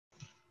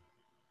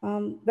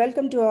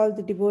Welcome to all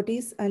the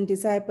devotees and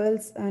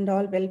disciples and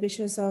all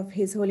well-wishers of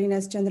His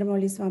Holiness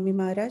Candramauli Swami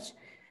Maharaj.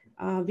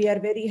 We are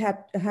very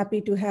happy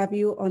to have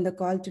you on the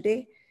call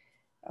today.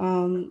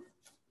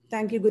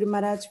 Thank you, Guru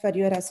Maharaj, for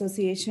your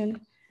association.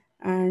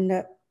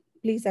 And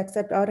please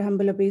accept our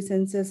humble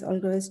obeisances. All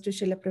glories to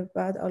Srila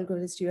Prabhupada, all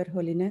glories to your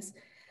holiness,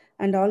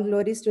 and all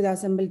glories to the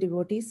assembled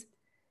devotees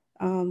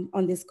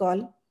on this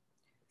call.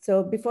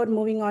 So before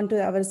moving on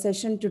to our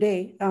session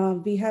today,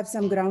 we have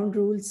some ground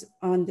rules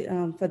on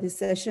the, for this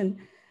session.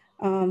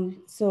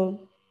 So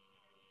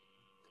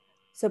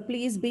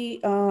please be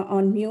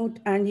on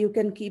mute, and you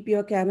can keep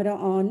your camera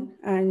on,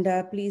 and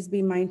please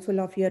be mindful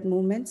of your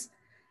movements.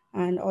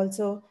 And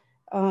also,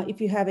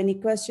 if you have any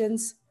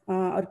questions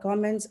or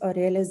comments or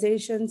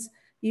realizations,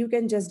 you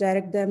can just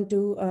direct them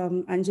to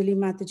Anjali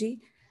Mataji.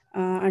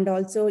 And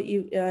also,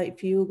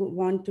 if you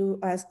want to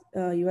ask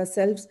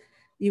yourselves,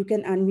 you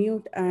can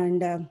unmute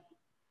and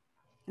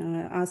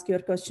ask your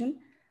question.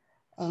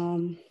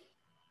 And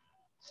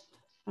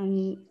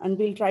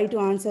we'll try to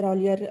answer all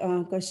your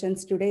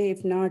questions today.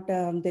 If not,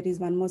 there is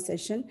one more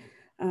session.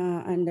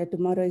 And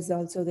tomorrow is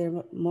also there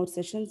are more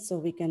sessions, so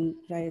we can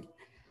try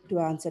to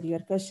answer your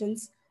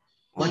questions.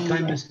 What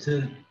time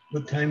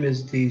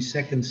is the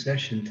second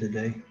session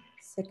today?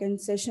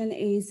 Second session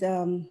is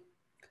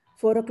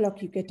 4 o'clock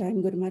UK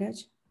time, Guru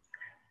Maharaj.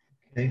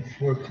 Okay,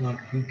 4 o'clock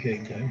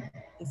UK time.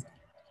 Yes.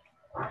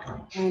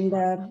 And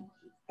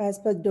as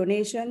per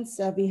donations,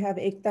 we have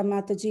Ekta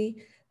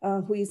Mataji,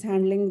 who is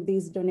handling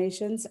these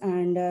donations,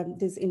 and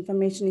this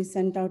information is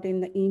sent out in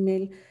the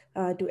email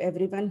to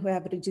everyone who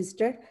have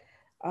registered.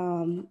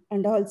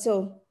 And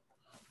also,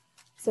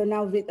 so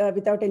now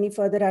without any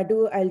further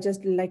ado, I'll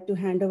just like to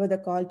hand over the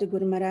call to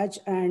Guru Maharaj,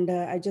 and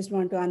I just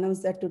want to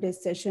announce that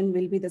today's session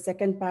will be the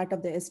second part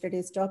of the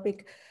yesterday's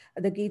topic,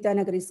 the Gita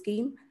Nagari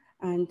scheme.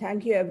 And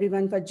thank you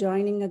everyone for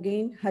joining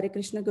again. Hare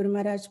Krishna, Guru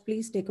Maharaj,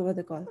 please take over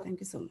the call. Thank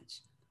you so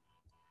much.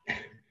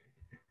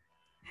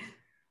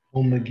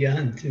 Om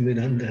Gyanti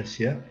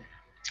Mirandasya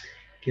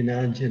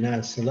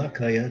Kinanjana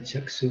Salakaya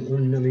Chaksu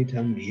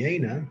Unnalitam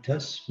Yena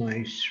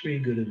Tasmai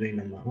Shri Gurave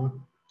Namaha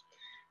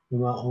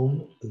Nama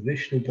Om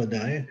Vishnu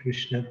Padaya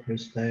Krishna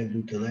Prastaya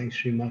Bhutalai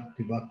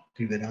Srimakti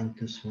Bhakti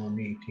Vedanta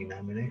Swami Iti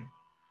Namane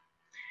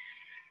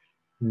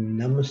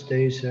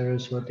Namaste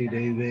Saraswati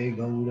Deve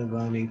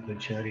Gauravani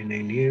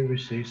Pacharine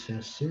Nirvisesa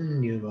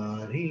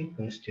Sunyavari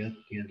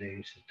Pastyatya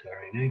De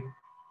Satarine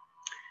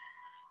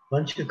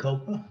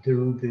Vanchakalpa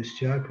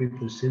Tarubhischa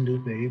Kripa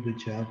Sindhu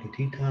Bevacha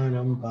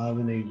Patitanam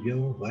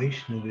Pavanebhyo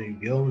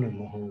Vaishnavebhyo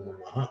Namo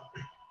Namaha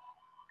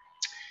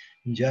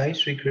Jai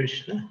Sri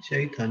Krishna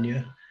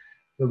Chaitanya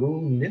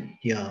Prabhu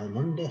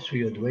Nityananda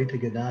Sri Advaita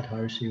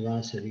Gadadhar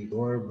Srivasadi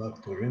Gaur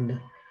Bhaktarinda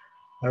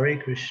Hare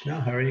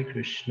Krishna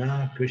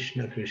Krishna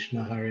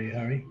Krishna Hare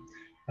Hare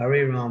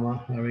Hare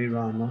Rama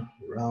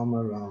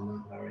Rama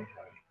Rama Hare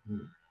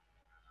Hare.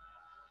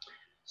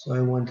 So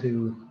I want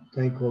to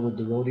thank all the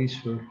devotees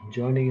for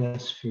joining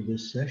us for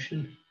this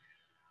session.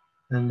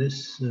 And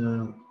this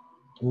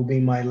will be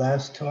my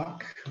last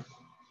talk.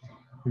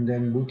 And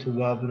then Bhuta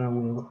Bhavana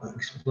will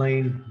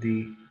explain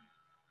the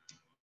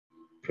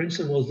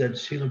principles that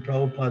Srila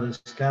Prabhupada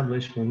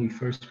established when he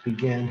first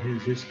began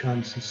his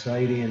ISKCON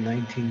Society in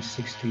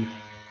 1966.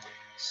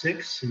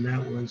 And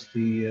that was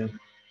the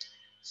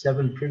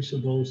 7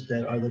 principles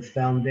that are the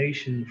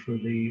foundation for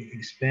the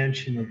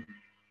expansion of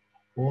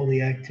all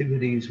the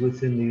activities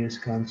within the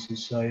ISKCON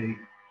Society.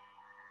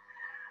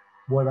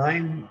 What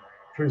I'm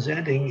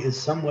presenting is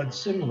somewhat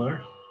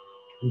similar,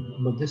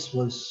 but this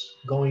was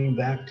going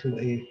back to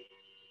a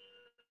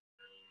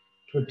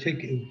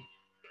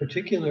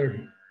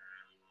particular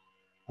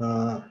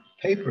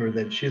paper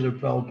that Srila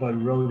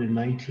Prabhupada wrote in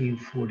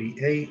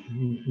 1948,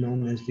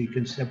 known as the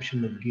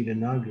Conception of Gita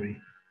Nagari.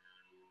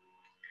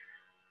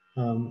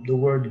 The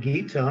word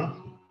Gita,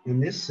 in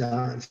this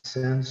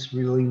sense,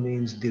 really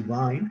means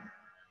divine.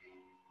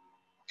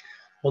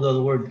 Although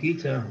the word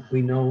Gita,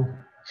 we know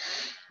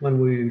when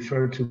we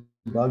refer to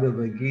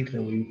Bhagavad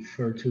Gita, we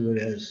refer to it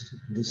as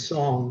the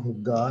song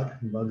of God,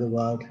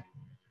 Bhagavad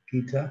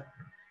Gita.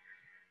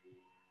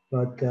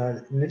 But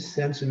in this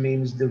sense, it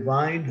means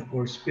divine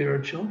or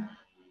spiritual.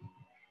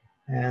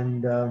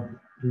 And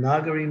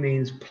Nagari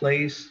means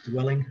place,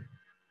 dwelling,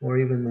 or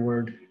even the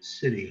word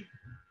city.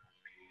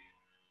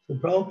 So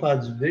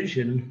Prabhupada's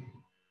vision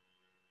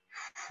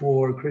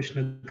for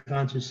Krishna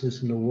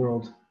consciousness in the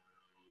world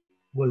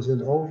was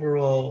an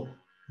overall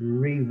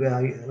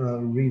revamping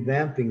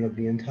of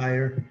the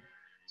entire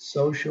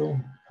social,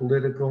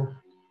 political,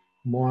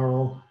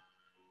 moral,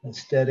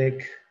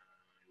 aesthetic,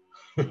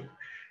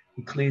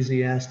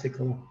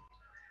 ecclesiastical,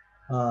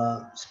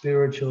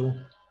 spiritual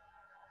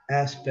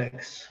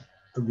aspects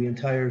of the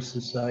entire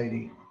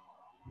society.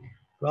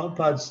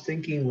 Prabhupada's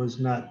thinking was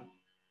not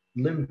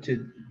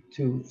limited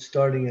to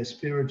starting a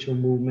spiritual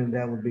movement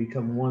that would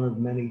become one of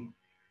many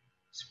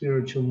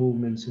spiritual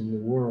movements in the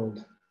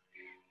world.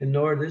 And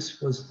nor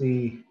this was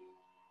the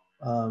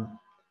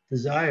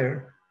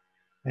desire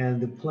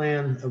and the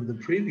plan of the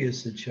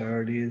previous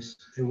acharyas.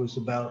 It was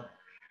about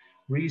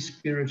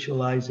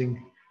re-spiritualizing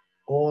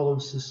all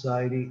of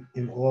society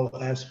in all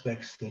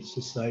aspects that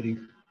society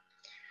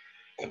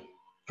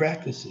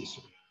practices.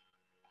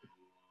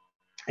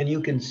 And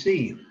you can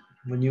see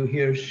when you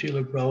hear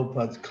Srila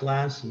Prabhupada's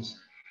classes,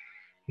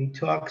 he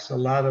talks a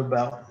lot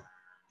about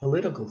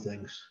political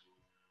things.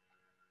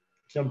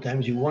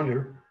 Sometimes you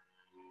wonder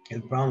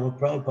if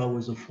Prabhupada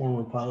was a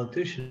former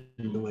politician,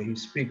 the way he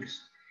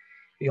speaks.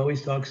 He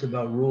always talks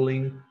about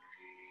ruling,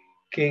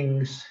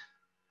 kings,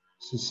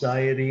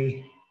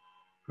 society,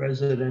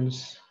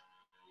 presidents,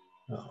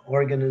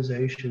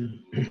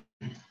 organization.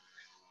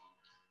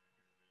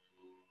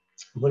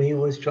 But he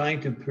was trying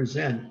to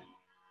present,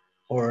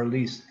 or at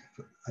least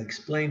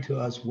explain to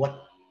us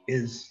what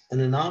is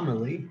an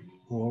anomaly,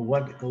 or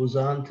what goes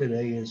on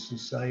today as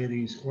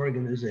society's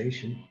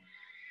organization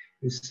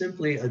is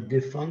simply a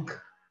default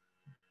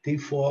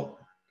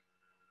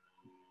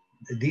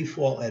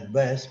at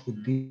best,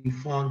 but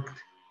defunct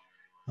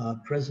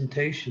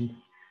presentation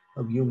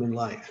of human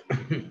life.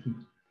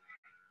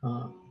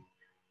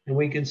 And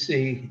we can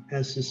see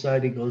as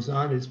society goes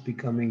on, it's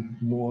becoming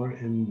more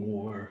and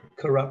more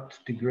corrupt,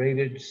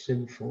 degraded,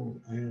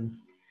 sinful, and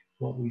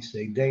what we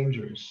say,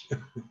 dangerous.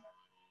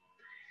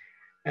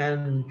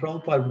 And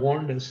Prabhupada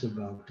warned us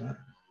about that.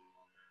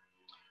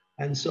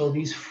 And so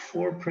these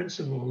four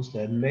principles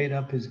that made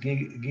up his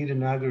Gita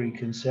Nagari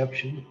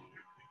conception,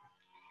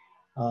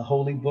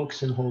 holy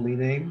books and holy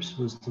names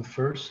was the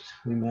first.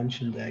 We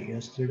mentioned that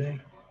yesterday.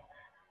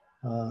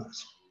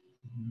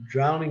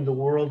 Drowning the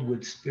world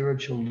with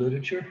spiritual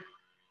literature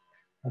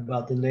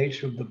about the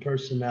nature of the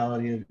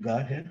personality of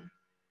Godhead.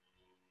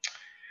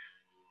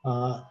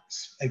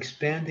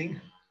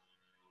 Expanding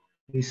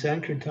the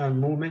Sankirtan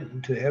movement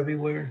into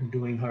everywhere,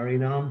 doing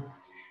Harinam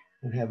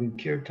and having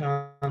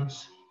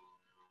kirtans.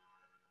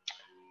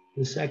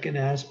 The second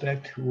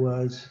aspect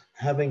was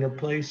having a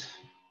place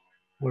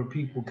where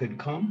people could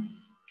come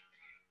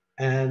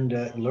and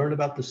learn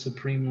about the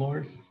Supreme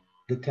Lord,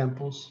 the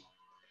temples.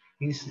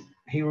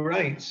 He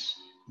writes,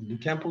 the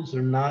temples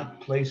are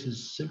not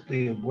places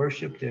simply of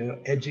worship, they're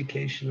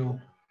educational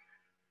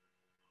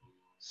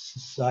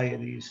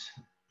societies.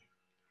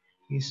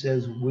 He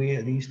says,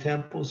 these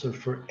temples are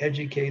for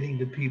educating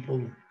the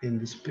people in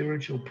the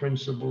spiritual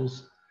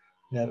principles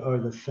that are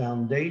the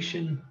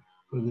foundation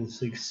for the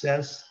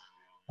success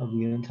of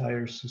the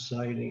entire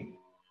society.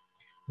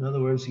 In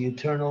other words, the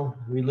eternal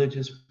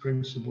religious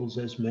principles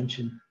as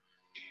mentioned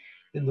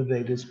in the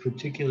Vedas,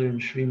 particularly in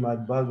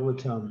Srimad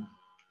Bhagavatam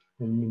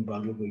and in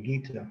Bhagavad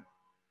Gita.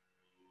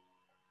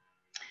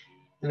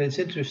 And it's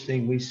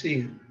interesting, we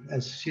see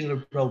as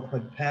Srila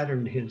Prabhupada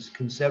patterned his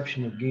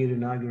conception of Gita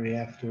Nagari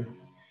after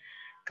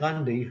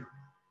Gandhi,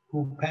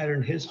 who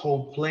patterned his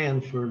whole plan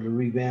for the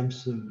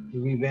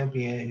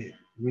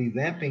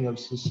revamping of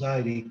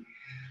society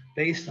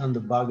based on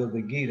the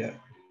Bhagavad Gita.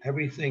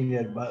 Everything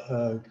that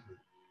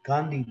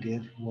Gandhi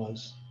did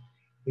was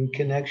in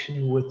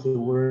connection with the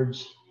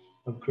words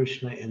of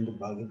Krishna in the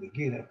Bhagavad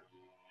Gita.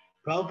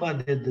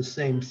 Prabhupada did the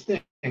same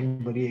thing,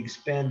 but he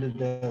expanded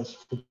the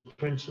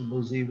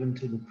principles even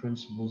to the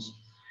principles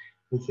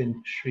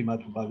within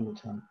Srimad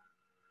Bhagavatam.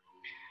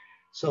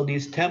 So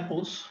these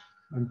temples,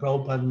 and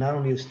Prabhupada not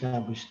only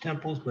established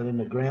temples, but in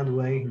a grand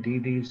way,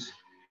 deities,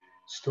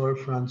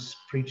 storefronts,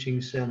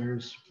 preaching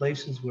centers,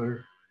 places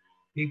where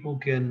people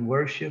can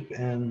worship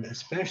and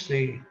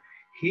especially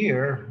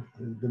hear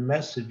the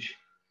message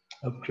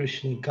of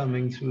Krishna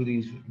coming through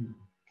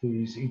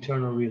these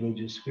eternal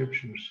religious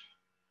scriptures.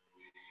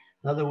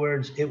 In other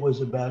words, it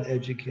was about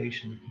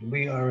education.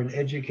 We are an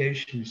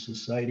education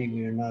society.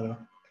 We're not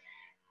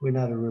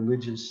a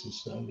religious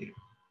society.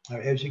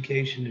 Our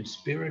education is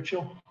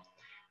spiritual.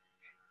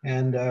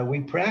 And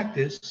we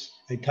practice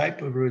a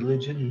type of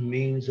religion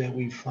means that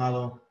we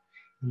follow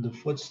in the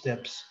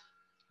footsteps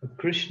of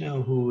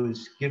Krishna, who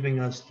is giving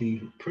us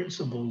the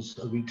principles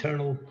of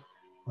eternal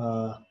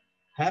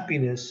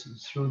happiness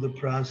through the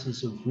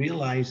process of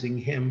realizing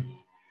him,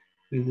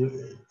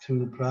 through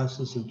the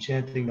process of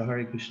chanting the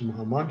Hare Krishna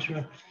Maha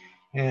Mantra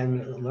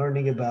and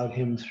learning about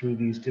him through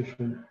these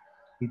different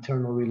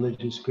eternal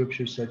religious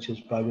scriptures such as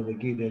Bhagavad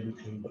Gita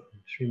and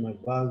Srimad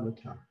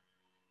Bhagavatam.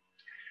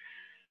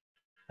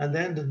 And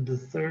then the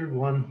third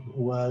one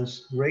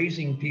was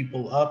raising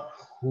people up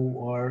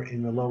who are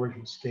in the lower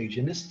stage.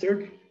 And this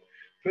third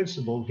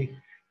principle,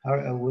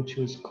 which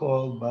was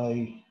called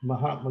by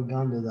Mahatma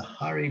Gandhi the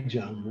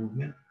Harijan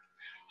movement.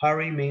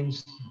 Hari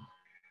means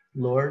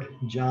Lord,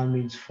 Jan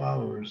means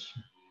followers.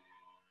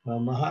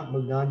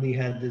 Mahatma Gandhi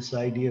had this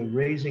idea of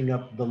raising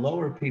up the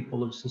lower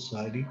people of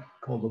society,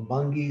 called the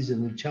Bungis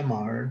and the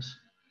Chamars,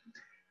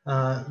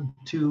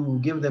 to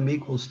give them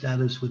equal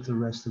status with the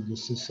rest of the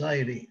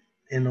society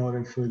in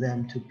order for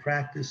them to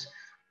practice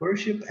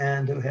worship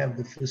and to have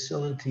the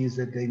facilities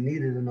that they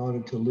needed in order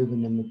to live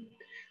in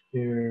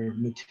their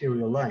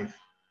material life.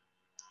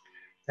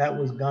 That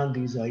was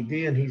Gandhi's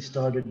idea, and he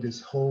started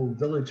this whole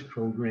village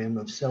program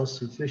of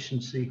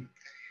self-sufficiency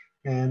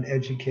and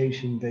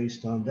education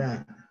based on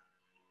that.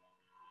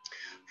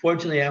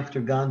 Unfortunately,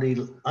 after Gandhi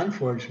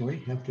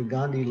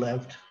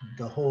left,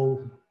 the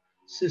whole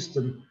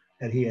system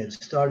that he had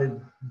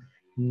started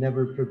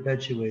never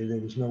perpetuated. There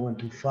was no one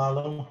to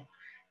follow,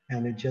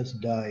 and it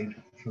just died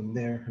from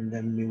there. And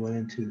then we went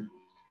into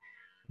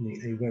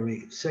a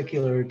very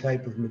secular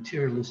type of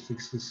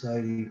materialistic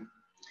society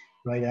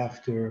right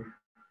after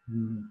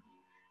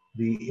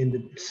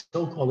the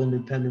so-called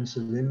independence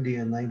of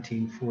India in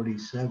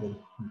 1947.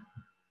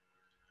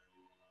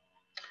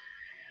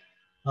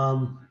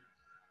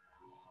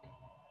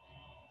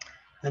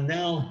 And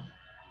now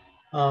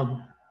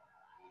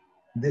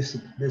this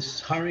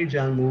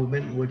Harijan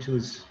movement, which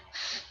was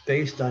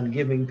based on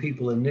giving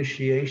people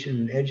initiation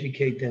and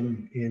educate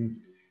them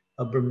in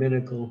a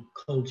Brahminical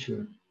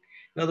culture.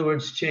 In other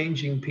words,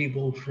 changing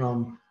people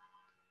from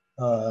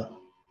a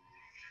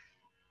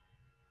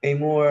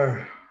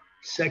more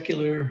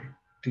secular,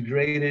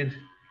 degraded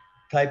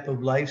type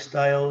of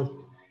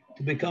lifestyle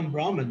to become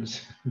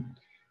Brahmins,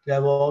 to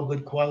have all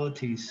good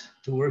qualities,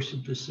 to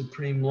worship the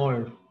Supreme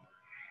Lord,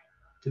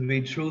 to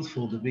be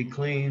truthful, to be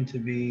clean, to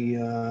be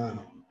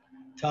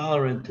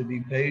tolerant, to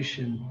be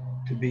patient,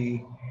 to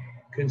be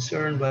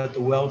concerned about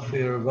the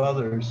welfare of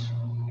others,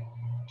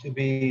 to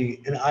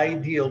be an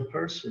ideal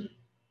person.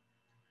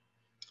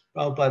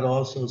 Prabhupada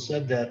also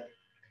said that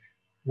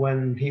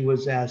when he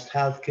was asked,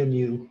 how can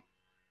you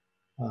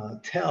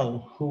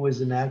tell who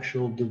is an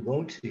actual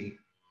devotee?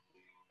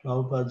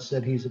 Prabhupada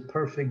said he's a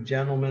perfect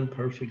gentleman,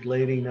 perfect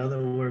lady. In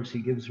other words, he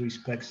gives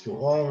respects to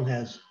all and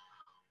has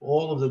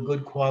all of the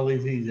good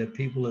qualities that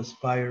people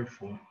aspire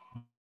for.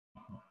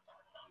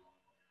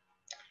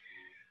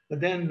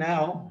 But then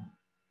now,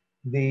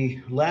 the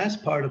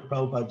last part of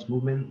Prabhupada's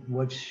movement,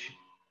 which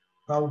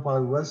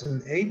Prabhupada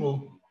wasn't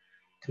able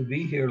to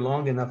be here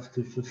long enough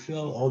to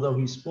fulfill, although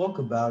he spoke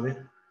about it,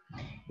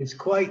 it's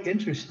quite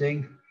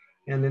interesting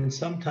and in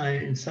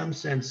some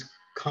sense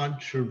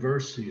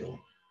controversial.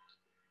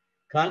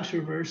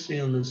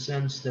 Controversial in the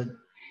sense that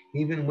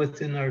even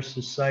within our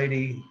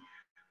society,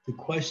 the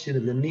question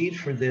of the need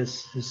for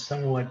this is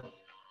somewhat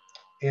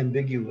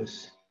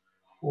ambiguous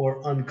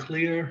or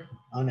unclear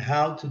on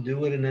how to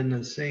do it, and in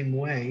the same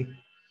way,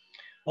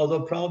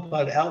 although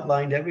Prabhupada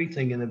outlined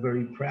everything in a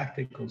very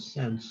practical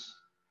sense,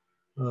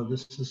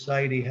 this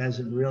society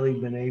hasn't really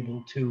been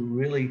able to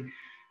really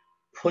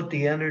put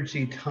the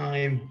energy,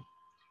 time,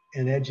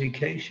 and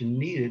education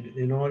needed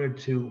in order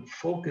to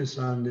focus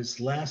on this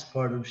last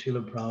part of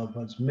Srila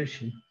Prabhupada's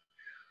mission,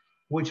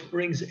 which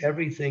brings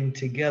everything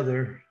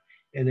together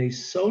in a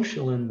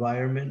social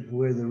environment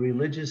where the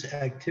religious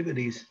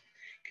activities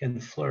can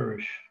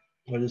flourish,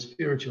 or the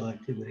spiritual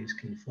activities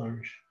can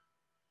flourish.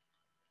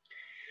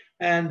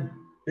 And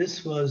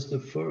this was the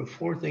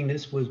fourth thing.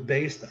 This was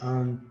based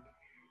on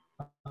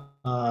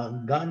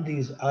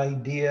Gandhi's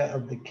idea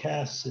of the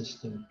caste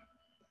system.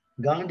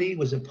 Gandhi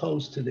was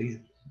opposed to the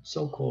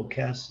so-called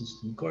caste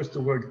system. Of course, the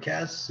word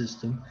caste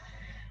system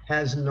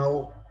has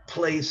no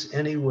place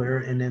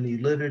anywhere in any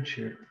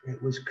literature.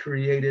 It was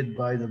created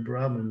by the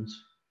Brahmins.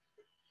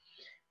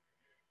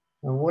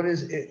 And what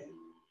is it?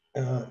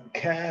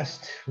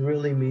 Caste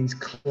really means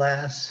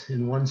class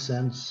in one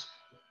sense,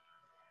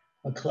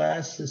 a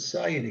class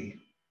society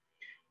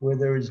where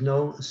there is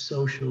no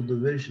social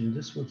division.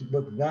 This was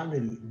what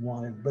Gandhi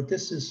wanted, but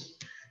this is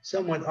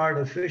somewhat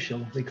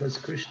artificial because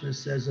Krishna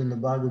says in the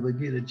Bhagavad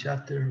Gita,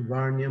 Chatur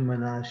Varnya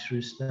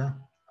Manashrista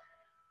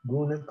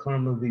Guna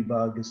Karma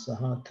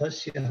Vibhagasaha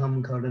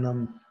Tasyaham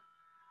Kardanam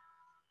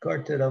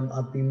Kartaram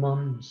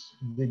Apimam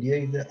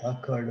Vidyeda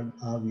Akardam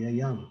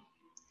Avyayam.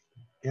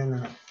 And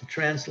the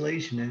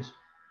translation is,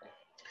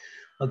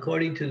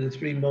 according to the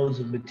three modes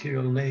of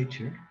material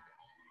nature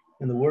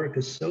and the work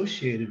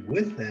associated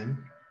with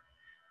them,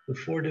 the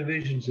four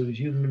divisions of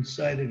human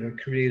sighted are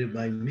created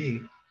by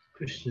me,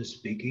 Krishna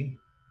speaking.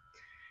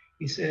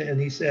 He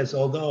says,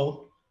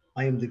 although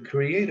I am the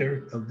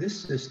creator of this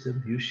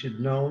system, you should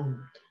know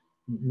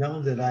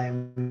that I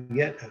am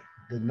yet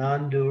the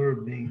non-doer,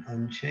 being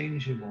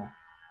unchangeable.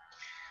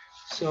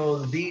 So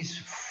these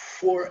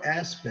four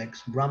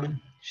aspects,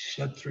 Brahman,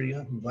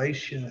 Kshatriya,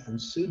 Vaishya,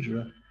 and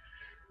Sudra,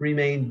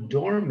 remain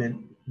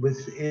dormant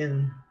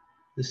within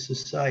the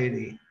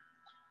society.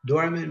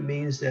 Dormant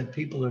means that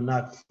people are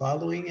not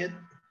following it,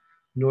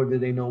 nor do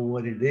they know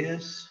what it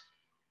is,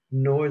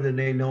 nor do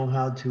they know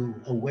how to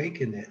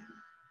awaken it.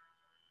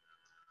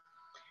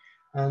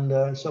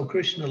 And so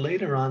Krishna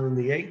later on in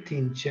the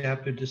 18th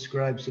chapter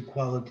describes the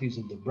qualities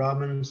of the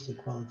Brahmins, the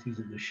qualities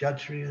of the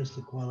Kshatriyas,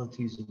 the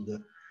qualities of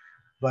the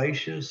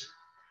Vaishyas,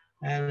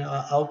 and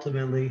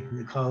ultimately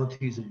the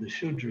qualities of the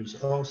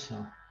Shudras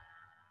also.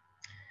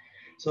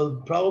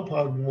 So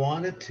Prabhupada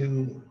wanted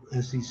to,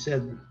 as he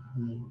said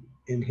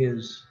in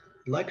his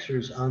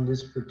lectures on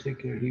this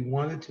particular, he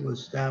wanted to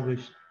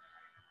establish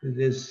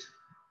this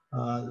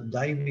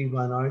Daivi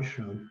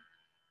Varnashram.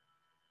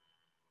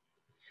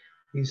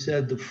 He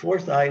said the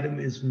fourth item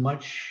is the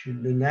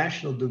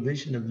national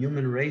division of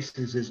human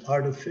races is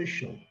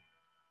artificial.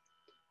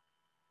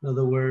 In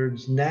other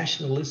words,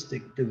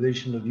 nationalistic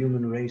division of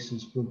human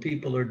races, where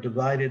people are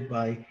divided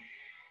by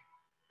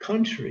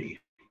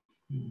country.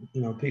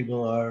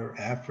 People are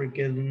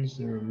Africans,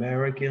 they're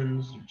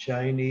Americans, they're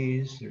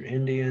Chinese, they're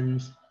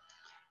Indians.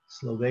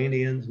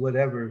 Slovenians,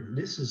 whatever.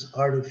 This is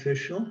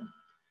artificial,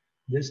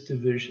 this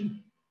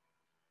division.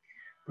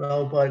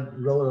 Prabhupada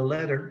wrote a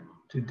letter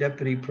to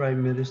Deputy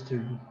Prime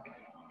Minister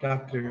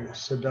Dr.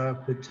 Sardar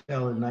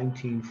Patel in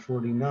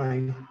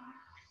 1949,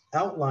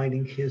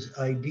 outlining his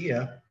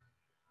idea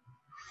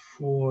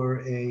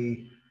for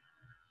a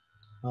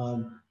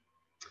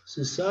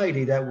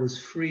society that was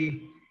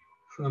free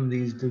from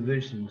these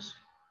divisions.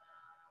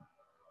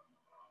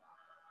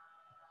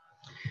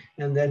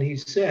 And then he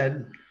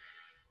said,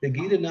 the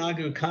Gita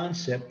Nagari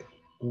concept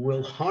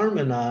will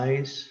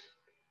harmonize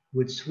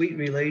with sweet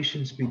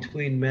relations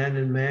between man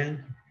and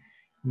man,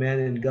 man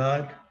and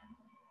God,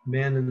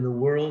 man and the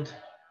world.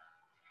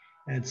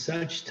 At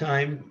such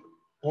time,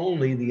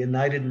 only the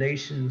United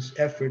Nations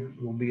effort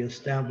will be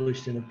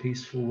established in a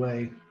peaceful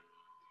way.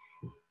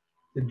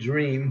 The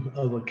dream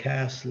of a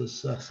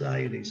casteless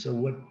society. So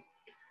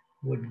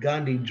what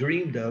Gandhi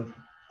dreamed of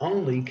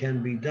only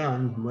can be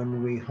done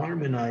when we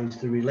harmonize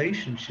the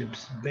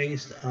relationships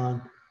based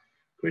on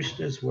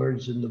Krishna's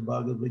words in the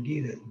Bhagavad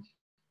Gita,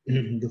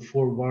 the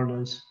four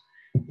varnas,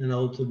 and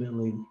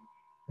ultimately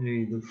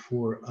the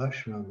four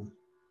ashramas.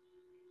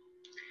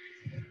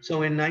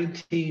 So in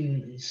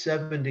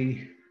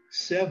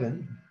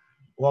 1977,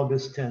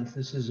 August 10th,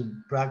 this is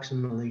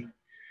approximately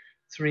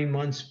 3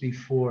 months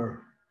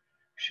before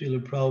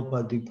Srila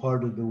Prabhupada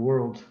departed the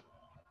world,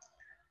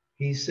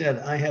 he said,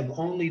 I have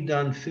only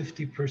done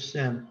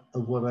 50%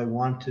 of what I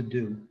want to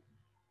do.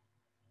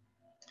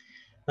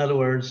 In other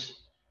words,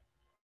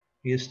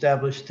 he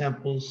established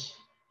temples,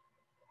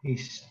 he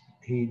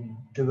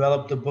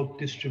developed the book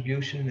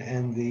distribution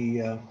and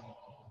the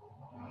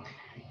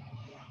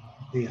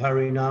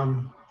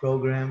Harinam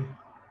program,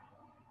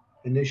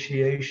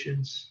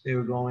 initiations, they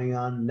were going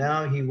on.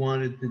 Now he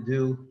wanted to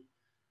do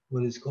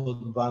what is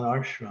called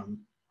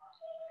Vanashram.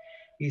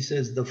 He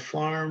says the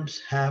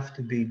farms have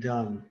to be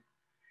done.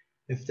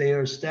 If they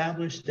are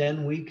established,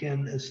 then we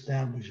can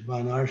establish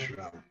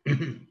Vanashram.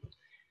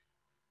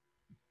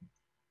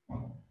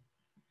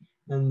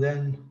 And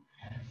then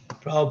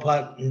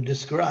Prabhupada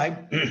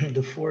described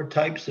the 4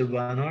 types of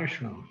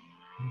Vanashram.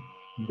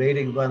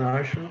 Vedic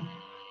Vanashram,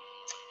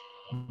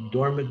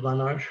 dormant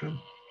Vanashram,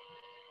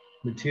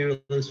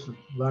 materialist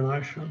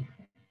Vanashram,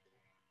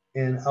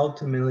 and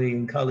ultimately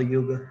in Kali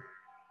Yuga,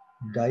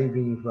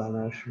 Daivi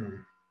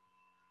Vanashram.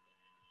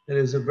 There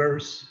is a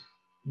verse,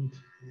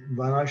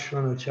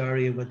 Vanashram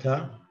Acharya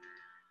Vata,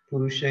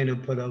 Purushena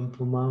Padam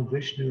Puma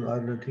Vishnu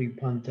Adati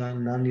Panta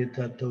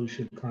Nanyata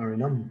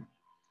Toshakaranam.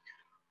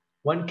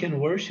 One can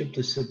worship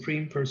the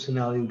Supreme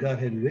Personality of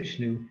Godhead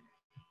Vishnu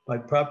by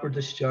proper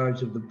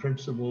discharge of the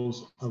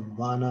principles of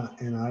Vana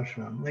and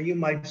Ashram. Now you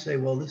might say,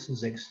 well, this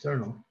is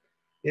external.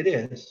 It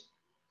is,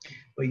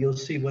 but you'll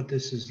see what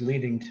this is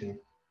leading to.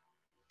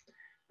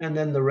 And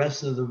then the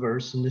rest of the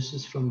verse, and this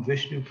is from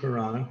Vishnu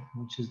Purana,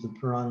 which is the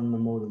Purana in the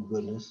mode of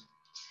goodness.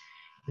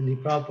 And the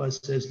Prabhupada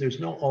says there's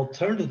no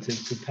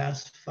alternative to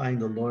pacifying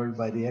the Lord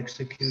by the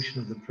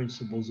execution of the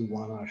principles of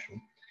Vanashram.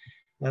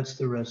 That's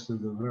the rest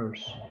of the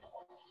verse.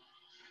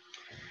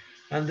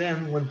 And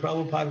then when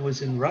Prabhupada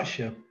was in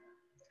Russia,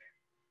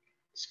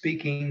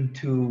 speaking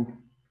to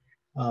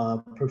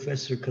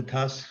Professor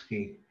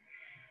Kataski,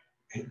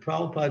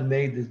 Prabhupada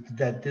made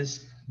that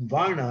this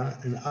Varna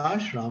and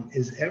Ashram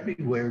is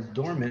everywhere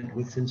dormant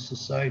within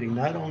society,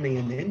 not only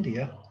in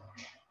India,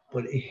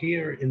 but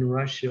here in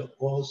Russia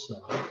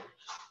also.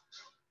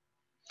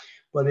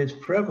 But it's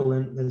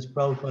prevalent, as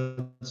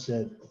Prabhupada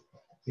said,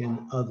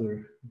 in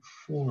other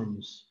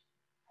forms.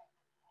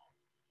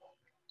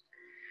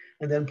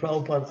 And then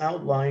Prabhupada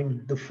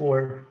outlined the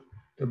 4,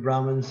 the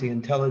Brahmins, the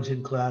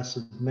intelligent class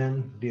of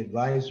men, the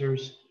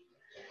advisors,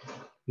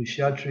 the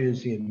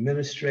Kshatriyas, the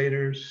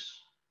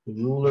administrators, the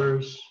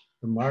rulers,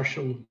 the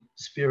martial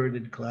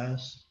spirited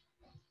class,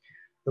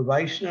 the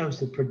Vaishnavas,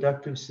 the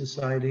productive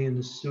society, and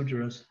the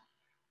Sudras,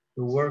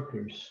 the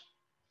workers.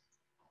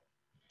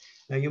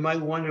 Now you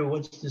might wonder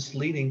what's this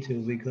leading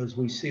to, because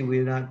we see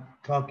we're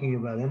not talking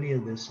about any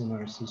of this in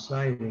our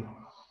society.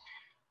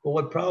 But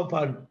what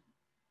Prabhupada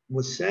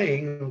was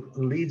saying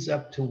leads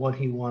up to what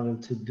he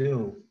wanted to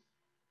do.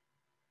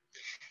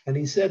 And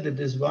he said that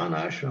this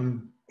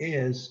Vanashram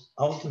is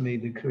ultimately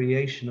the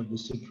creation of the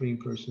Supreme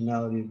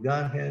Personality of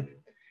Godhead,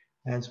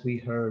 as we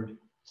heard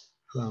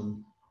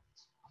from.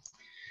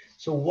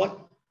 So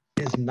what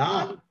is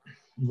not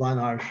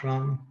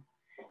Vanashram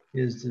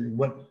is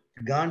what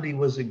Gandhi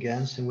was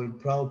against and what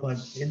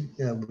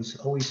Prabhupada was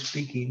always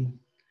speaking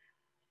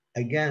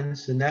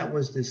against, and that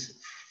was this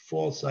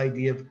false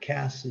idea of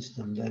caste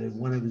system, that if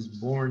one is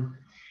born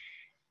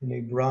in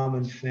a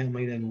Brahmin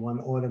family, then one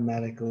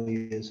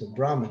automatically is a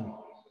Brahmin.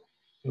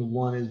 If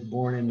one is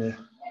born in the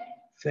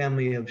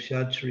family of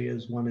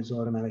Kshatriyas, one is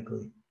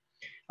automatically.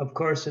 Of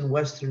course, in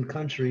Western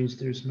countries,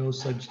 there's no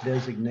such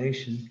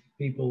designation.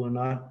 People are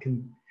not,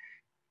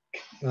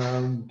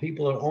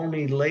 people are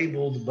only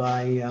labeled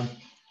by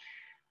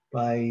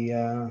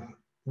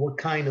what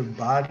kind of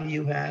body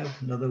you have.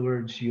 In other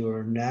words,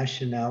 your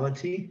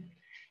nationality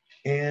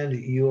and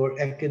your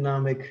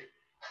economic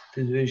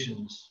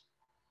divisions.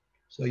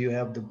 So you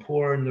have the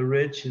poor and the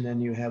rich, and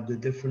then you have the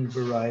different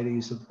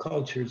varieties of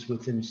cultures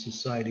within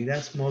society.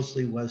 That's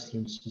mostly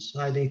Western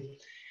society.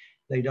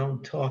 They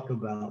don't talk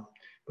about.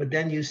 But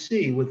then you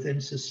see within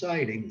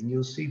society,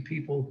 you'll see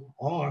people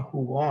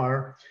who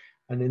are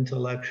an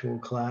intellectual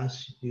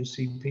class. You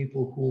see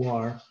people who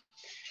are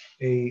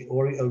a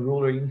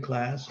ruling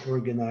class,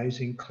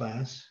 organizing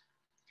class.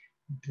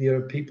 There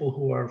are people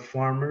who are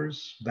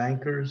farmers,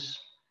 bankers,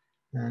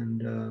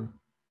 and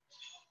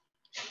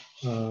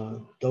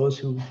those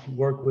who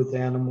work with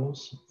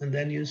animals. And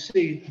then you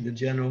see the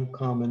general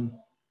common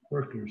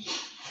workers.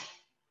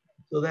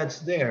 So that's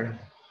there.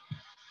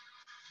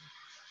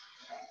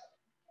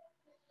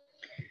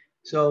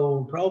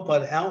 So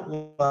Prabhupada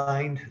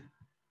outlined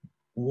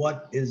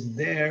what is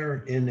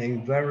there in a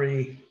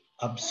very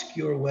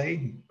obscure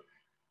way,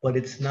 but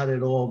it's not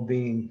at all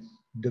being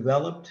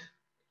developed,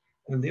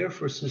 and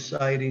therefore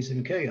society's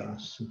in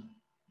chaos.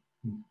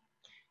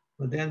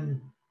 But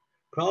then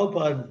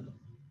Prabhupada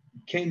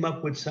came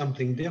up with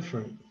something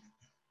different.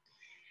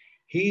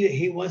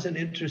 He wasn't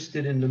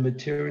interested in the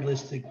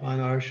materialistic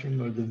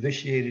varnashram or the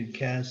vitiated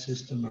caste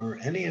system or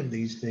any of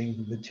these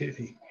things.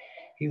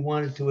 He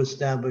wanted to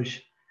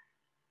establish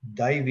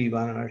Daivi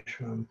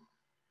varnashram,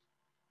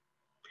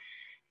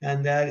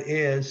 and that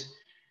is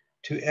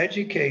to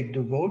educate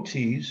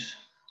devotees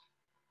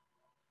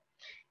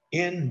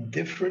in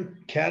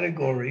different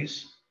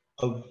categories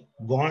of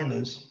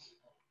varnas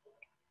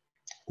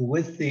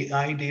with the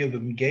idea of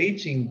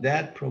engaging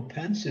that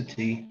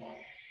propensity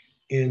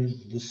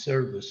in the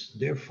service,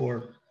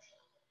 therefore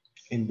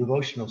in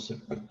devotional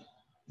service.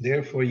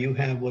 Therefore you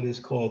have what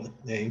is called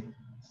a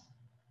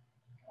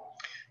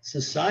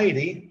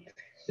society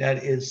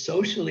that is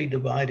socially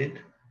divided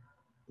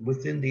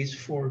within these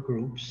four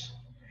groups.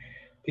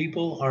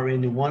 People are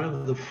in one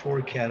of the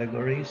four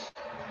categories,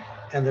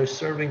 and they're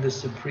serving the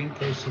Supreme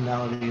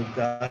Personality of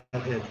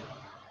Godhead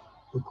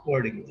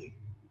accordingly.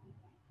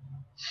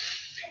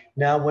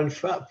 Now, when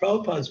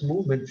Prabhupada's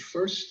movement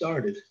first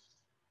started,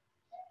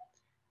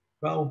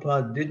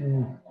 Prabhupada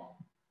didn't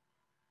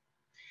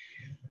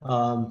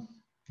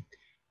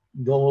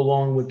go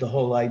along with the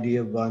whole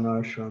idea of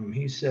varnashram.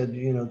 He said,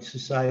 you know,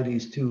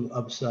 society's too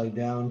upside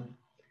down.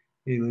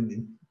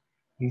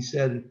 He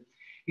said,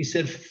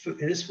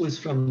 this was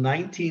from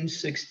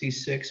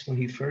 1966 when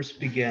he first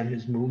began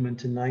his movement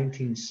to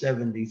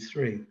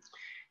 1973.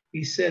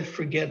 He said,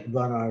 forget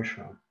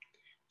varnashram.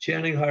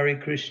 Chanting Hare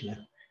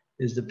Krishna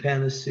is the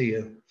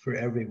panacea for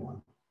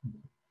everyone.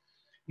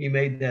 He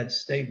made that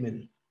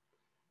statement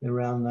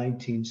around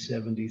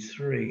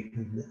 1973.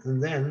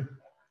 And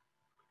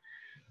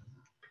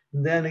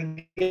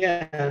then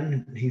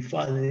again,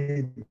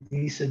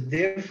 he said,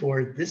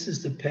 therefore, this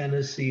is the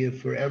panacea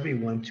for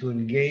everyone to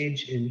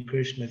engage in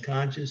Krishna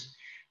conscious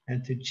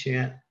and to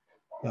chant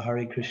the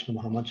Hare Krishna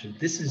Mahamantra.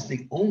 This is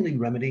the only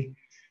remedy.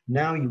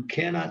 Now you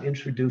cannot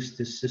introduce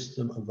this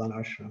system of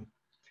varnashram.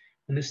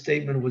 And this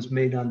statement was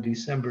made on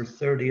December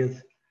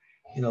 30th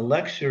in a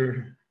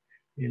lecture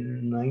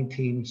in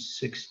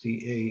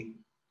 1968.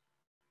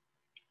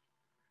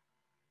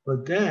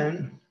 But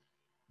then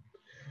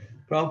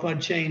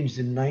Prabhupada changed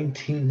in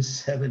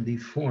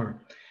 1974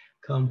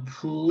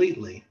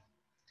 completely.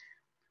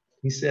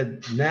 He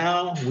said,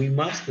 now we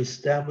must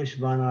establish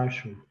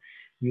varnashram.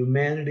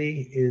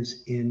 Humanity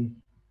is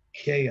in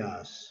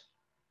chaos.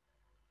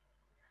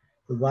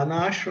 The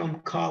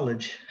varnashram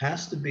college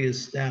has to be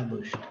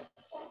established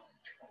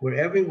where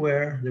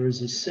everywhere there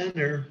is a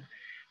center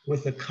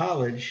with a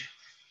college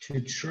to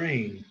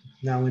train.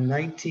 Now in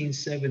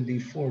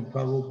 1974,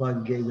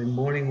 Prabhupada gave a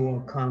morning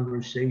walk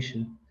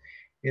conversation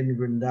in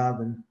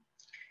Vrindavan.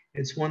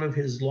 It's one of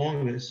his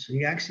longest.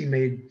 He actually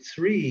made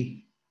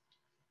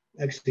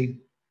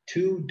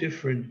two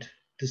different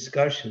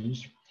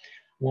discussions,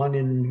 one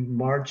in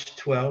March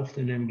 12th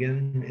and then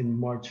again in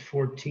March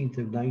 14th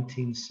of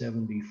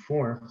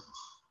 1974.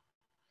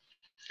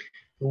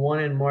 The one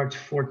in March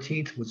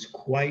 14th was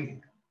quite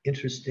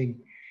interesting.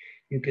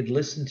 You could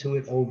listen to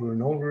it over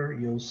and over.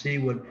 You'll see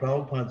what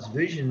Prabhupada's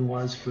vision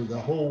was for the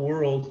whole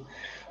world.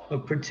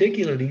 But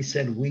particularly, he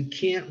said, we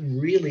can't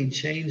really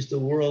change the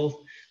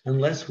world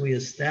unless we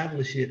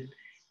establish it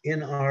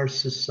in our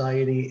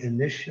society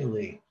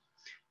initially.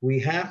 We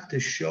have to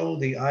show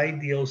the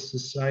ideal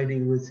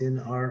society within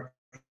our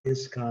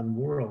ISKCON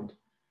world.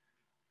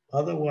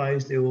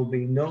 Otherwise, there will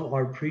be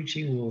our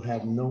preaching will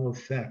have no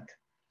effect.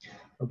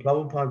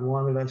 Prabhupada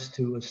wanted us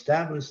to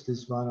establish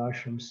this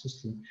varnashram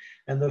system.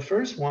 And the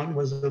first one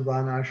was the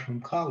varnashram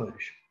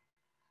college.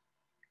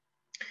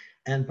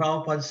 And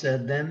Prabhupada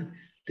said then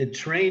the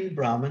trained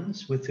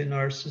Brahmins within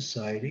our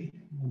society,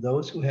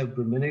 those who have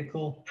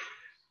Brahminical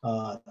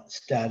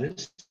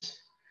status,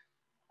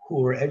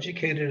 who are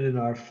educated in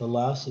our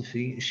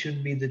philosophy,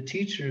 should be the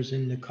teachers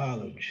in the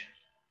college.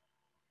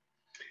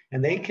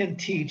 And they can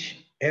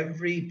teach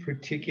every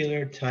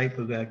particular type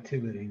of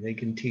activity. They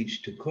can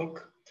teach to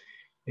cook,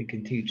 they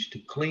can teach to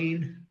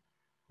clean,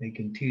 they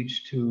can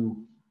teach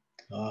to,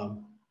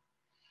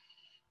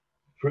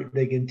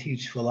 they can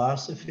teach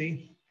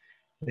philosophy,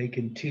 they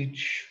can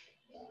teach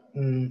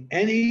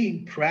any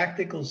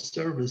practical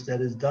service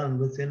that is done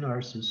within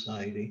our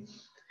society.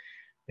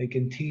 They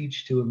can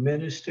teach to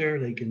administer,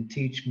 they can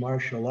teach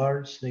martial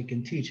arts, they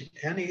can teach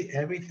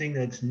everything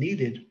that's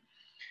needed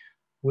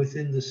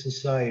within the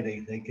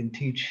society. They can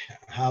teach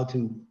how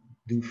to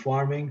do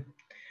farming.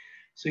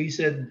 So he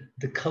said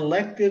the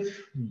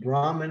collective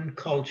Brahmin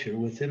culture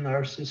within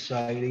our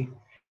society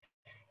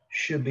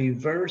should be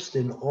versed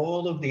in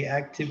all of the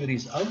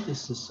activities of the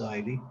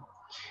society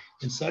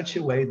in such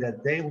a way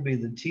that they will be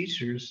the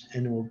teachers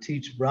and will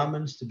teach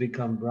Brahmins to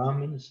become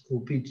Brahmins,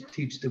 will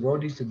teach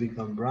devotees to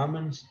become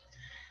Brahmins,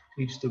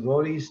 teach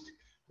devotees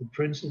the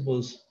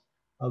principles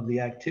of the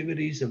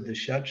activities of the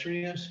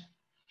Kshatriyas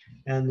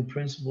and the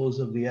principles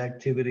of the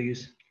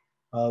activities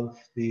of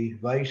the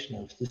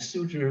Vaishnavas. The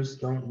Sudras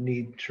don't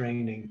need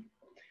training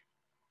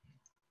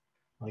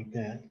like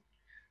that.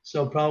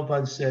 So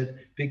Prabhupada said,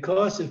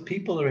 because if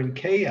people are in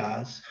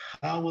chaos,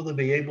 how will they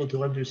be able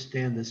to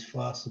understand this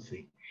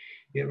philosophy?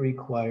 It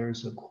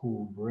requires a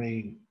cool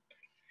brain.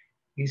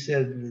 He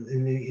said,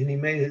 and he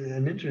made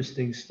an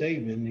interesting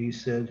statement. He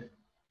said,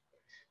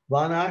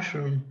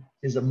 Varnashram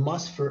is a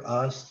must for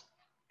us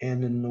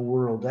and in the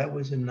world. That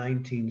was in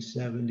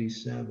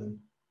 1977.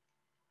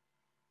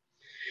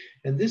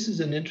 And this is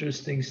an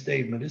interesting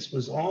statement. This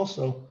was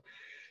also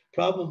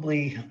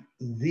probably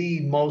the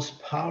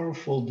most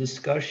powerful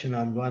discussion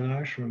on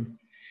Varnashram.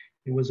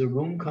 It was a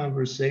room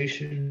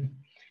conversation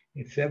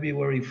in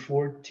February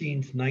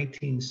 14th,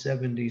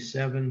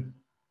 1977,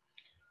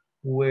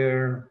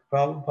 where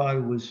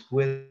Prabhupada was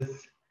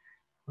with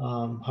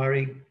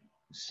Hari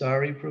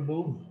Sari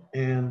Prabhu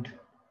and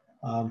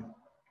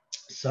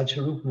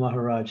Satyarupa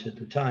Maharaja at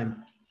the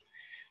time.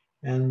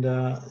 And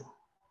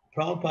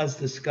Prabhupada's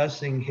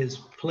discussing his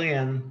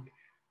plan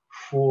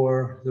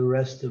for the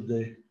rest of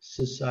the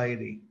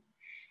society.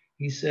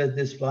 He said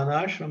this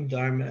Varnashram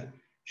Dharma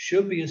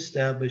should be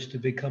established to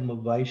become a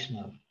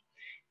Vaishnava.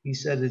 He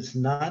said it's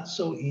not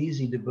so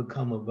easy to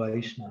become a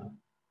Vaishnava.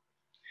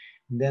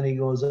 And then he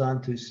goes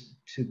on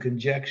to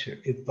conjecture,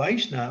 if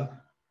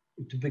Vaishnava,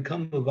 to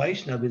become a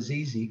Vaishnava is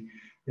easy,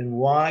 then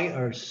why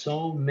are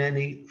so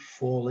many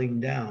falling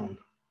down?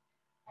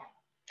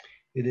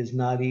 It is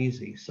not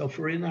easy. So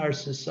for in our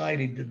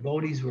society,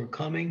 devotees were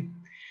coming,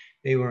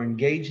 they were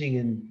engaging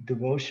in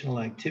devotional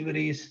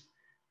activities,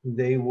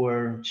 they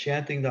were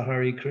chanting the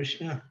Hare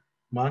Krishna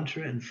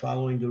mantra and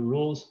following the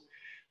rules,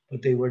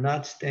 but they were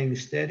not staying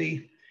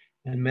steady.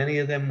 And many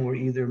of them were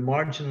either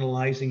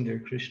marginalizing their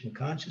Krishna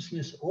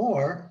consciousness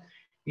or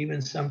even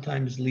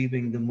sometimes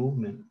leaving the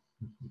movement.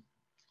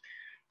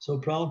 So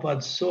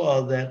Prabhupada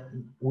saw that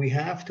we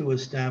have to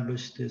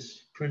establish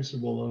this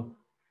principle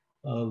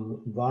of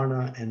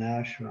Varna and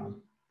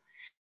Ashram.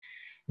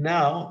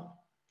 Now,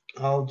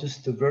 I'll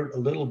just divert a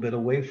little bit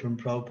away from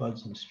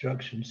Prabhupada's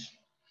instructions.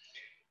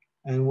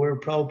 And where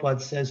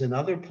Prabhupada says in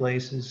other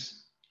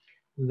places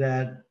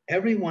that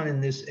everyone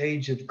in this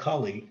age of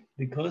Kali,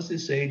 because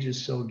this age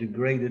is so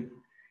degraded,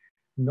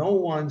 no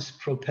one's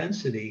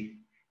propensity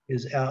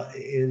is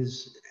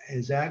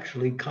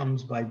actually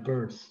comes by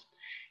birth.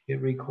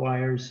 It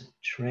requires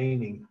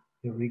training.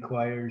 It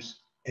requires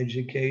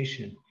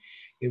education.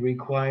 It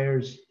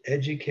requires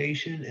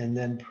education and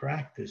then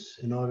practice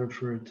in order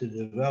for it to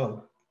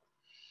develop.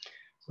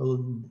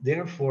 So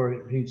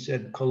therefore, he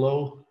said,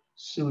 Kalo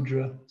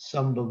Sudra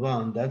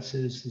Sambhavan. That's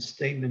the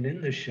statement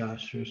in the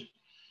Shastras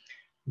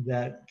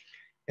that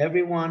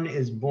everyone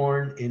is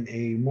born in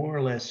a more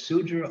or less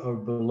Sudra or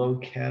below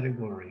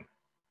category.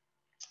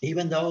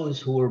 Even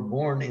those who were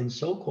born in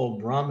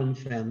so-called Brahmin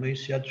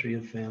families,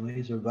 Kshatriya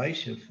families, or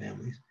Vaishya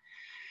families,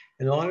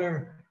 in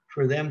order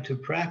for them to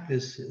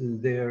practice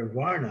their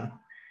Varna,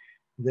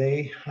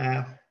 they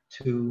have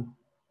to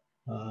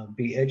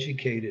be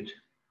educated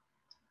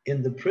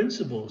in the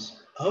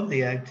principles of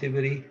the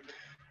activity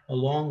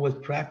along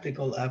with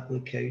practical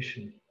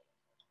application.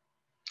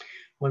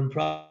 When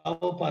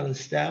Prabhupada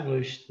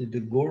established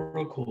the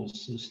Gurukul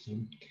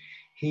system,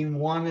 he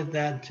wanted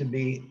that to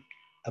be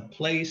a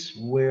place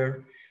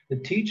where the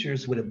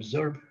teachers would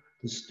observe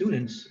the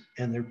students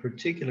and their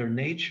particular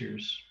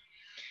natures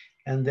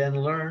and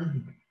then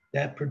learn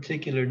that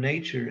particular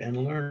nature and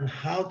learn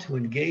how to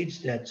engage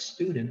that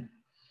student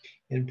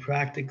in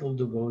practical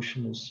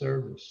devotional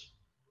service.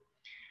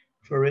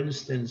 For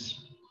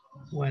instance,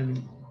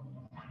 when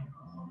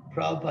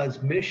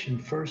Prabhupada's mission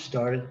first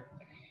started,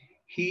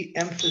 he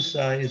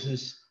emphasized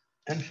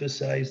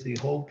the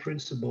whole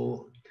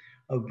principle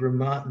of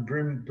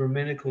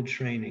Brahminical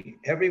training.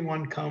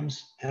 Everyone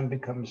comes and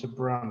becomes a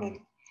Brahmin.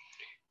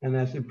 And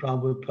that's what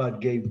Prabhupada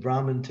gave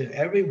Brahmin to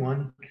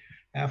everyone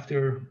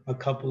after a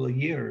couple of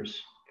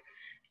years.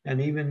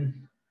 And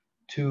even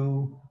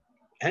to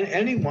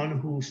anyone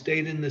who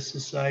stayed in the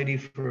society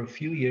for a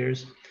few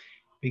years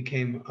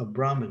became a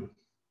Brahmin.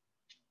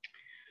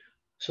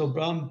 So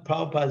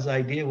Prabhupada's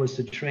idea was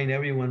to train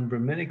everyone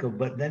Brahminical,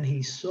 but then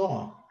he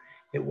saw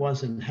it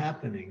wasn't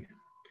happening.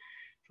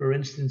 For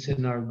instance,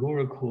 in our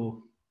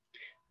Gurukul,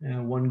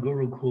 one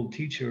Gurukul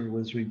teacher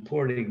was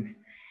reporting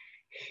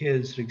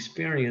his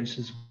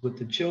experiences with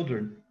the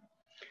children.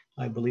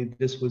 I believe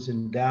this was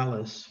in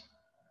Dallas.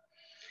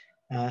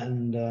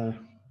 And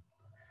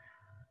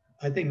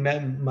I think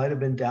that might have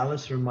been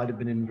Dallas or might have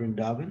been in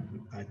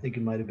Vrindavan. I think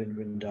it might have been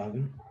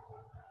Vrindavan,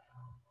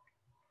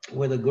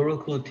 where the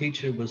Gurukul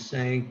teacher was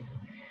saying,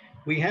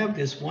 we have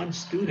this one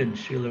student,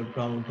 Srila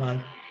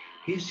Prabhupada,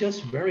 he's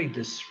just very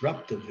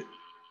disruptive.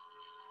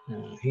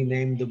 He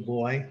named the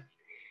boy.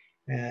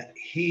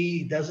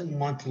 He doesn't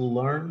want to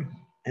learn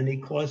and he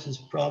causes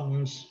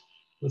problems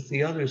with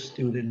the other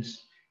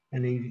students.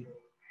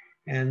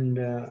 And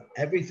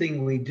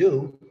everything we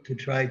do to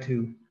try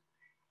to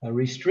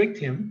restrict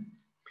him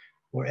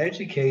or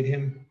educate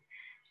him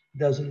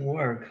doesn't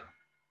work.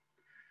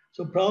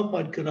 So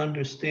Prabhupada could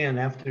understand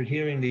after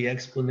hearing the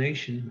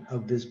explanation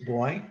of this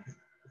boy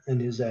and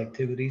his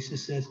activities, he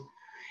says,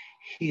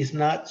 he's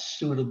not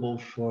suitable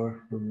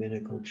for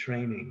Brahminical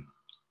training.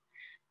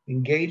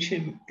 Engage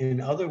him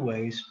in other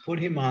ways, put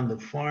him on the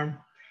farm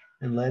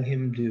and let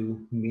him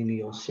do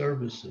menial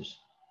services.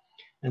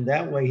 And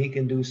that way he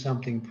can do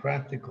something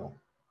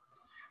practical.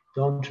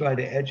 Don't try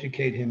to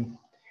educate him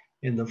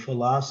in the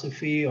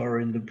philosophy or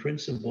in the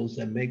principles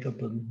that make up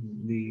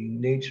the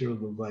nature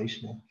of a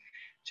Vaishnava.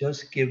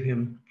 Just give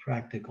him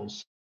practical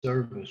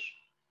service.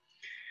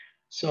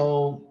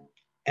 So,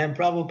 and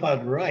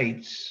Prabhupada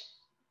writes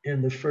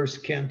in the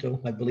first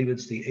canto, I believe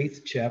it's the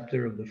 8th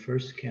chapter of the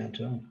first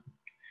canto,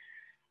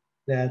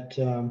 that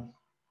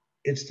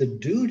it's the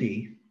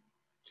duty,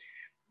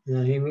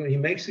 he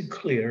makes it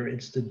clear,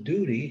 it's the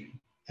duty,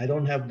 I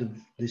don't have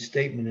the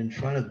statement in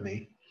front of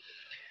me,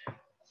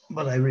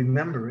 but I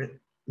remember it.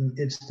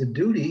 It's the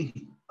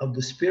duty of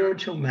the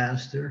spiritual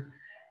master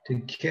to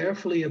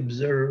carefully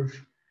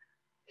observe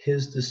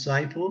his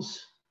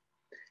disciples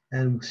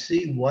and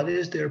see what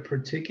is their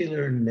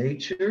particular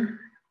nature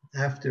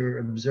after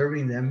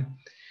observing them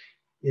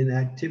in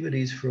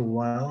activities for a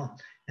while,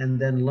 and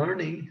then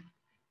learning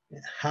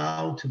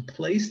how to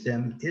place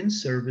them in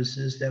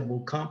services that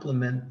will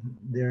complement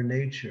their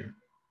nature.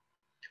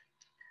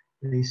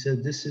 And he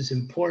said, this is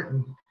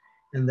important,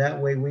 and that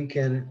way we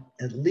can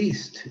at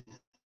least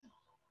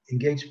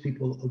engage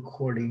people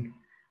according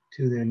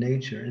to their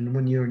nature. And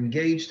when you're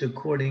engaged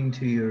according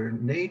to your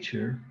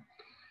nature,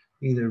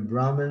 either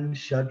Brahmin,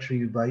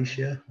 Kshatriya,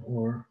 Vaishya,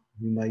 or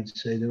you might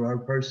say there are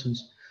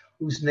persons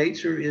whose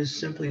nature is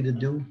simply to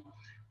do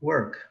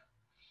work.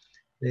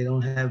 They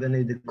don't have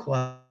any of the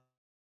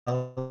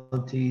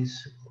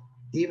qualities,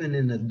 even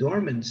in the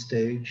dormant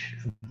stage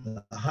of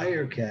the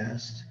higher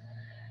caste.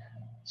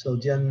 So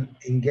then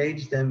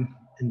engage them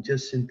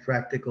in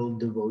practical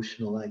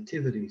devotional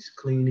activities,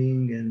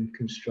 cleaning and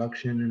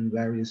construction and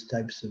various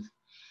types of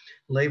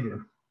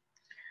labor.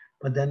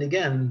 But then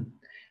again,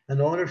 in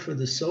order for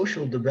the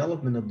social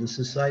development of the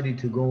society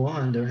to go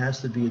on, there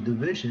has to be a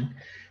division,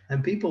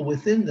 and people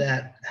within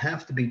that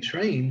have to be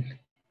trained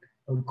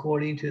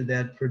according to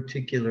that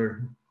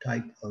particular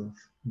type of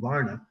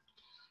varna.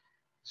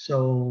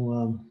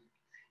 So,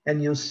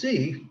 and you'll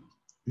see,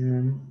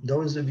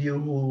 those of you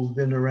who've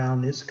been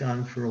around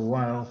ISKCON for a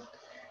while,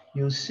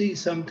 you'll see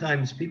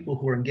sometimes people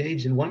who are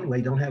engaged in one way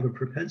don't have a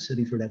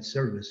propensity for that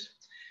service.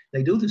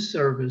 They do the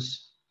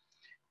service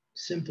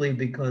simply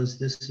because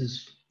this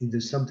is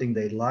either something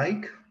they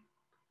like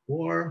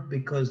or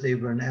because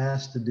they've been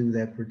asked to do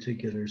that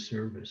particular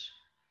service.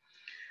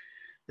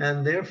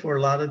 And therefore,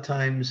 a lot of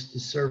times the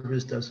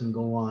service doesn't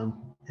go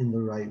on in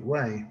the right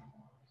way.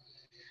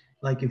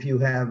 Like if you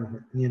have,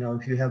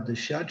 if you have the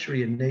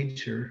Kshatriya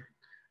nature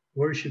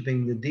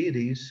worshiping the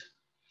deities,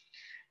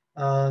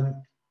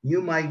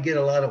 you might get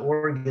a lot of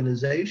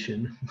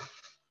organization,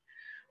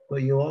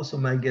 but you also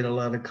might get a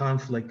lot of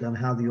conflict on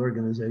how the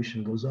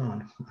organization goes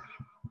on.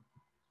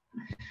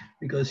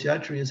 Because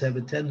Kshatriyas have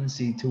a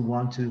tendency to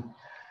want to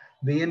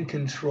be in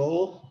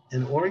control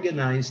and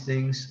organize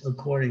things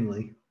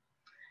accordingly.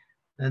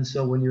 And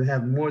so when you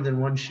have more than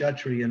one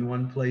Kshatriya in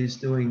one place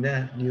doing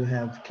that, you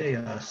have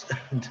chaos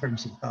in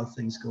terms of how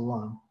things go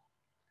on.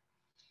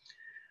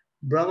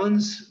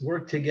 Brahmins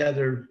work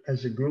together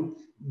as a group.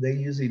 They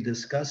usually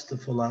discuss the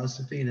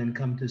philosophy and then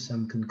come to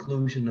some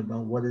conclusion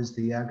about what is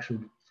the actual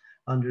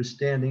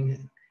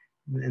understanding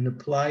and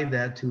apply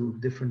that to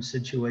different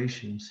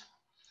situations.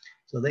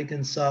 So they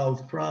can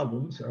solve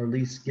problems or at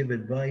least give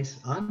advice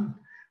on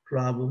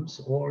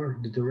problems or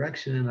the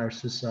direction in our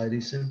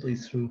society simply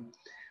through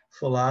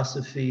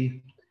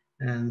philosophy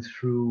and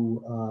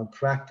through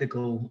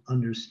practical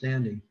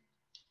understanding.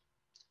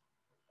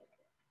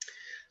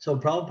 So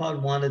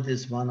Prabhupada wanted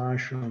this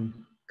Varnashram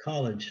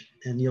college,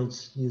 and you'll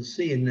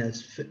see in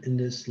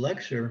this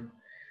lecture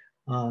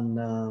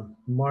on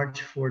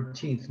March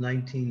 14th,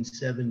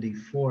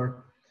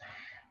 1974,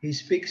 he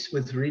speaks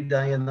with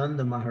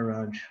Hridayananda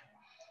Maharaj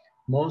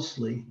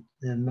mostly,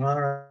 and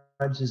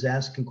Maharaj is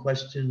asking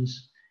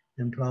questions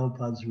and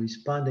Prabhupada's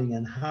responding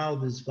on how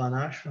this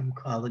Varnashram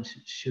college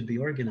should be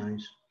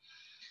organized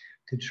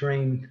to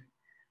train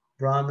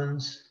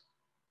Brahmins,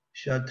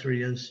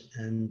 Kshatriyas,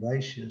 and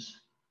Vaishyas.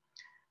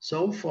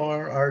 So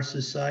far, our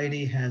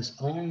society has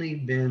only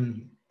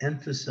been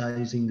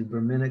emphasizing the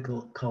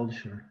Brahminical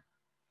culture.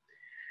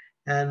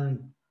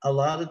 And a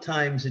lot of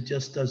times it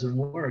just doesn't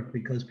work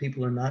because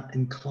people are not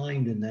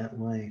inclined in that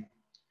way.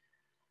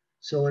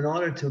 So in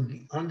order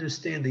to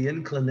understand the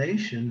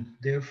inclination,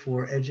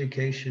 therefore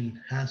education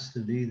has to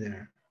be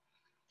there.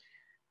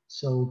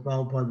 So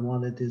Prabhupada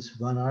wanted these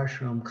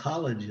Varnashram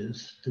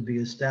colleges to be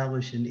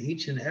established in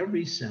each and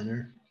every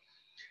center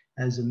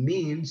as a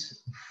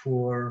means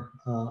for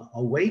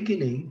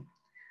awakening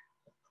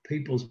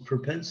people's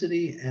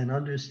propensity and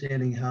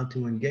understanding how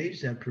to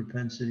engage that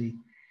propensity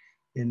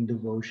in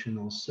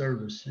devotional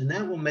service. And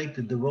that will make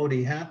the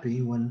devotee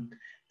happy when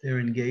they're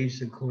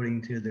engaged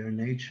according to their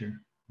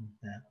nature.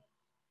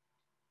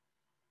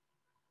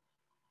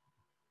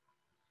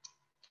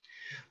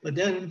 But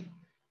then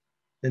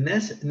the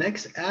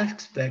next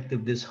aspect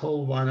of this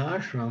whole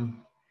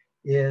Varnashram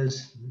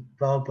is,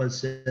 Prabhupada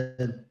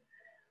said,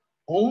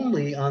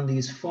 only on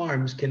these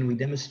farms can we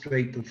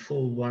demonstrate the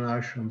full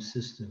Varnashram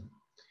system.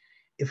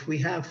 If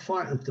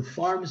the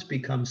farms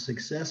become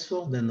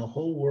successful, then the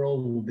whole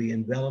world will be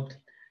enveloped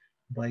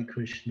by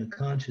Krishna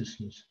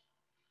consciousness.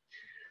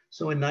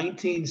 So in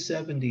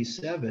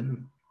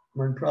 1977,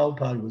 when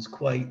Prabhupada was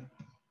quite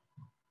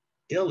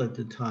ill at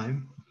the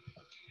time,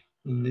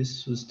 and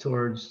this was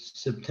towards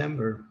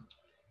September,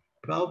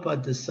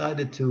 Prabhupada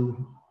decided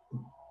to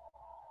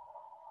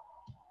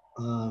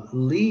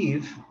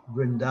leave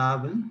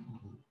Vrindavan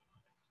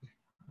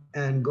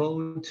and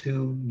go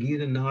to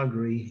Gita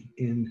Nagari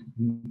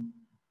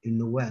in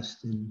the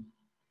West,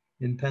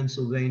 in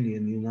Pennsylvania,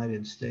 in the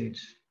United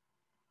States.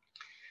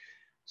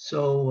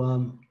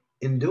 So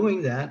in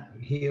doing that,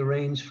 he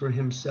arranged for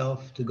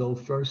himself to go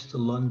first to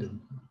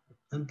London.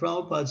 And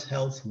Prabhupada's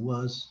health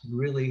was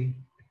really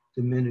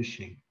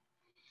diminishing.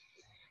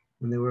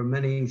 And there were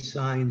many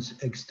signs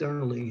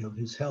externally of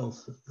his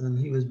health, and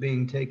he was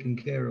being taken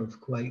care of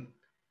quite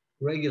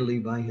regularly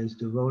by his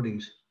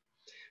devotees.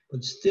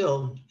 But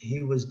still,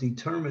 he was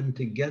determined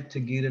to get to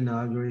Gita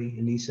Nagari,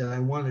 and he said, I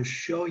want to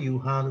show you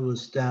how to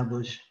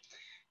establish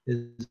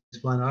this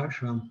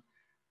Varnashram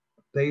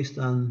based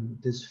on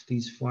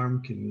these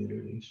farm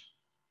communities.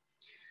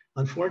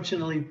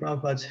 Unfortunately,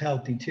 Prabhupada's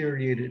health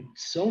deteriorated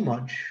so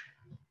much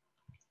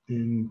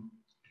in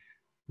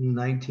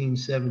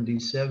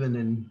 1977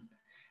 and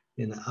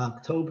in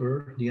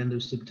October, the end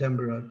of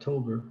September,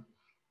 October,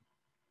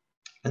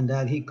 and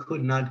that he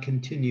could not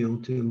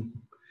continue to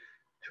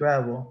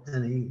travel,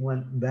 and he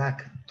went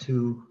back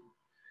to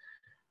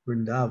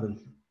Vrindavan.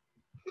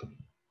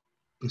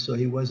 So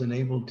he wasn't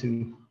able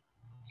to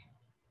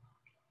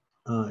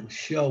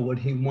show what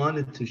he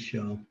wanted to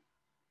show.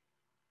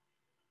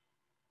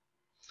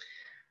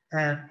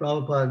 And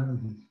Prabhupada,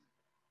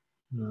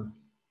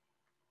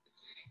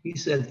 he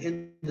said,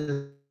 in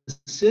the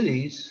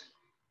cities,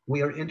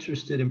 we are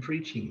interested in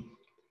preaching,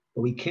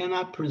 but we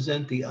cannot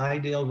present the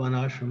ideal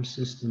Varnashram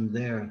system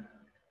there.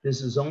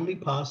 This is only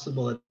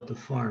possible at the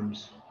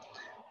farms.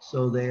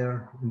 So they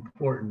are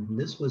important.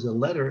 This was a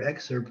letter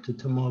excerpt to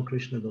Tamal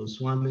Krishna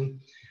Goswami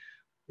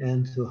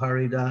and to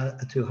Hari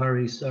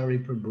Sari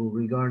Prabhu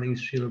regarding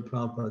Srila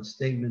Prabhupada's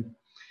statement,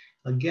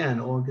 again,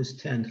 August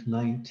 10th,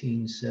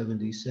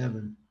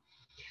 1977.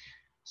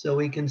 So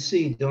we can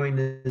see during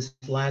this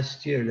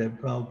last year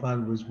that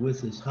Prabhupada was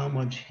with us, how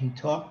much he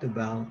talked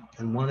about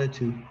and wanted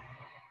to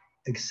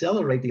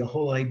accelerate the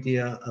whole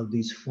idea of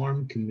these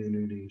farm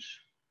communities.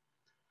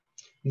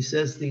 He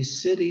says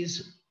these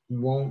cities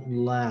won't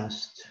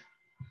last.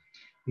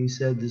 He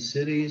said the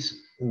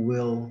cities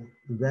will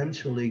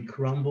eventually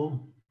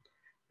crumble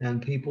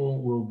and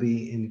people will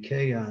be in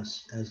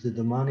chaos as the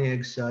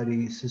demoniac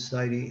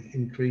society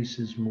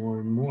increases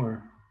more and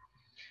more.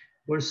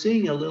 We're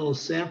seeing a little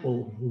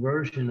sample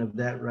version of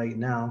that right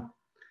now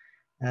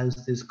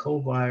as this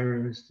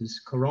coronavirus,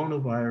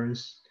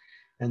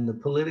 and the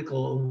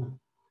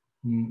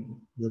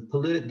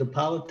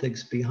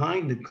politics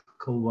behind the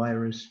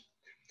co-virus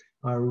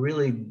are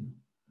really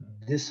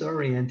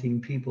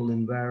disorienting people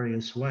in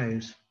various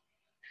ways.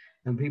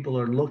 And people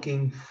are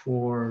looking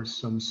for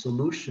some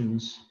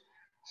solutions,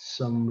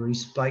 some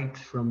respite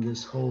from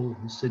this whole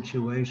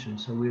situation.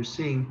 So we're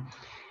seeing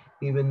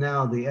even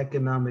now the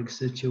economic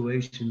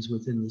situations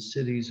within the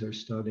cities are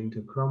starting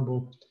to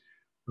crumble,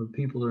 where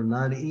people are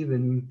not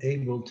even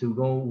able to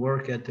go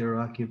work at their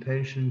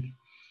occupation.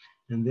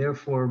 And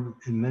therefore,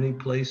 in many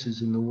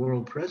places in the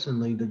world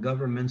presently, the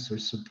governments are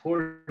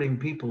supporting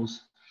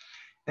people's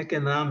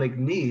economic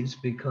needs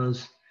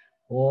because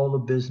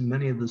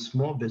many of the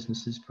small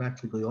businesses,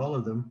 practically all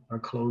of them, are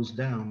closed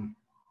down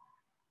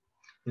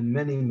in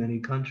many, many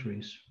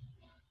countries.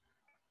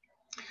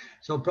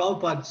 So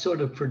Prabhupada sort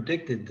of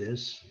predicted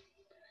this.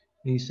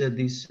 He said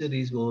these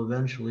cities will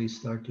eventually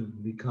start to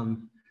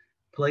become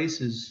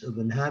places of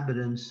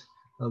inhabitants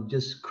of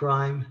just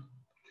crime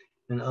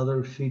and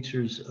other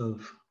features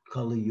of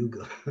Kali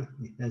Yuga,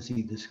 as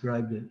he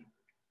described it.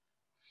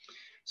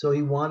 So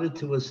he wanted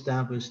to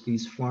establish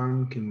these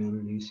farm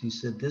communities. He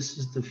said, this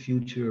is the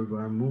future of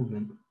our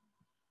movement.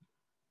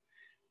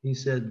 He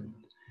said,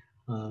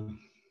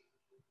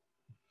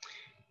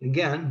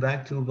 again,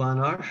 back to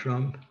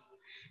Varnashram,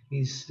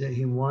 he said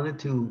he wanted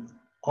to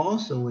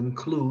also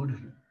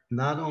include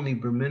not only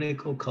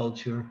Brahminical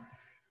culture,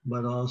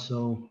 but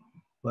also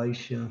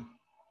Vaishya,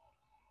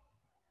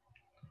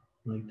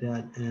 like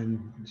that,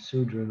 and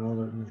Sudra and all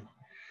that.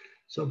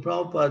 So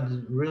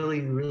Prabhupada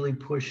really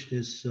pushed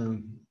this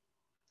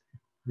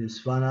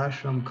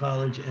Varnashram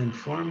college and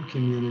farm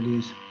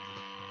communities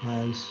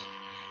as,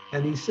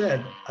 and he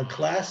said, a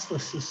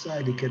classless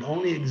society can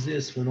only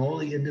exist when all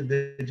the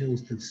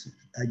individuals that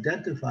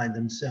identify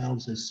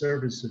themselves as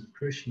servants of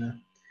Krishna,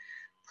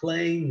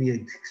 playing the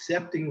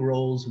accepting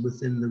roles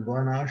within the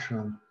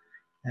Varnashram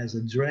as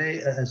a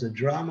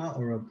drama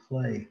or a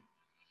play.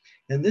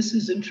 And this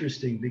is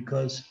interesting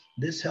because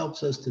this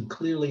helps us to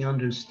clearly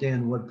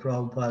understand what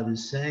Prabhupada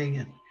is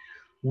saying.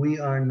 We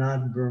are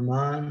not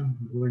Brahman,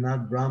 we're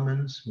not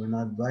Brahmins, we're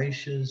not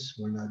Vaishyas,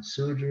 we're not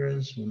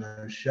Sudras, we're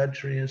not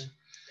Kshatriyas.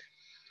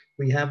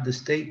 We have the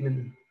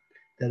statement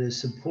that is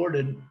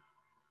supported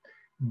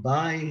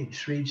by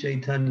Sri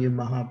Chaitanya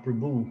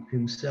Mahaprabhu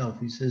himself.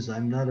 He says,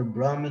 I'm not a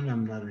Brahmin,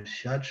 I'm not a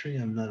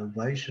Kshatriya, I'm not a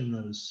Vaishya, I'm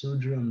not a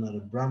Sudra, I'm not a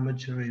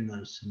Brahmachari, I'm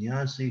not a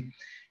sannyasi,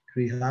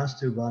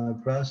 Grihastha,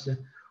 Vanaprastha.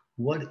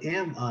 What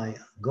am I?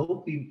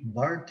 Gopi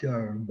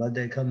Bhartyar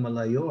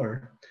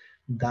Badekamalayur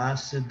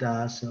Dasa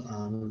Dasa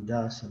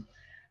Anudasa.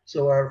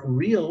 So our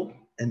real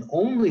and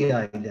only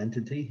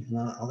identity, and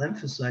I'll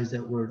emphasize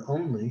that word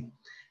only,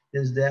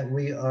 is that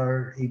we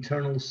are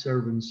eternal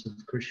servants of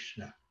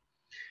Krishna.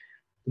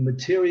 The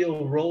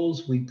material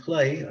roles we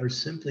play are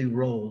simply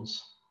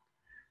roles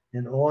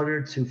in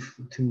order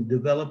to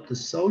develop the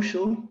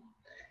social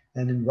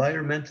and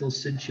environmental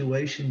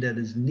situation that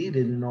is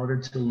needed in order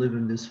to live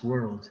in this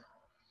world.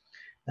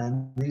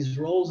 And these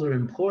roles are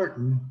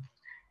important,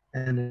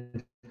 and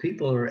if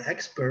people are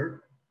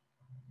expert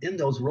in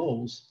those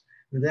roles,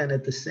 then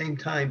at the same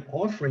time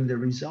offering the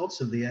results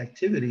of the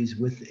activities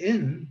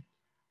within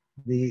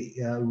the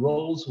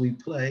roles we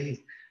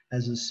play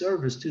as a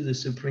service to the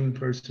Supreme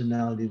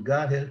Personality of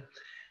Godhead,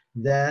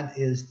 that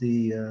is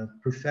the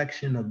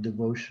perfection of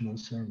devotional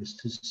service.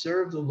 To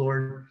serve the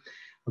Lord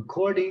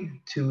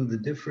according to the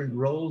different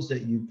roles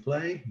that you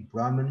play,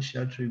 Brahman,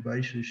 Kshatriya,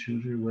 Vaishya,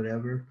 Shudra,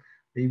 whatever,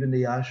 even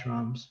the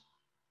ashrams,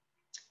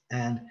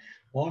 and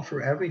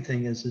offer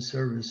everything as a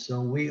service. So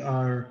we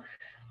are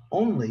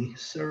only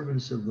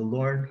servants of the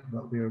Lord,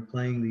 but we are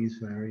playing these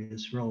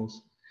various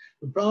roles.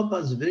 The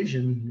Prabhupada's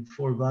vision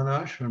for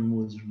Varnashram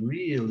was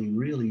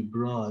really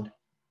broad.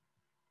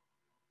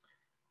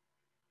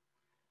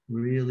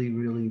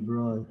 Really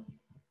broad.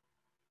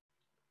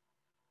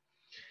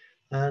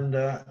 And,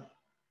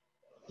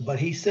 but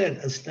he said,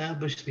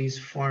 establish these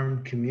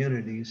farm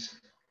communities.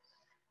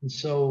 And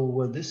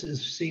so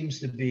seems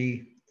to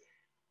be,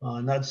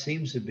 not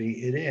seems to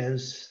be, it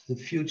is the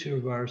future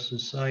of our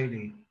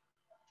society.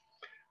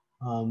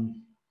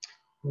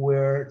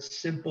 Where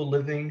simple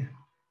living,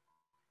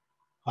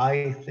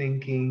 high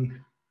thinking,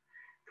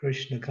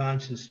 Krishna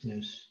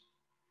consciousness.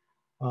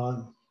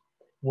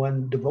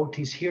 When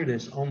devotees hear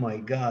this, oh my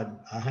God,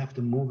 I have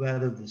to move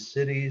out of the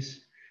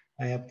cities.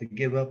 I have to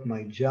give up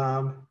my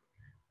job.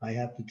 I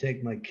have to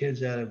take my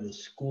kids out of the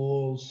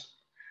schools.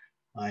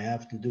 I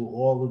have to do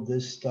all of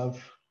this stuff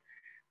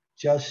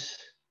just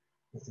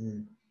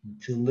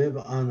to live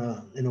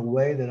in a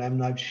way that I'm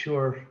not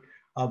sure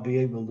I'll be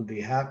able to be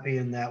happy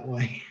in that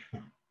way.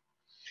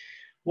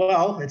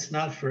 Well, it's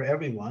not for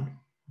everyone,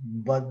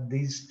 but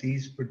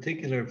these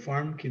particular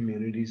farm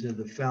communities are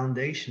the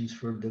foundations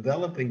for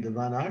developing the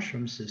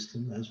Varnashram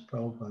system, as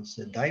Prabhupada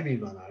said, Daivi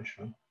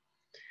Varnashram,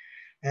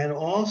 and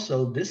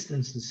also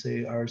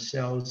distancing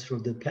ourselves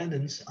from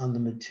dependence on the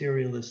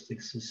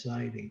materialistic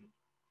society.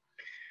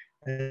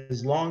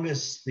 As long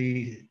as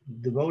the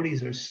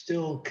devotees are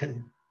still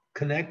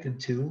connected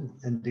to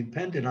and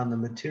dependent on the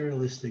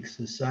materialistic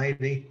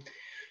society,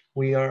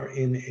 we are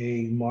in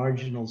a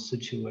marginal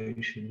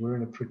situation. We're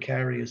in a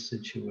precarious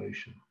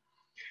situation.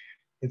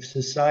 If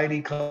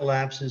society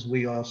collapses,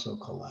 we also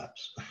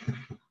collapse.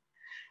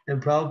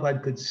 And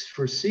Prabhupada could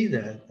foresee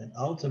that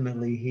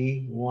ultimately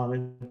he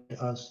wanted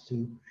us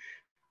to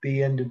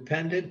be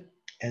independent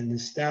and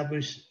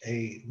establish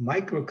a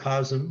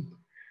microcosm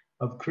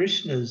of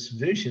Krishna's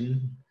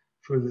vision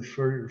for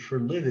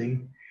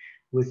living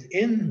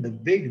within the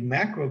big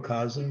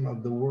macrocosm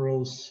of the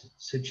world's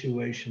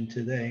situation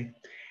today,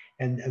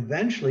 and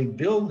eventually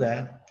build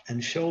that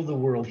and show the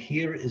world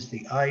here is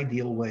the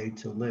ideal way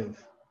to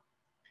live.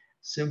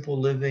 Simple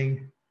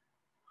living,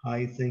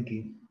 high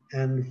thinking.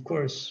 And of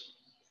course,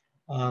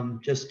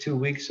 just 2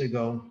 weeks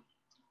ago,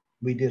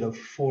 we did a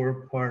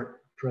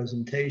 4-part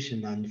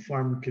presentation on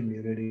farm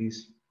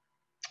communities,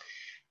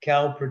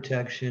 cow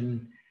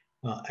protection,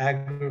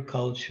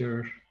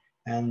 agriculture,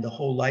 and the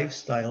whole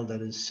lifestyle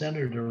that is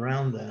centered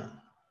around that.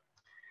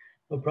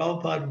 But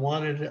Prabhupada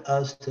wanted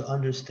us to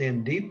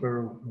understand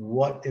deeper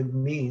what it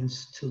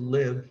means to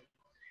live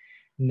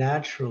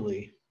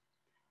naturally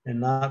and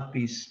not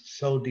be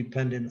so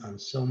dependent on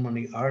so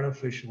many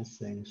artificial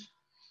things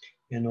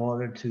in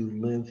order to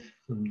live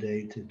from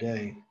day to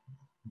day.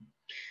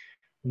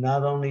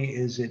 Not only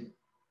is it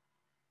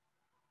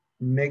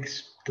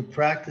makes the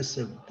practice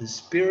of the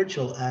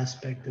spiritual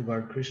aspect of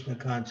our Krishna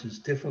consciousness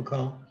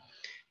difficult,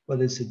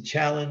 but it's a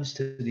challenge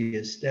to the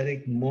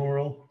aesthetic,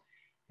 moral,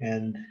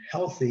 and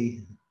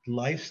healthy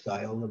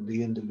lifestyle of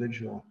the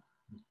individual.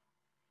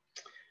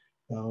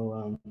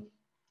 So,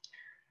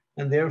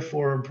 and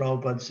therefore,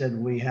 Prabhupada said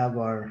we have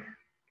our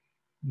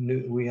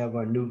new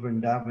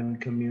Vrindavan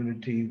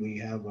community, we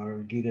have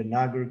our Gita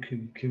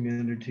Nagari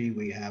community,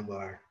 we have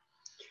our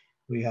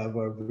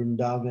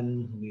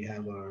Vrindavan, we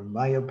have our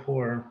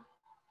Mayapur.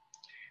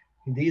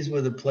 These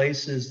were the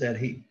places that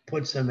he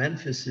put some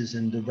emphasis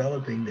in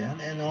developing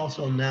that, and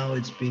also now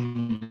it's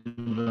being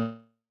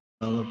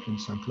developed in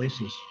some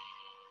places.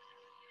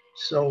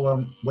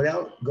 So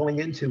without going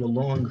into a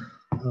long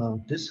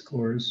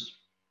discourse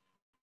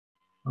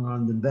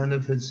on the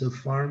benefits of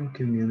farm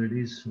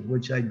communities,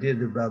 which I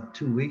did about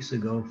 2 weeks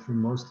ago for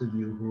most of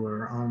you who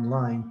are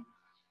online,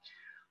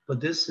 but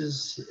this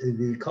is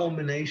the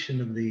culmination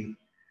of the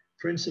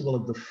principle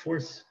of the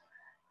fourth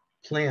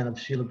plan of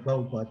Srila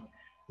Prabhupada,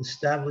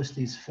 establish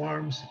these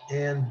farms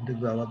and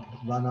develop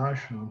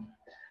Varnashram,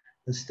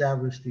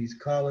 establish these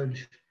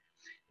college.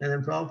 And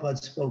then Prabhupada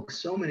spoke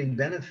so many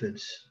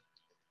benefits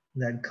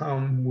that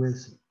come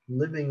with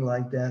living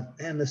like that,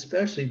 and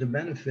especially the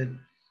benefit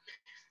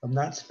of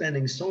not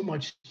spending so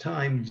much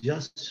time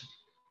just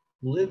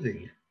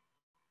living.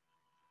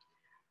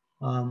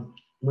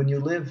 When you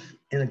live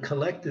in a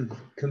collective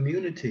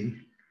community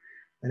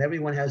and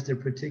everyone has their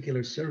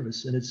particular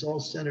service and it's all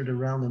centered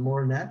around a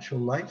more natural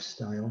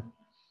lifestyle,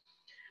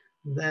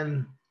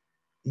 then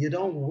you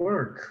don't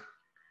work,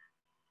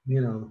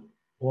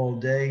 all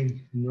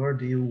day, nor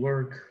do you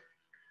work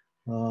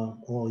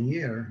all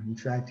year. In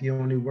fact, you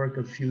only work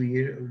a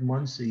few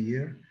months a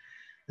year,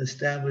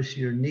 establish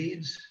your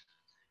needs,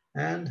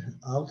 and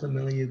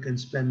ultimately you can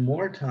spend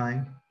more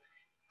time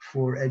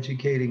for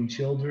educating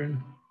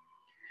children,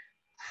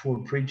 for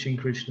preaching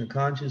Krishna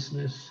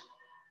consciousness,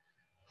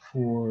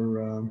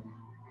 for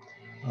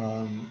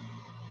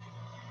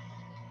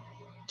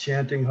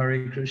chanting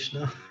Hare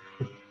Krishna.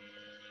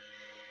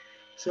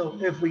 So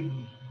if we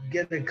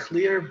get a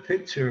clear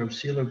picture of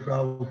Srila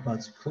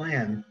Prabhupada's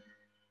plan,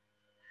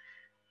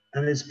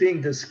 and it's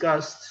being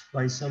discussed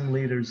by some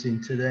leaders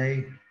in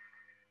today,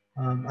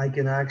 I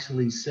can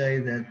actually say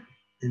that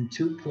in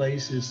 2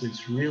 places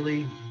it's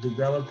really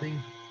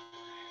developing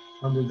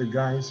under the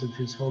guise of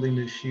His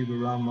Holiness Shiva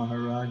Ram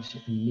Maharaj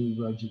in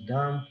New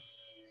Rajadam,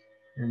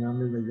 and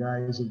under the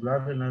guise of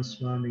Gita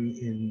Swami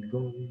in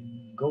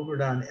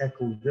Govardhan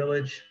Echo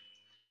Village.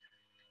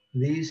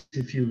 These,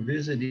 if you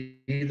visit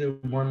either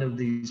one of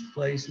these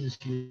places,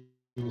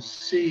 you'll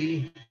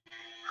see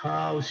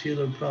how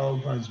Srila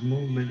Prabhupada's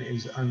movement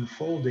is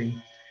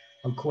unfolding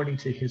according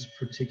to his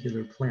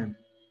particular plan.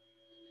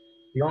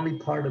 The only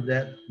part of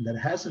that that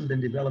hasn't been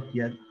developed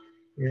yet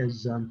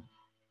is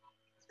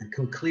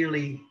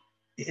clearly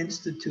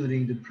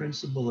instituting the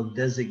principle of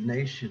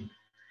designation,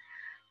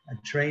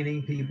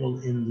 training people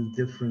in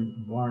the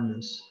different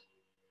varnas.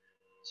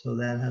 So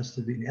that has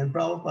to be, and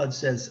Prabhupada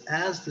says,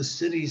 as the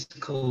cities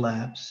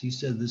collapse, he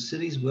said the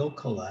cities will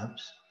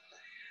collapse.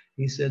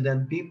 He said,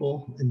 then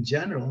people in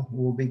general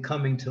will be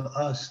coming to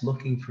us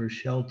looking for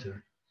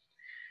shelter.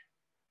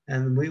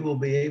 And we will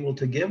be able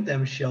to give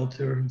them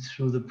shelter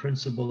through the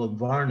principle of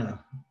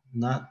Varna,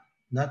 not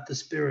the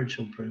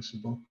spiritual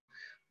principle.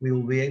 We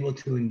will be able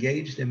to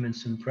engage them in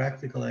some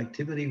practical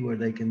activity where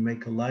they can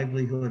make a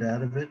livelihood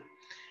out of it.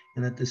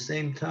 And at the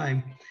same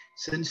time,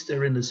 since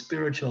they're in the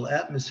spiritual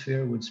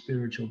atmosphere with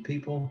spiritual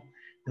people,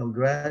 they'll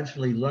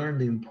gradually learn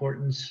the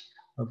importance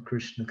of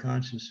Krishna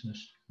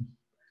consciousness.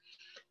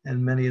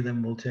 And many of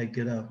them will take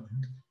it up.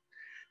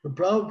 But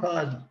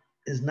Prabhupada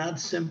is not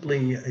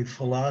simply a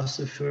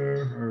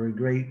philosopher or a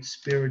great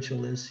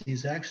spiritualist.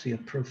 He's actually a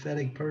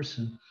prophetic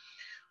person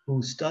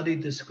who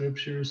studied the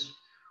scriptures,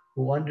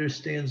 who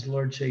understands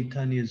Lord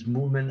Chaitanya's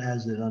movement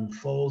as it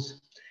unfolds,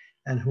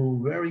 and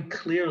who very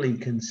clearly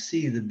can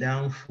see the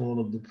downfall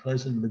of the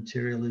present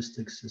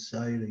materialistic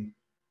society.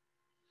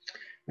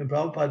 And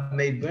Prabhupada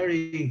made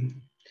very,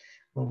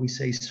 what we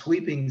say,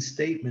 sweeping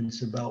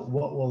statements about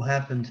what will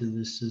happen to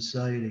this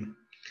society.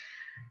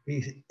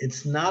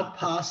 It's not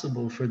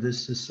possible for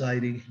this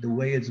society the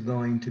way it's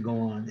going to go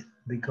on,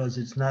 because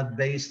it's not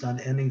based on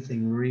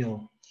anything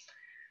real.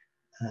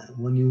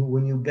 When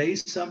you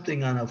base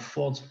something on a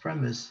false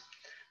premise,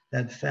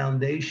 that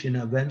foundation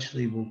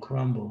eventually will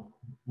crumble.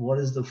 What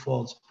is the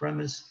false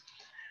premise?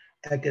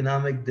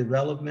 Economic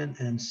development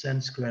and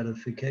sense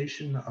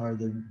gratification are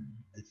the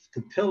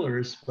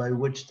pillars by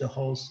which the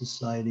whole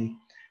society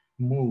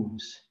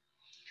moves.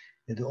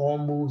 It all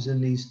moves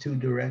in these 2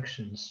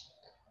 directions: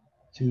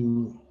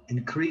 to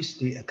increase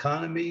the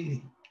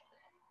economy,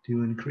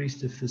 to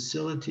increase the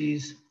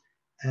facilities,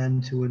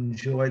 and to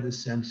enjoy the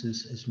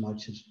senses as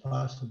much as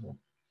possible.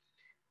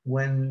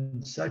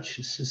 When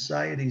such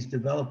societies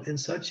develop in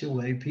such a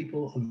way,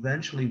 people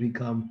eventually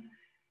become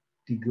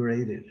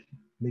degraded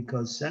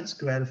because sense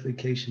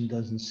gratification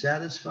doesn't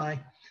satisfy,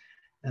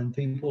 and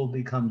people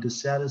become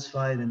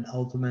dissatisfied, and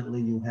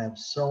ultimately you have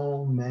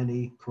so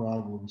many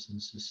problems in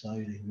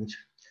society, which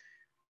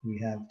we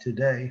have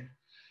today.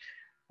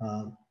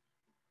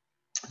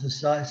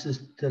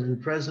 the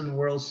present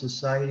world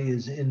society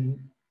is in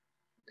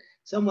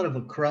somewhat of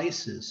a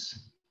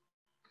crisis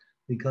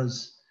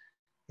because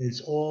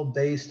it's all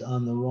based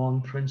on the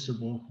wrong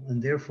principle,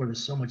 and therefore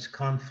there's so much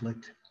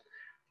conflict,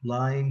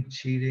 lying,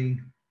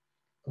 cheating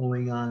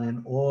going on,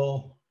 and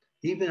all,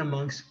 even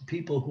amongst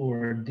people who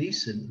are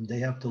decent, they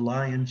have to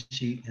lie and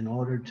cheat in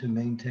order to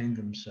maintain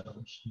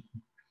themselves.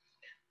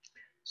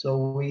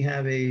 So we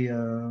have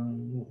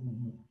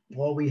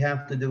all we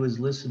have to do is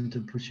listen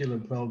to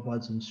Srila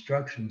Prabhupada's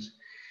instructions.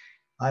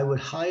 I would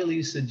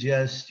highly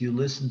suggest you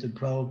listen to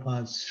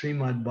Prabhupada's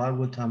Srimad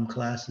Bhagavatam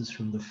classes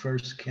from the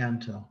first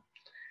canto.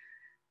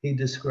 He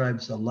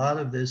describes a lot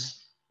of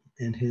this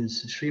in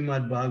his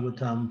Srimad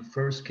Bhagavatam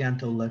first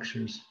canto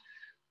lectures,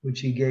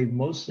 which he gave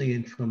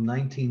mostly from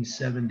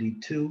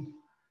 1972 to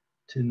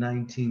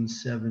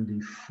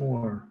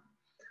 1974.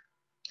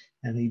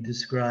 And he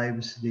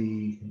describes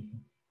the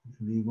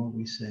what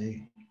we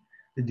say,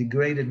 the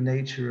degraded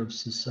nature of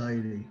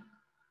society.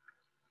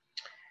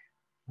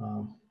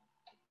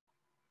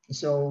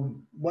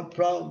 So what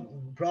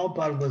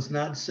Prabhupada was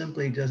not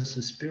simply just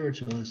a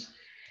spiritualist,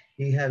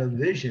 he had a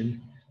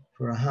vision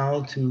for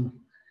how to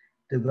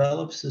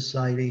develop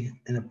society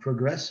in a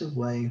progressive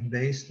way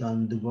based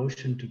on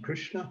devotion to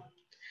Krishna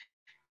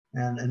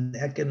and an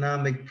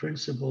economic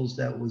principles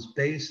that was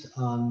based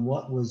on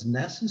what was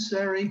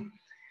necessary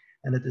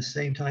and at the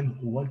same time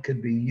what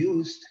could be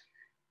used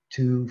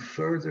to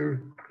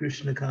further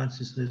Krishna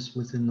consciousness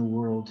within the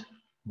world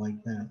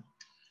like that.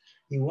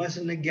 He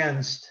wasn't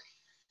against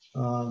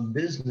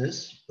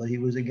business, but he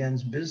was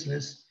against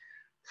business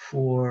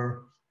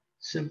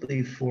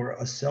simply for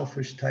a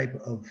selfish type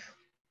of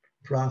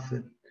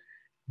profit.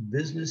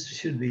 Business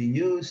should be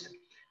used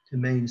to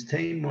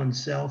maintain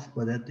oneself,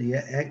 but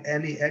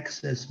any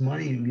excess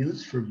money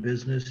used for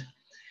business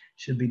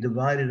should be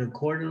divided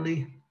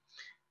accordingly.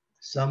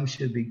 Some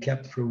should be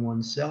kept for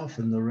oneself,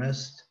 and the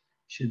rest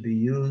should be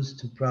used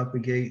to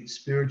propagate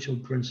spiritual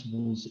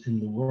principles in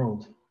the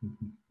world,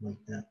 like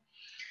that.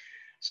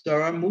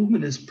 So our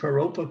movement is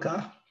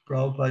Paropaka.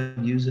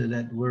 Prabhupada uses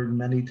that word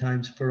many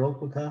times,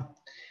 Paropaka.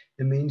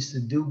 It means to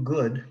do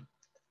good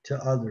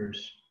to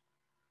others.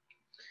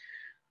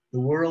 The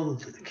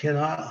world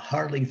cannot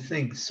hardly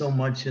think so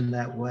much in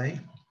that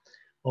way,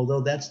 although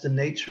that's the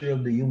nature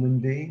of the human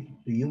being.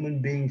 The human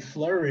being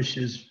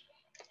flourishes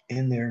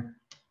in their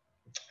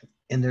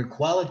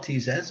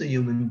qualities as a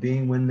human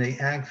being when they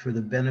act for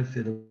the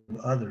benefit of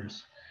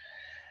others.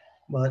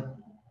 But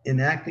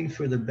in acting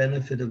for the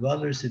benefit of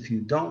others, if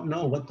you don't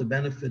know what the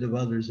benefit of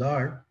others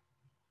are,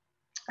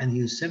 and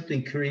you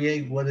simply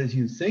create what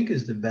you think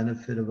is the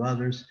benefit of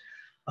others,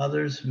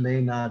 others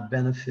may not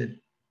benefit,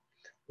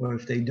 or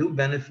if they do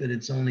benefit,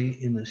 it's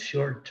only in the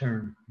short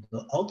term.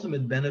 The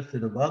ultimate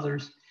benefit of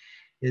others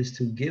is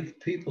to give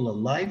people a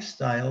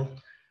lifestyle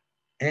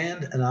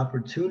and an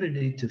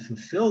opportunity to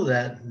fulfill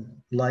that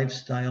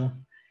lifestyle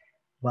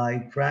by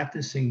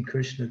practicing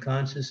Krishna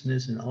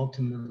consciousness and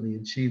ultimately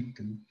achieve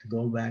to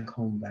go back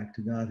home, back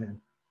to Godhead.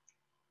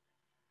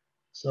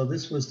 So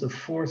this was the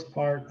fourth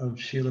part of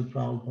Srila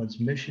Prabhupada's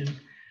mission: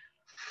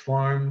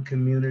 farm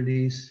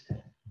communities,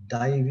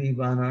 Daivi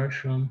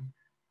Vanashram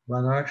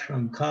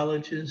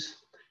colleges,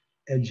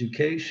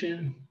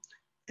 education,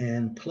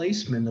 and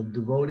placement of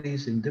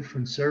devotees in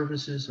different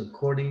services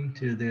according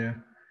to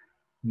their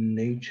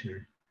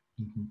nature.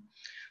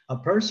 A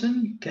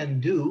person can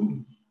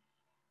do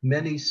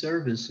many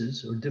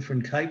services or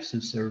different types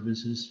of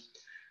services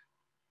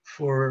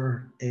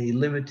for a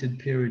limited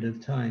period of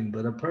time,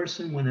 but a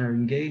person, when they're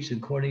engaged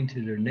according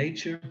to their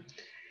nature,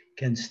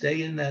 can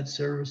stay in that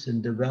service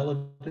and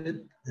develop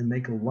it and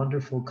make a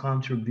wonderful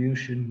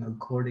contribution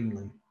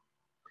accordingly,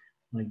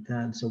 like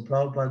that. So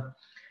Prabhupada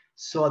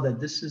saw that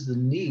this is the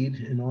need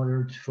in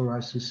order for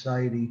our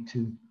society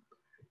to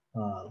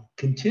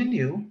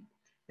continue,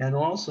 and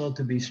also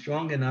to be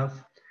strong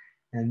enough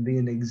and be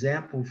an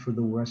example for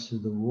the rest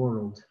of the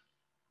world,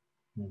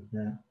 like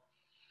that.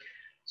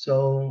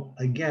 So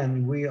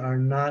again, we are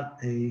not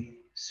a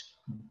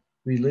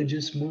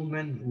religious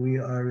movement. We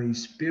are a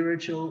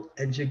spiritual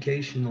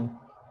educational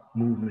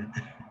movement.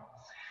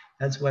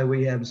 That's why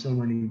we have so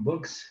many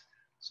books,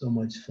 so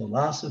much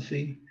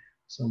philosophy,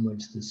 so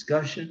much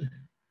discussion,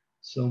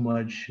 so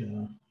much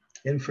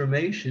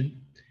information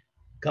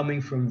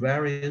coming from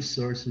various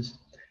sources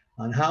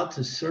on how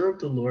to serve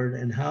the Lord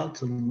and how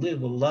to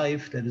live a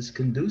life that is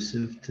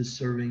conducive to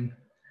serving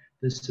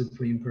the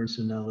Supreme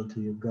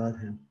Personality of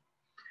Godhead.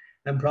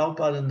 And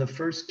Prabhupada in the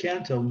first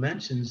canto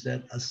mentions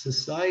that a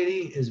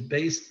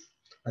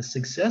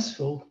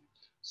successful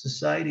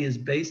society is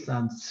based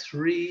on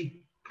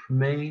three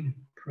main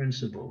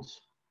principles: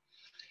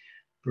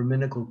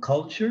 Brahminical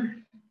culture,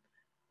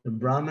 the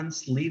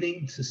Brahmins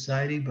leading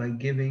society by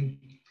giving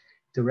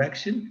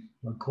direction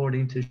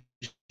according to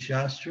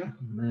Shastra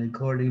and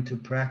according to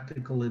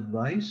practical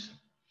advice.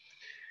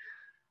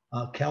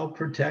 Cow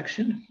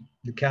protection.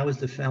 The cow is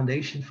the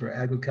foundation for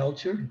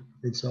agriculture.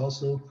 It's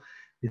also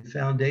the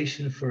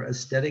foundation for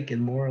aesthetic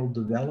and moral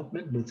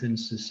development within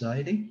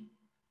society.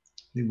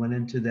 We went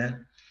into that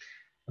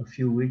a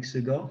few weeks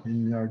ago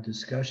in our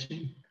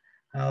discussion,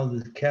 how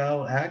the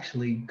cow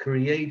actually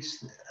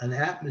creates an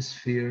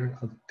atmosphere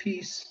of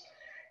peace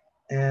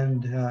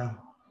and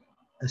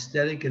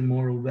aesthetic and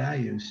moral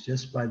values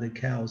just by the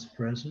cow's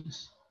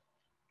presence,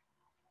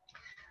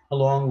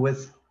 along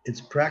with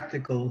its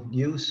practical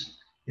use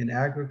in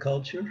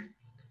agriculture.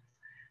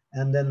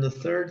 And then the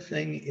third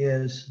thing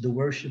is the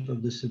worship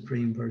of the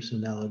Supreme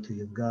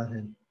Personality of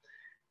Godhead.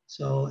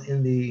 So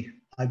in the,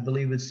 I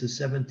believe it's the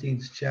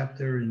 17th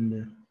chapter in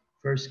the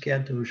first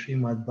canto of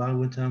Srimad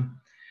Bhagavatam,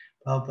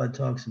 Prabhupada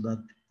talks about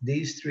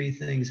these three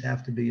things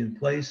have to be in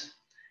place,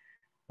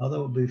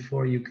 although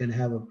before you can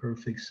have a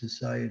perfect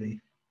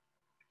society.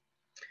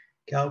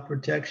 Cow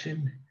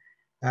protection,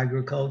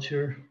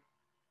 agriculture,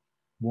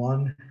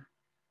 1,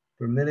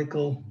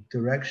 Brahminical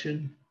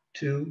direction,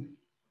 2,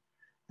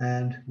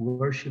 and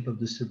worship of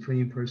the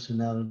Supreme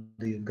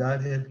Personality of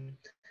Godhead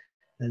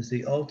as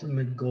the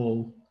ultimate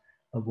goal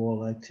of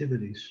all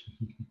activities.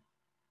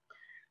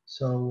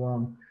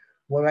 So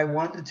what I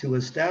wanted to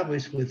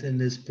establish within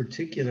this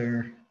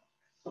particular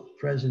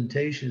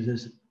presentation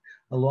is,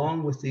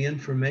 along with the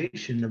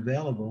information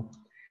available,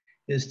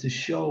 is to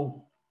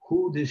show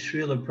who this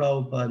Srila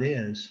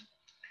Prabhupada is.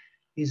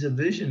 He's a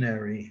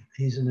visionary.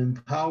 He's an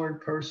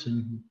empowered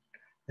person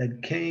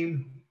that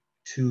came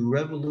to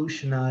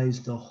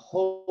revolutionize the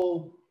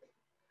whole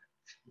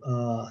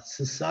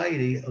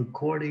society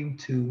according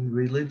to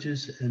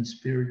religious and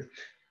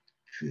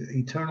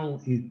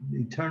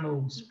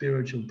eternal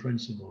spiritual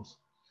principles.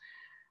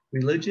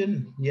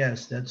 Religion,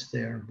 yes, that's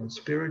there, but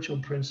spiritual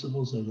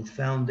principles are the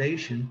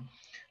foundation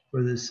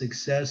for the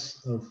success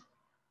of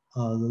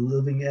the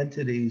living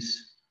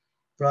entity's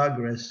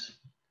progress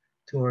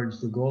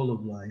towards the goal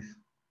of life.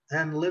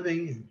 And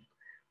living,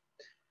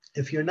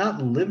 if you're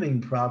not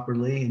living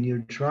properly and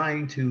you're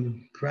trying to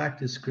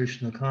practice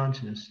Krishna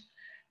consciousness,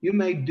 you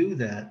may do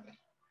that,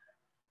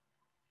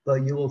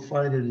 but you will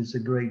find it is a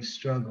great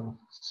struggle.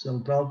 So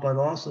Prabhupada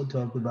also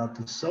talked about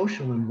the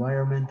social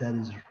environment that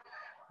is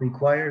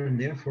required, and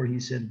therefore he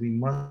said we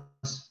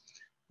must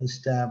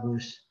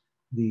establish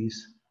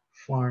these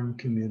farm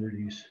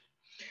communities.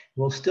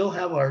 We'll still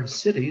have our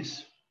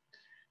cities.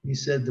 He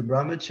said the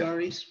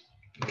brahmacharis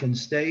can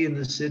stay in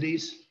the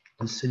cities,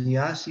 the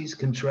sannyasis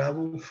can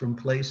travel from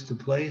place to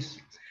place.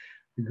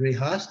 The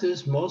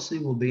grihastas mostly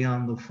will be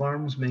on the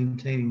farms,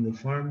 maintaining the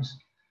farms.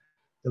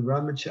 The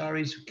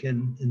brahmacharis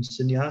and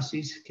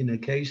sannyasis can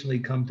occasionally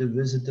come to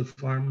visit the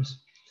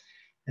farms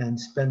and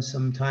spend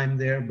some time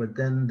there, but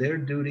then their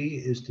duty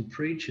is to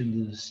preach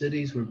in the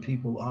cities where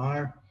people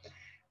are,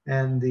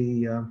 and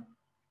the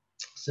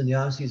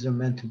sannyasis are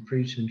meant to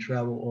preach and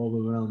travel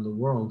all around the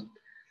world.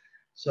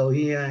 So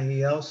he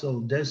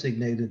also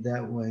designated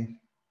that way.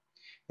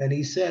 And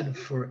he said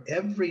for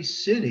every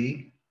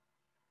city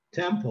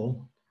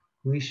temple,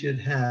 we should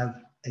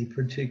have a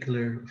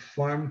particular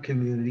farm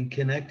community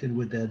connected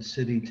with that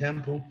city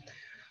temple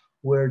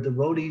where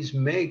devotees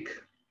make,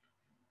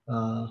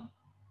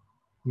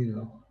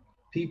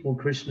 people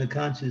Krishna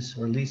conscious,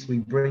 or at least we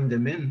bring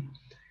them in,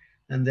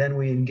 and then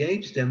we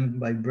engage them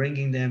by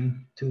bringing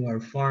them to our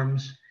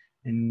farms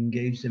and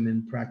engage them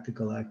in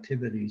practical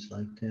activities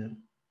like that.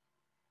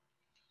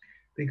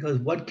 Because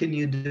what can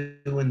you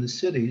do in the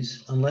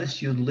cities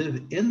unless you live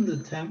in the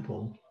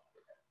temple?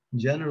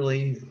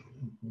 Generally,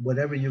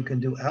 whatever you can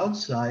do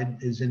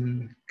outside is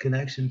in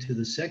connection to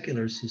the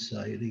secular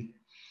society.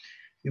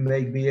 You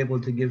may be able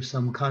to give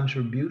some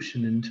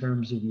contribution in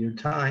terms of your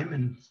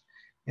time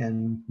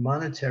and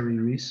monetary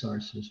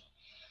resources,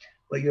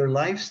 but your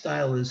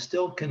lifestyle is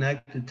still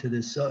connected to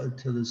the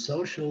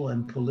social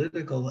and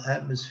political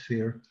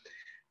atmosphere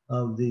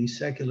of the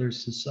secular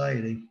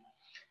society.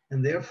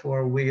 And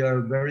therefore, we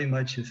are very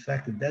much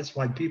affected. That's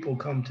why people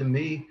come to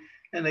me,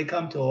 and they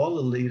come to all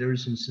the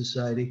leaders in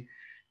society.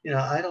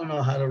 I don't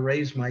know how to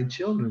raise my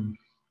children.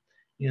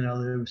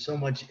 They're so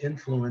much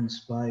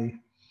influenced by,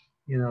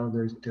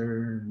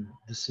 the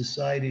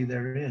society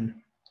they're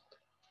in.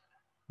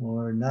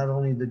 Or not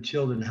only the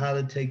children, how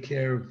to take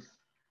care of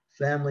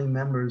family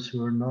members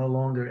who are no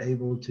longer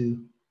able to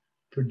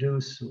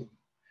produce.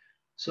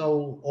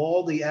 So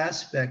all the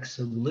aspects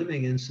of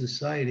living in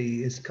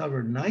society is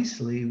covered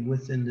nicely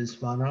within this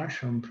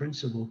Varnashram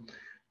principle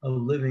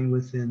of living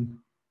within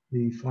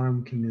the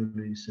farm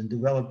communities and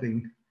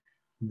developing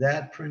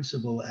that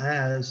principle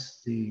as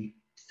the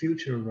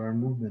future of our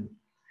movement.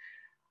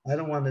 I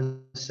don't want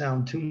to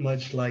sound too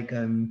much like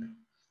I'm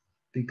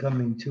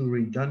becoming too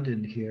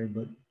redundant here,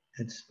 but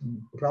it's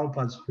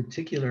Prabhupada's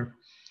particular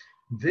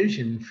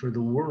vision for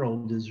the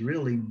world is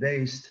really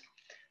based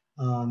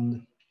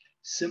on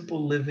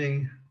simple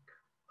living,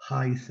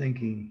 high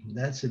thinking.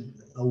 That's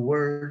a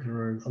word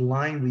or a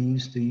line we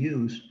used to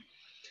use.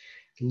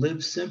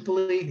 Live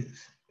simply,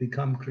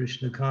 become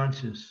Krishna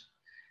conscious.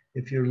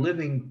 If you're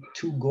living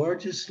too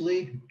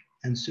gorgeously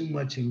and so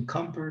much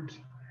encumbered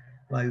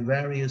by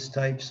various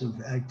types of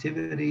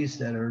activities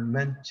that are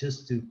meant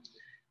just to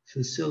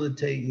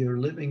facilitate your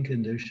living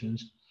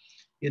conditions,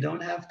 you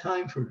don't have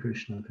time for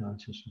Krishna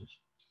consciousness.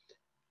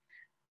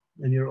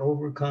 And you're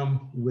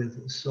overcome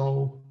with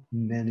so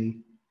many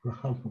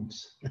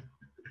problems.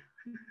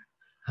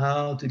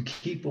 How to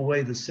keep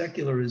away the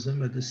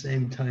secularism at the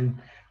same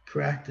time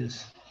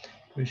practice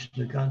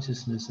Krishna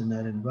consciousness in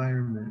that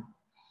environment.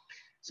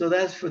 So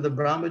that's for the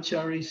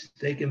brahmacharis.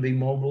 They can be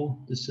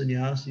mobile. The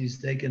sannyasis,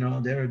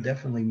 they're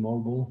definitely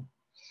mobile.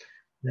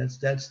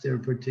 That's their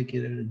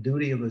particular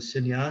duty of a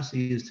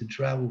sannyasi is to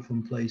travel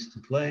from place to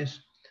place.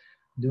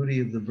 Duty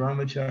of the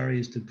brahmachari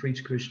is to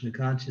preach Krishna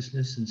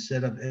consciousness and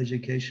set up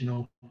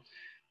educational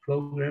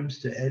programs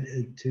to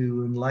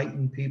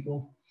enlighten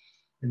people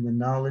in the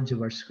knowledge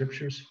of our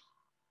scriptures.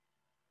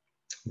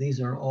 These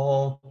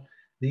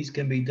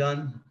can be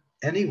done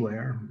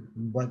anywhere,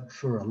 but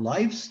for a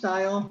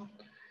lifestyle,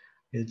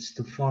 it's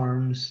the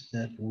farms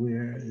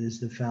is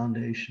the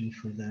foundation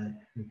for that.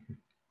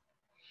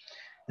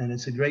 And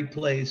it's a great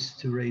place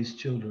to raise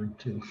children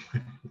too.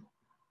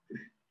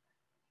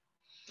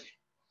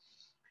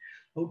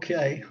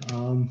 Okay,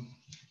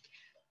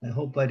 I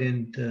hope I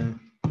didn't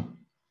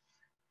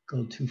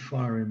go too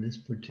far in this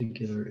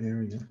particular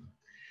area.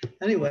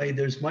 Anyway,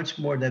 there's much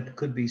more that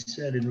could be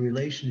said in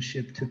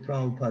relationship to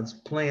Prabhupada's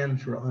plan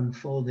for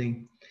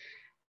unfolding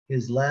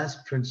his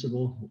last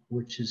principle,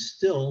 which is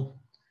still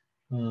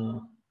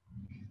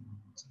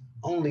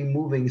only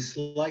moving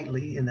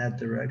slightly in that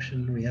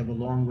direction. We have a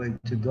long way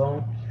to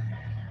go.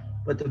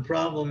 But the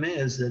problem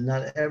is that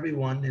not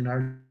everyone in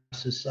our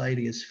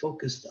society is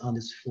focused on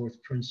this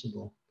fourth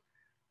principle.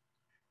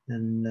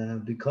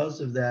 And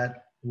because of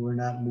that, we're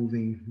not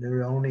moving. There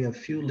are only a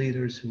few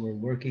leaders who are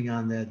working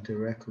on that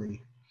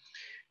directly.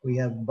 We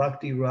have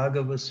Bhakti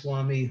Raghava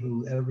Swami,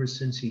 who ever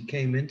since he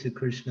came into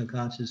Krishna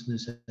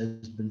consciousness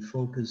has been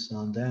focused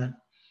on that.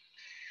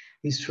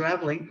 He's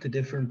traveling to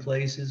different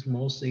places,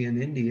 mostly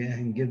in India,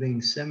 and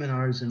giving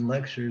seminars and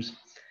lectures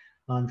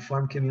on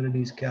farm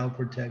communities, cow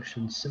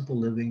protection, simple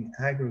living,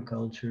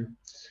 agriculture.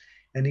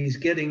 And he's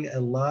getting a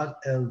lot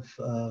of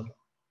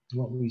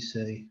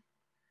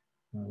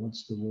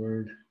what's the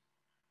word?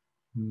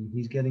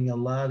 He's getting a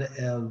lot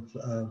of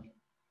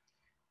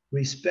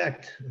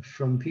respect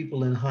from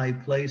people in high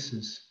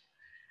places.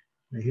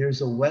 Now,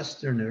 here's a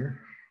Westerner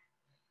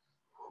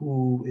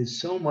who is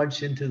so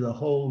much into the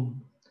whole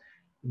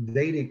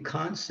Vedic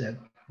concept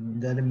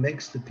that it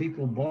makes the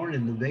people born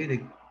in the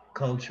Vedic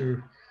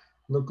culture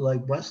look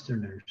like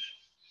Westerners.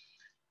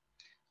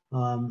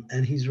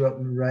 And he's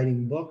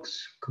writing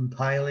books,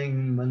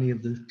 compiling many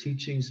of the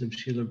teachings of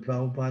Srila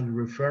Prabhupada,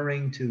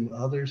 referring to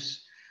other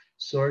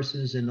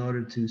sources in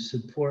order to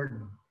support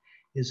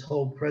his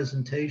whole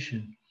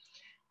presentation.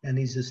 And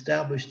he's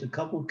established a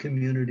couple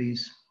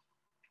communities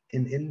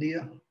in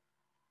India.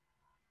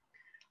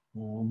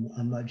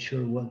 I'm not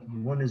sure what,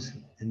 one is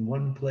in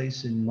one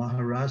place in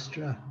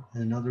Maharashtra,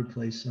 another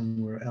place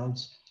somewhere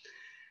else.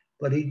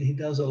 But he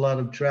does a lot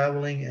of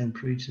traveling and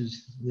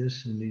preaches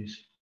this and these.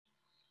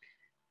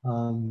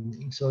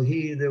 So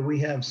we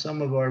have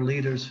some of our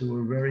leaders who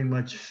are very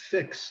much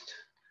fixed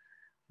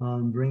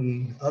on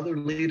bringing, other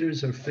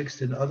leaders are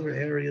fixed in other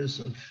areas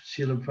of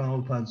Srila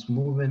Prabhupada's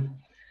movement,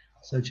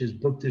 such as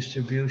book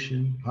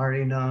distribution,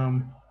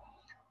 Harinam,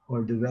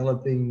 or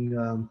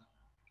developing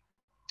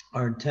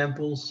our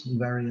temples in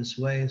various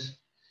ways.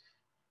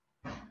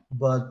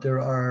 But there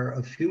are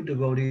a few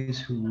devotees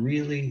who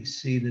really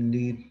see the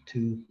need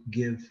to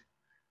give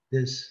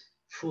this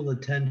full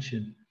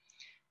attention.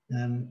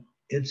 And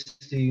it's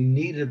the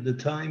need of the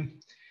time.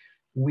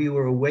 We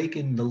were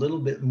awakened a little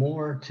bit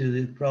more to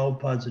the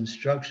Prabhupada's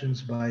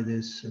instructions by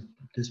this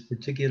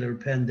particular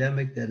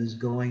pandemic that is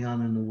going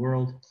on in the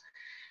world.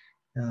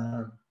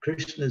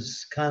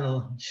 Krishna's kind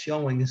of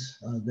showing us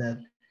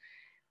that,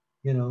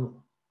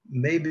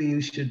 maybe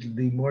you should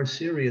be more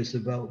serious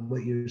about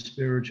what your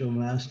spiritual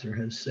master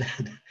has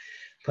said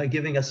by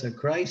giving us a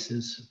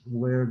crisis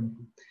where,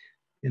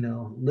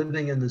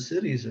 living in the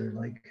cities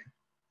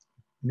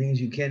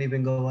means you can't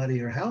even go out of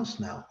your house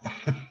now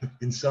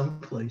in some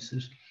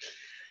places.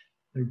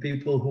 There are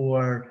people who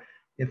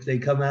if they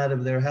come out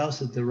of their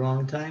house at the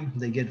wrong time,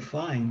 they get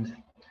fined,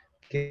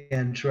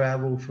 can't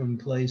travel from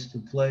place to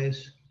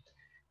place.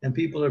 And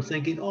people are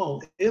thinking,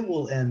 oh, it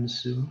will end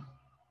soon.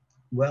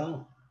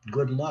 Well,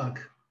 good luck.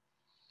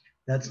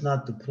 That's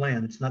not the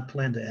plan. It's not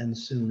planned to end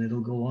soon. It'll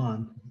go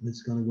on.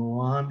 It's going to go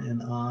on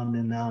and on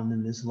and on,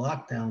 and this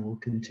lockdown will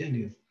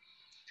continue.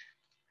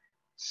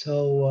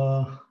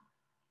 So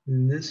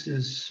this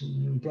is,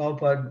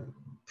 Prabhupada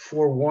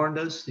forewarned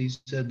us. He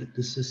said that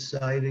the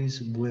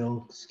societies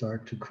will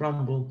start to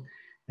crumble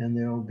and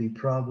there will be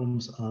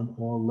problems on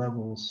all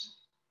levels.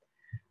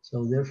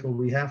 So therefore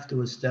we have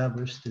to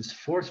establish this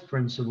fourth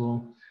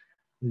principle,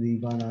 the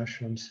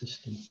Varnashram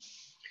system.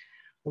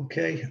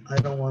 Okay, I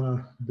don't want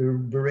to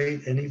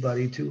berate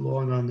anybody too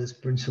long on this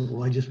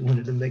principle. I just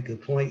wanted to make a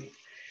point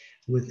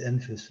with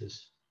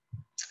emphasis.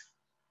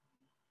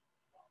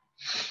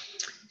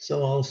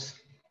 So I'll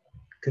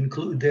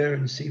conclude there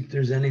and see if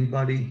there's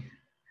anybody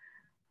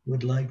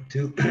would like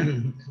to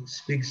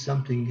speak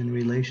something in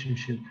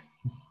relationship.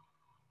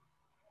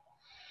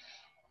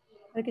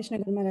 Hare Krishna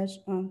Guru Maharaj,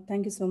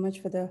 thank you so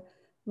much for the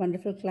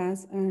wonderful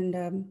class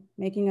and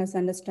making us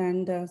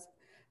understand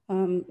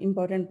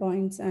important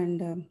points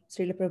and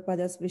Srila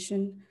Prabhupada's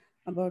vision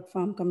about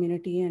farm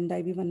community and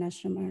Daivi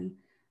Varnashrama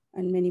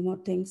and many more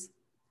things.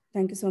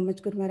 Thank you so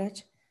much, Guru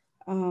Maharaj.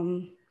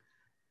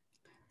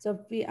 So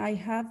we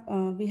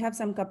have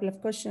some couple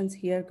of questions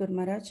here, Guru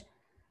Maharaj.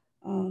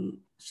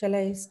 Shall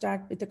I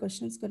start with the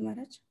questions, Guru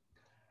Maharaj?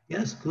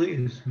 Yes,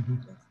 please.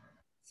 Yes.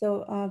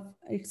 So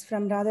it's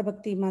from Radha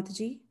Bhakti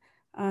Mataji.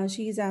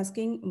 She is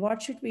asking,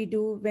 what should we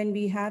do when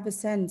we have a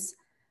sense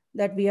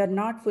that we are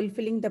not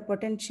fulfilling the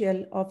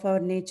potential of our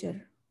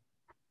nature?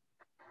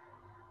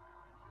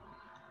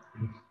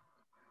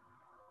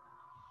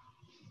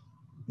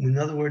 In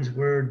other words,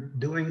 we're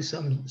doing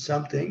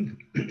something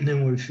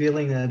and we're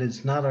feeling that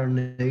it's not our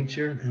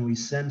nature, and we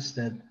sense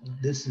that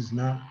this is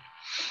not,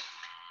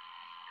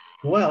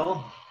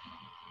 well,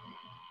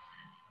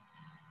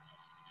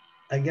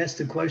 I guess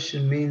the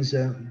question means,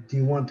 do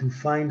you want to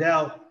find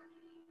out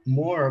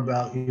more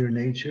about your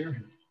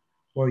nature,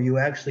 or you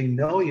actually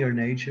know your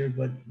nature,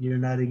 but you're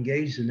not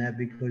engaged in that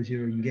because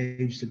you're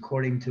engaged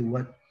according to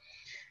what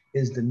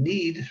is the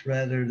need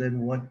rather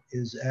than what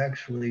is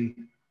actually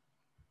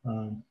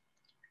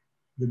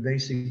the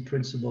basic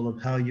principle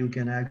of how you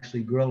can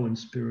actually grow in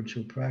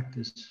spiritual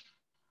practice.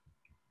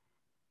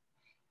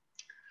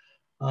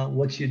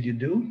 What should you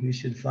do? You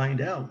should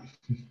find out.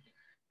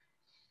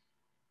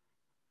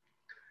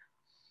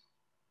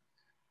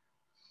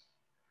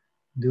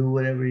 Do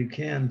whatever you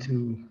can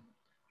to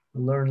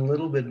learn a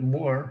little bit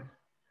more.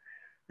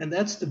 And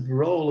that's the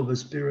role of a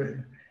spirit.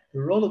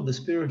 The role of the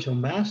spiritual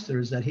master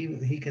is that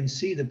he can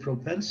see the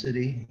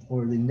propensity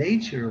or the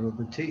nature of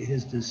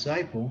his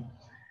disciple,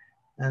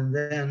 and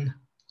then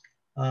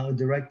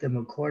direct them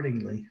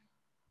accordingly.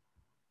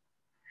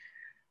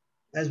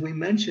 As we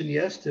mentioned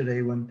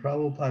yesterday, when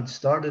Prabhupada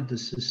started the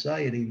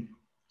society,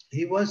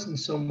 he wasn't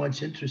so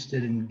much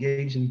interested in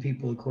engaging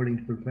people according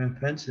to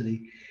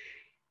propensity.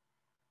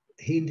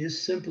 He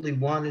just simply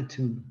wanted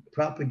to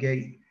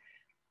propagate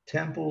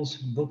temples,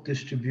 book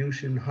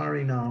distribution,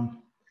 Harinam,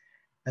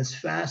 as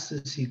fast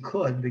as he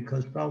could,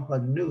 because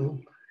Prabhupada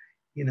knew,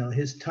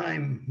 his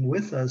time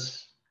with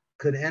us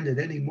could end at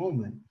any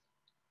moment.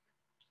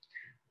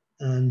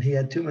 And he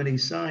had too many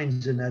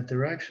signs in that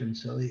direction.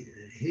 So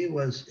he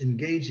was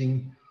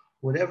engaging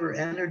whatever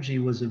energy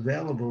was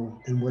available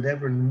and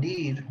whatever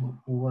need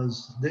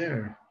was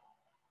there.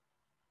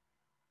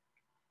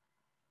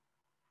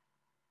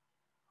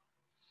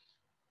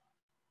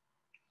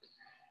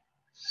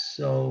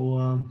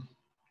 So,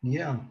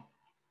 yeah.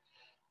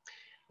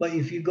 But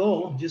if you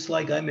go, just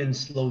like I'm in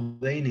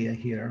Slovenia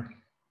here,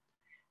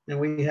 and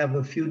we have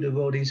a few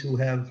devotees who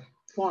have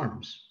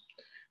farms.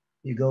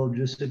 You go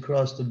just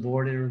across the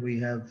border, we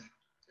have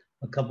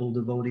a couple of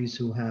devotees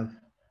who have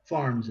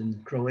farms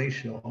in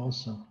Croatia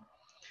also.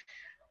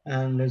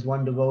 And there's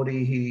one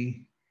devotee,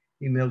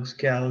 he milks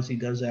cows, he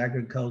does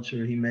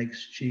agriculture, he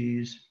makes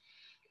cheese,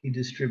 he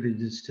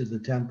distributes it to the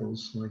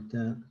temples like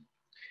that.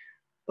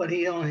 But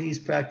he's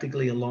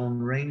practically a lone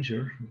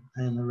ranger,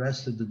 and the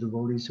rest of the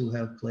devotees who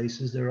have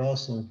places, they're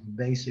also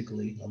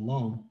basically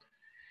alone.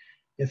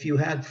 If you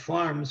had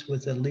farms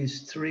with at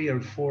least 3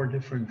 or 4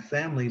 different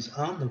families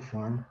on the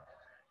farm,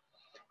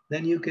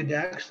 then you could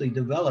actually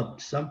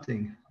develop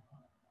something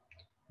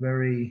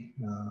very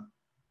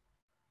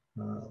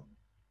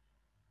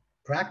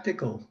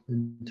practical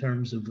in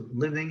terms of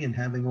living and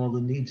having all the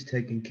needs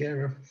taken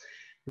care of,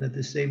 and at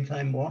the same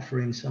time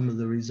offering some of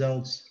the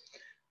results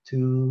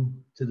to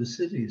the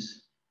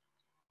cities.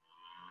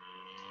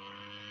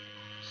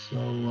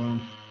 So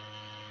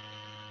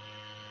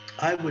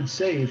I would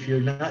say if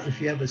you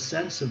have a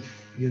sense of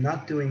you're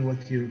not doing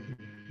what your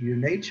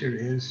nature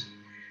is,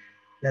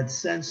 that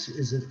sense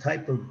is a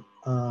type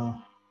of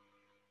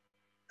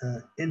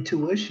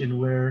intuition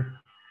where,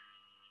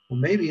 well,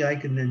 maybe I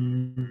can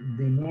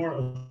be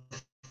more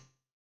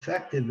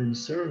effective in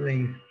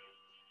serving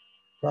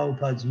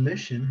Prabhupada's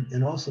mission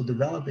and also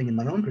developing in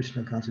my own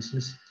Krishna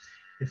consciousness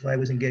if I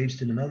was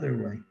engaged in another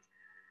way.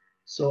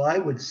 So I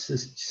would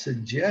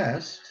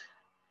suggest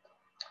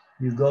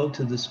you go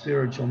to the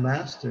spiritual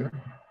master,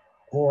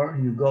 or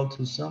you go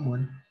to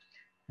someone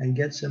and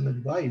get some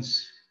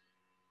advice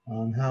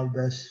on how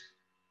best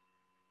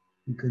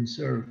you can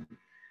serve.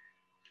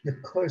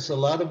 Of course, a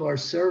lot of our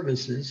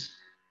services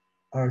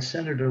are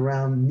centered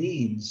around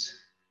needs.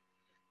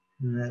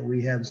 That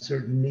we have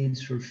certain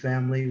needs for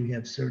family, we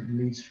have certain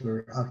needs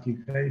for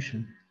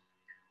occupation.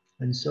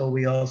 And so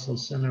we also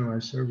center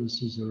our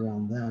services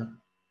around that.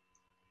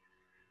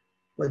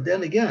 But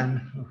then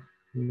again,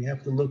 we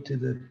have to look to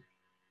the,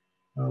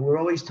 we're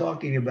always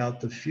talking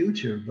about the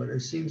future, but it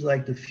seems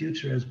like the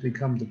future has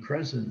become the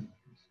present.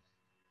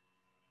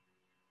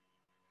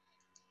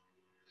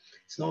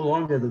 It's no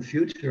longer the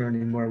future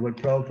anymore. What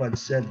Prabhupada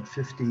said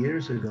 50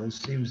 years ago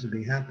seems to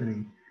be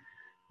happening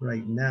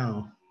right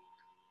now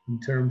in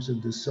terms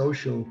of the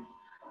social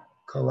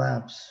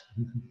collapse.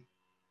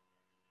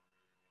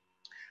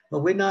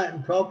 But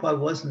Prabhupada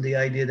wasn't the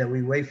idea that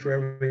we wait for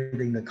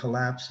everything to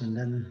collapse and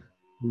then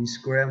we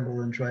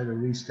scramble and try to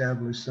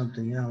reestablish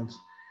something else.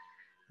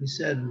 He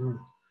said,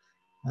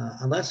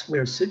 Unless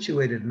we're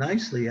situated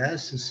nicely,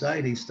 as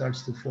society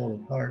starts to fall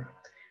apart,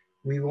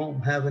 we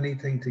won't have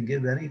anything to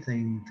give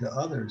anything to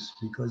others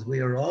because we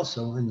are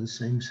also in the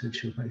same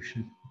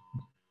situation.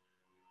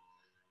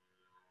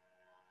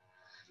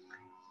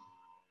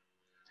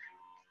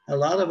 A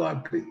lot of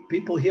our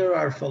people hear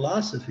our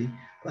philosophy,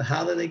 but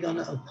how are they going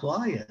to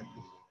apply it?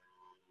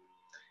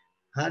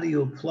 How do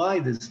you apply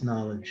this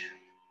knowledge?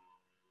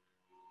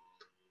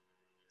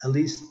 At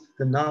least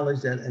the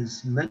knowledge that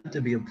is meant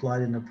to be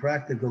applied in a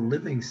practical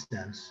living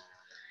sense.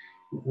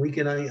 We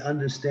can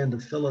understand the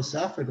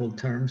philosophical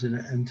terms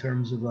in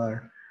terms of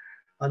our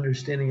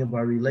understanding of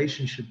our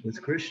relationship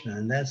with Krishna,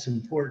 and that's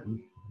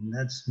important, and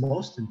that's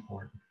most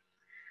important.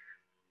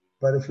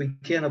 But if we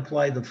can't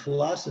apply the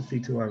philosophy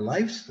to our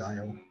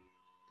lifestyle,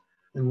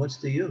 then what's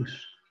the use?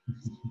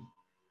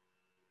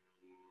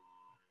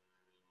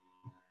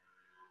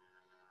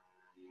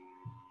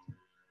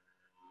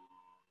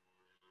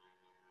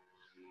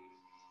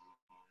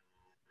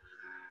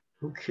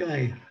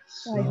 Okay,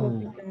 so I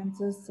hope it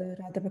answers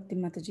Radha Bhakti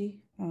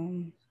Mataji.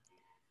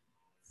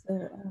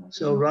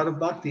 So Radha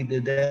Bhakti,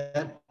 did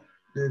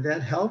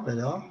that help at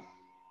all?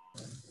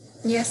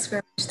 Yes,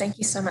 very much. Thank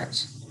you so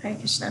much. Hare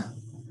Krishna.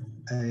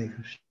 Hare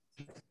Krishna.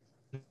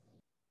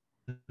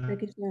 Hare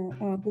Krishna.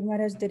 Guru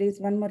Maharaj, there is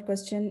one more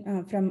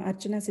question from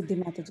Archana Siddhi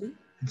Mataji.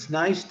 It's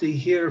nice to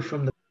hear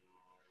from the.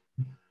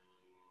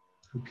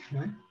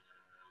 Okay.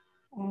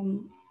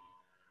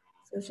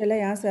 So shall I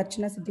ask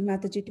Archana Siddhi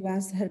Mataji to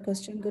ask her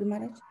question, Guru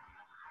Maharaj?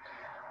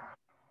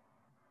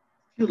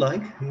 If you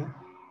like, yeah.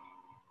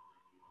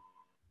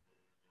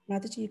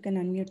 Mataji, you can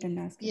unmute and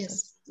ask.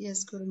 Yes,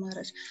 yes, Guru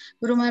Maharaj.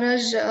 Guru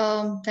Maharaj,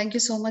 thank you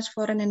so much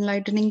for an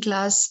enlightening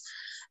class.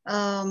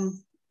 You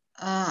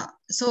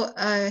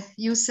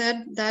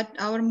said that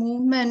our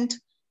movement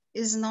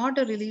is not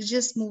a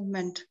religious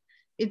movement.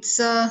 It's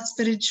a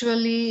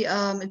spiritual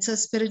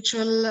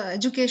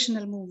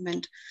educational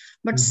movement.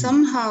 But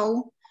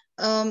somehow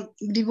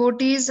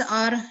devotees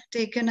are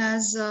taken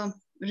as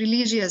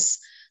religious.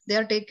 They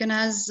are taken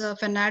as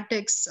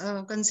fanatics,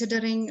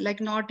 considering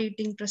like not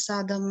eating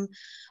prasadam,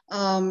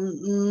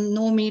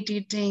 no meat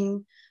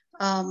eating,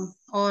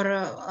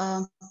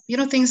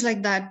 things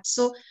like that.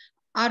 So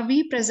are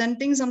we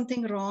presenting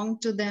something wrong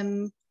to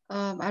them?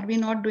 Are we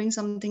not doing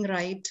something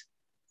right?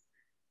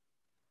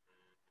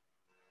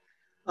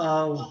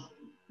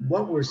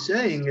 What we're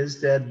saying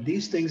is that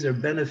these things are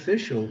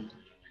beneficial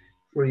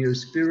for your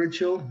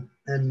spiritual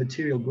and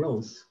material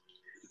growth.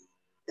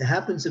 It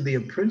happens to be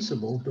a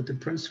principle, but the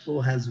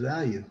principle has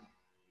value.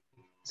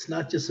 It's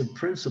not just a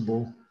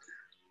principle,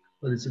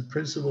 but it's a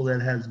principle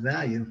that has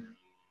value.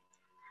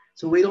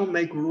 So we don't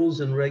make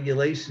rules and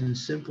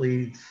regulations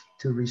simply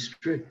to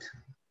restrict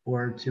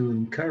or to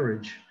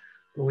encourage,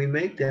 but we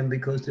make them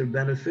because they're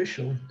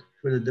beneficial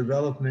for the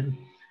development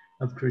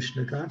of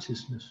Krishna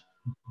consciousness.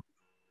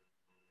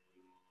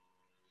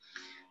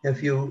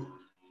 If you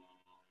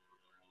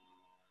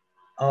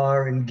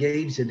are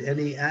engaged in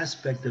any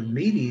aspect of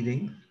meat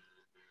eating,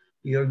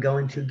 you're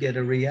going to get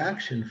a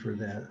reaction for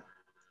that.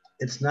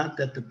 It's not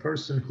that the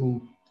person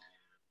who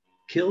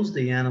kills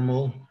the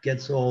animal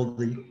gets all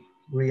the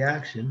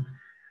reaction.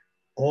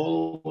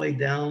 All the way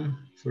down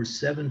for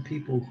 7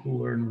 people who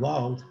were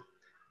involved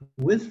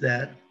with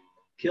that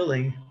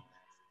killing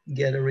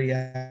get a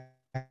reaction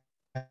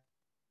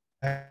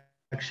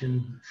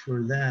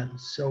for that.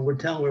 So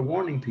we're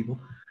warning people,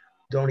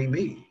 don't eat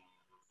meat.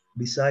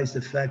 Besides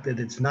the fact that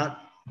it's not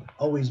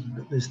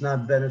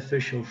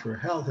beneficial for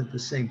health, at the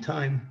same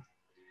time,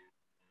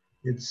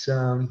 it's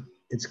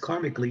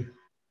karmically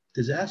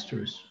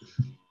disastrous.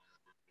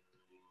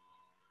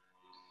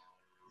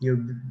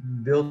 You're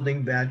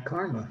building bad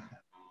karma.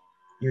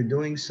 You're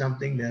doing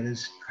something that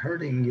is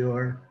hurting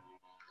your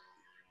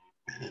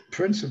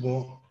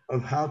principle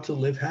of how to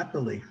live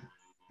happily.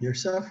 You're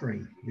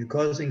suffering. You're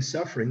causing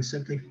suffering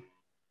simply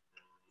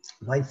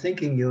by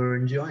thinking you're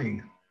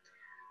enjoying.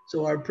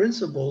 So our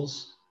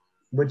principles,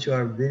 which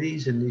are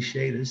vidis and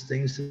nishedas,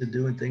 things to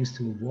do and things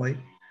to avoid,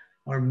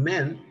 are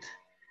meant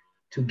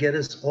to get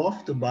us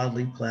off the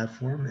bodily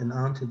platform and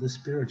onto the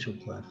spiritual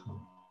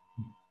platform.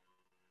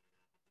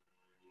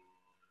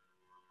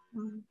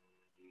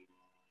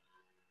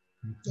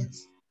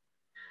 Yes.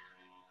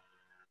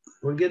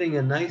 We're getting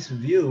a nice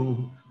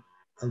view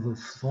of a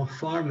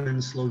farm in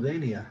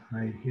Slovenia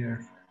right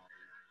here.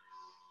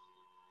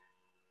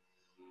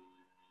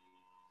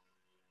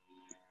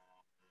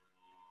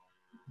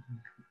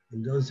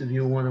 And those of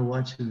you who want to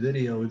watch the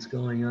video, it's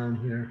going on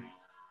here.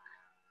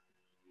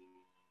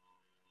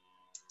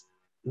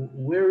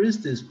 Where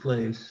is this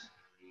place?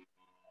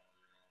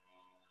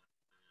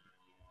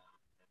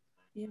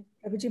 Yeah,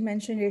 Prabhuji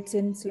mentioned it's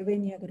in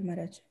Slovenia, Guru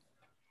Maharaj.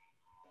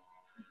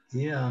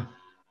 Yeah.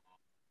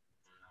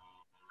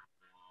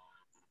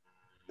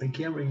 I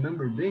can't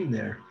remember being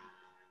there.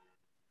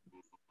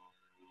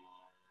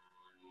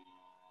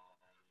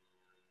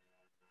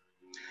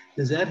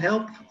 Does that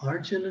help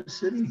Arjuna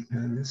City?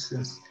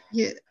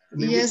 Yeah. I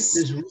mean, Yes.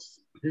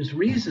 There's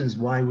reasons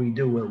why we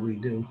do what we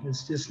do.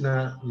 It's just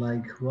not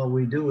like, well,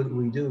 we do what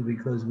we do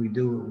because we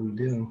do what we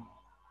do.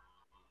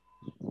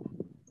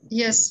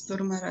 Yes,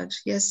 Guru Maharaj.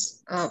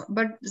 Yes,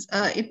 but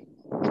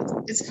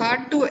it's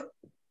hard to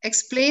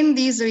explain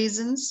these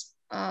reasons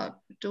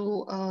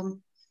to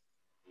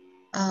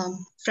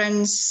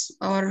friends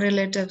or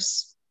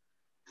relatives.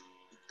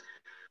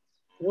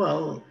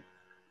 Well,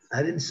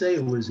 I didn't say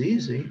it was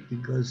easy,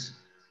 because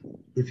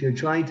if you're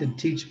trying to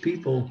teach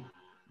people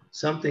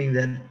something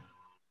that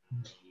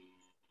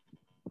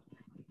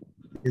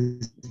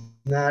is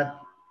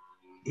not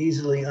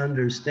easily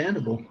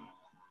understandable,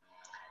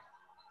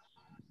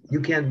 you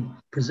can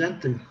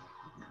present them,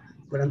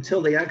 but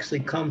until they actually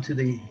come to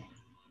the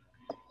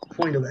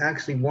point of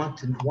actually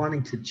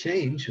wanting to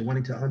change and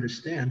wanting to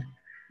understand,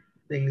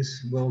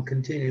 things will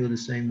continue the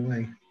same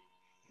way.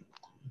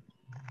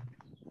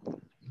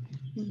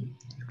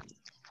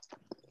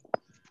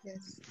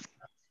 Yes.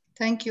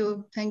 Thank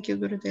you,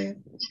 Gurudev.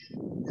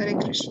 Hare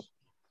Krishna.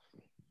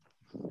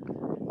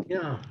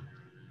 Yeah,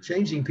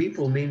 changing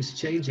people means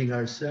changing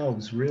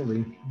ourselves,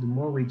 really. The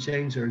more we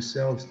change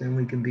ourselves, then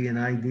we can be an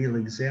ideal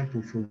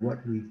example for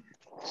what we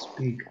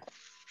speak.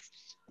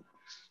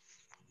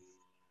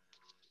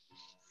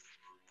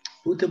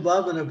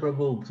 Uttabhavana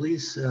Prabhu,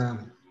 please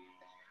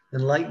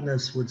enlighten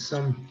us with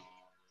some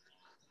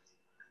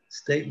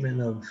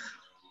statement of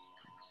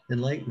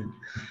enlightenment.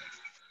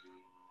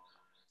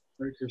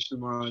 Hare Krishna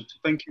Maharaj.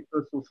 Thank you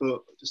first of all for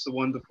just a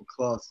wonderful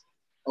class.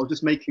 I was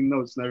just making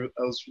notes, and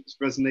I was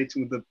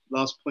resonating with the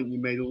last point you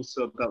made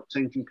also about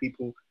changing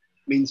people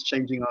means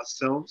changing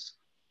ourselves.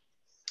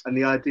 And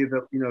the idea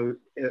that, you know,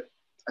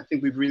 I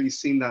think we've really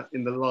seen that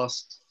in the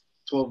last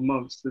 12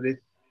 months, that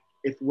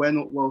if we're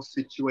not well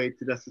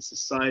situated as a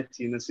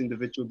society and as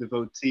individual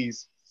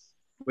devotees,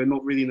 we're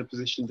not really in a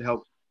position to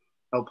help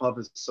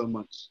others so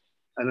much.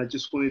 And I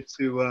just wanted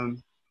to,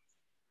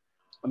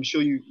 I'm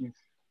sure you've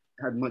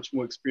had much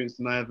more experience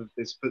than I have of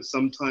this, but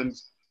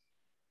sometimes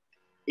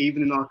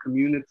even in our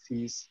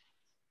communities,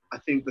 I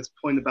think this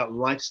point about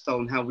lifestyle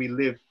and how we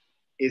live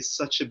is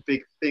such a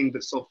big thing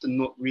that's often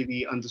not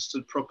really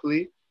understood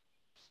properly.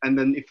 And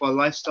then if our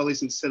lifestyle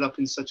isn't set up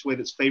in such a way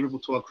that's favorable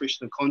to our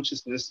Krishna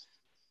consciousness,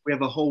 we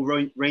have a whole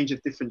range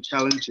of different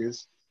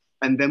challenges.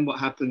 And then what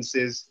happens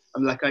is,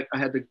 I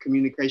had a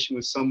communication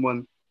with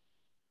someone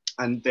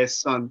and their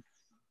son.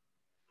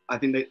 I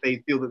think they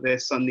feel that their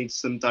son needs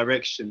some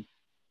direction.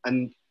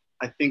 And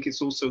I think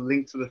it's also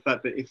linked to the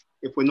fact that if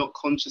we're not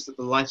conscious that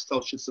the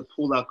lifestyle should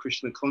support our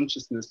Krishna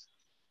consciousness,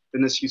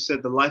 then as you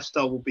said, the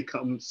lifestyle will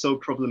become so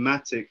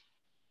problematic,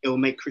 it will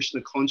make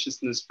Krishna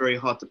consciousness very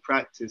hard to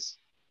practice.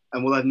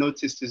 And what I've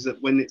noticed is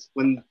that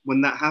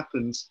when that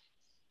happens,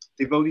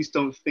 devotees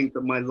don't think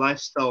that my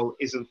lifestyle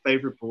isn't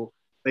favorable.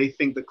 They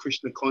think that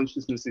Krishna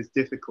consciousness is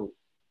difficult.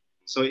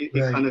 So it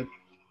kind of,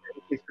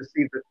 it's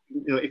perceived that,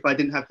 you know, if I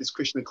didn't have this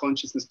Krishna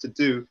consciousness to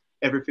do,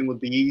 everything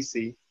would be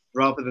easy,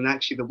 rather than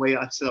actually the way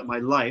I've set up my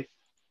life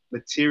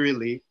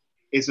materially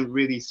isn't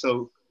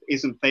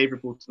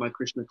favorable to my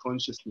Krishna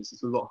consciousness.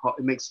 It's a lot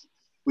hard.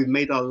 We've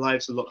made our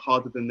lives a lot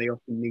harder than they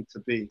often need to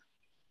be.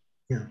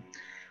 Yeah.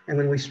 And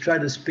when we try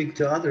to speak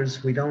to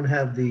others, we don't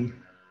have the,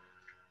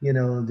 you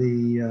know,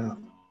 the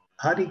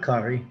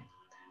adhikari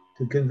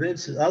to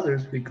convince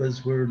others,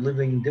 because we're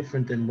living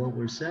different than what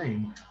we're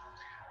saying.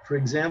 For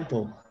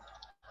example,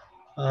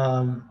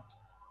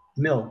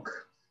 milk.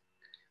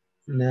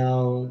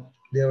 Now,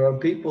 there are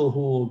people who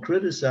will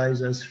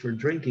criticize us for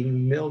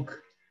drinking milk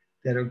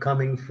that are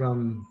coming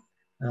from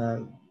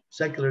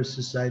secular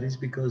societies,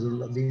 because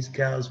these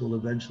cows will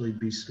eventually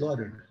be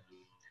slaughtered.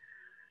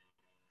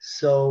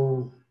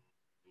 So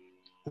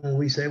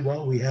we say,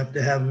 well, we have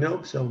to have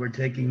milk, so we're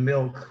taking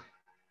milk.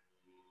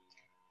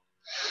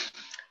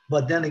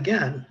 But then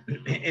again,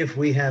 if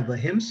we have a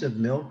ahimsa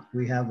milk,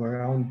 we have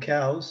our own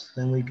cows,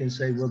 then we can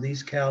say, well,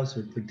 these cows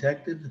are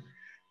protected.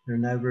 They're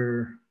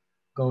never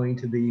going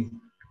to be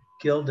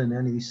killed in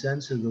any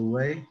sense of the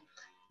way.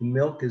 The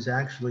milk is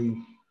actually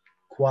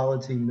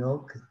quality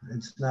milk.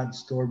 It's not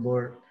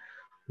store-bought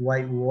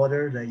white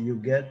water that you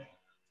get.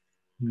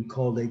 They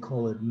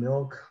call it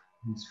milk.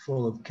 It's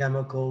full of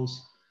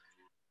chemicals.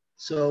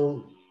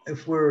 So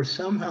if we're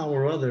somehow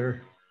or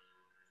other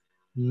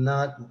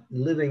not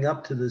living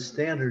up to the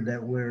standard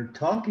that we're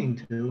talking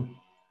to,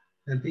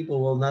 then people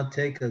will not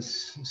take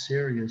us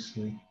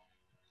seriously.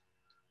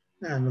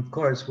 And of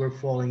course, we're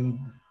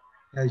falling,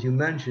 as you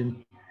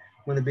mentioned,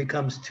 when it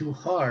becomes too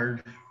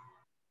hard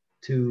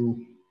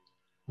to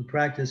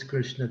practice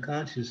Krishna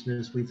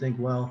consciousness, we think,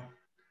 well,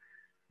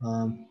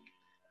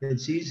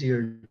 it's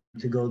easier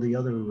to go the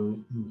other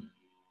route,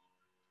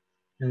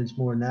 and it's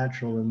more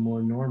natural and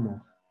more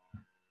normal.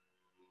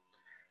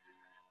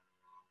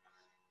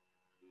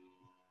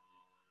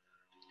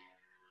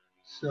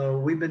 So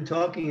we've been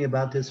talking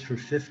about this for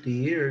 50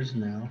 years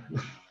now.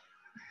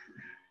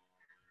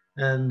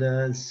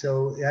 And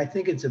so I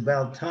think it's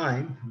about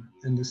time,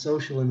 and the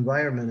social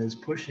environment is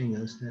pushing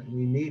us, that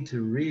we need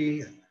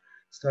to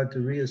start to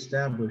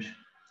reestablish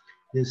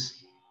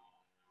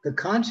the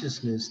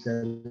consciousness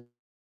that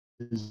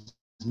is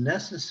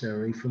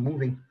necessary for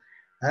moving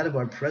out of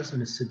our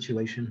present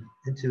situation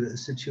into a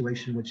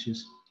situation which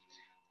is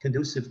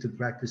conducive to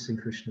practicing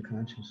Krishna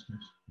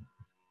consciousness.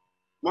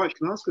 Mark,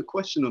 can I ask a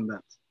question on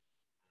that?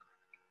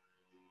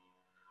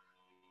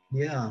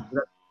 Yeah.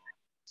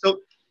 So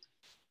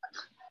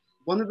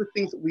one of the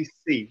things that we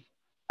see,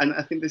 and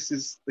I think this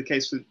is the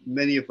case with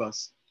many of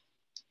us,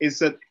 is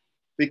that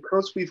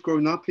because we've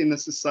grown up in a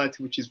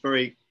society which is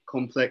very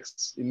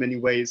complex in many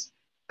ways,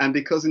 and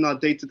because in our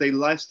day-to-day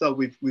lifestyle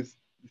we've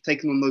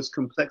taken on those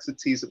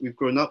complexities that we've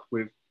grown up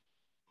with,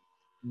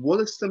 what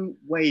are some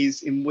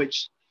ways in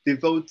which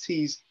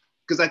devotees,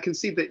 because I can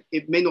see that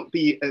it may not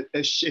be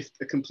a shift,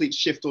 a complete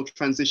shift or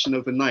transition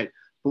overnight,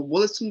 but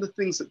what are some of the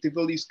things that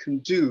devotees can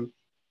do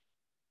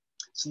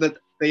so that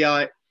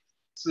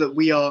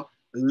we are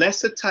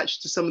less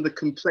attached to some of the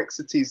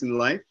complexities in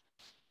life,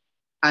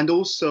 and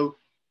also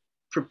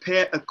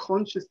prepare a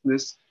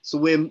consciousness so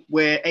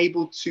we're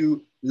able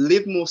to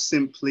live more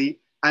simply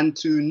and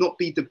to not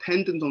be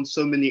dependent on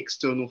so many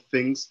external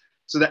things,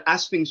 so that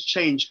as things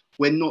change,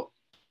 we're not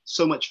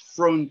so much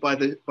thrown by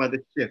the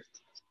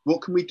shift.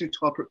 What can we do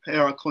to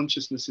prepare our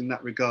consciousness in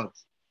that regard?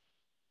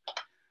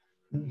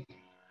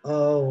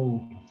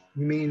 Oh,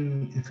 you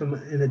mean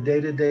in a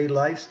day-to-day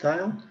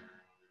lifestyle?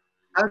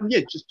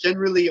 Yeah, just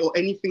generally, or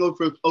anything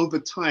over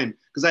time.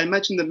 Because I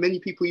imagine that many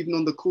people, even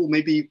on the call,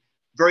 may be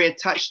very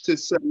attached to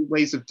certain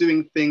ways of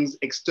doing things,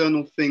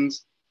 external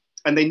things,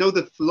 and they know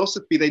the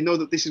philosophy, they know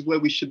that this is where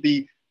we should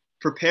be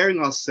preparing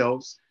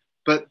ourselves,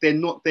 but they're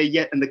not there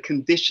yet, and the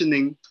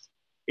conditioning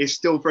is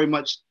still very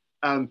much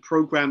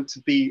programmed to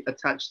be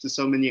attached to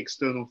so many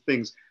external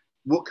things.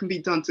 What can be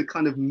done to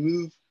kind of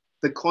move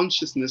the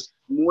consciousness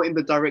more in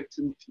the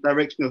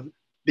direction of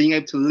being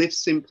able to live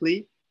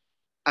simply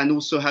and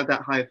also have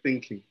that higher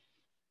thinking?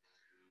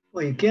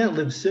 Well, you can't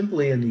live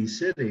simply in these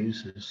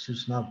cities. It's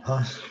just not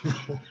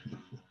possible.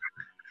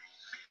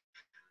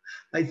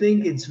 I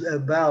think it's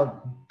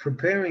about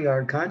preparing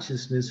our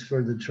consciousness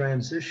for the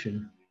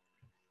transition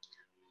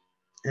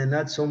and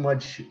not so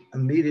much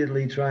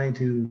immediately trying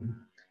to,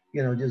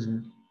 just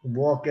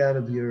walk out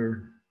of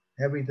your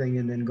everything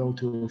and then go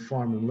to a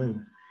farm and live.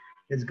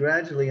 It's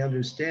gradually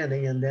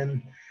understanding and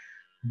then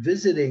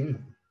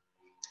visiting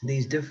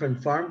these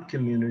different farm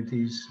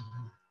communities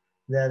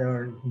that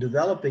are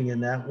developing in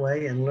that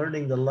way and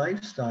learning the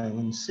lifestyle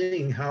and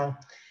seeing how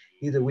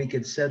either we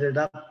could set it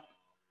up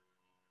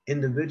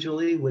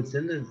individually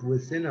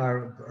within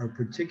our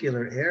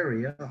particular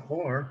area,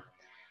 or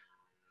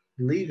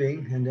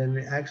leaving and then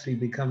actually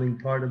becoming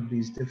part of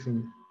these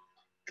different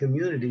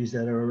communities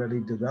that are already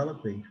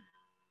developing.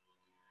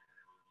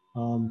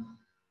 On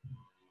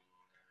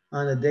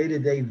a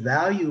day-to-day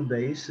value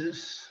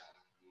basis,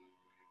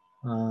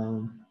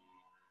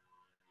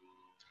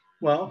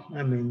 well,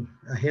 I mean,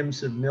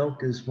 ahimsa of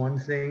milk is one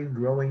thing.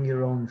 Growing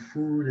your own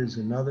food is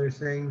another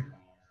thing.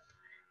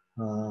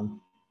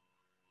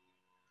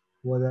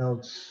 What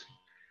else?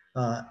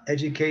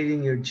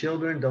 Educating your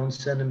children. Don't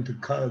send them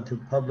to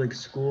public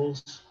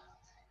schools.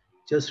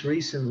 Just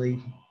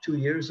recently, 2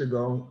 years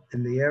ago,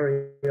 in the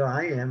area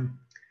I am,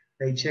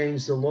 they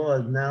changed the law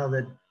now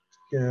that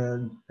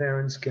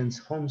parents can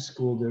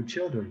homeschool their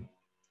children.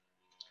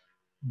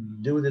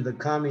 Due to the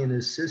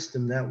communist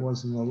system, that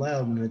wasn't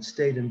allowed, and it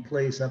stayed in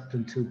place up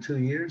until 2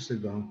 years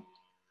ago.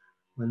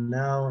 And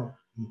now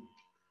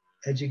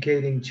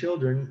educating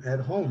children at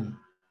home.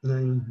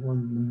 And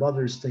when the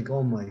mothers think,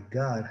 oh my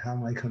God, how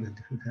am I going to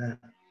do that?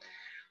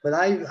 But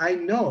I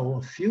know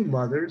a few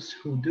mothers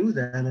who do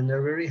that, and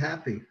they're very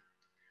happy.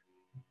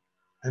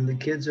 And the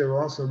kids are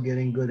also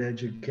getting good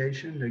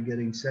education. They're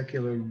getting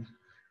secular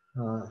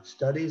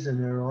studies,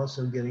 and they're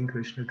also getting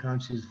Krishna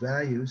conscious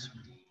values.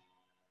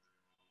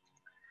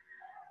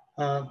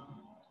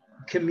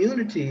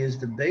 Community is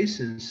the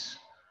basis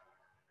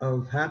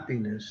of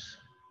happiness.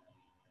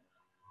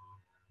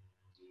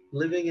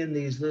 Living in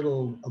these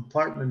little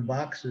apartment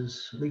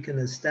boxes, we can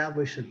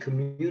establish a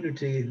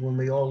community when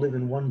we all live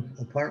in one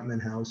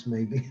apartment house,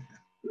 maybe,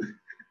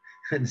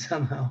 and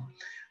somehow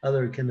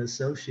other can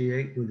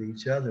associate with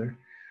each other.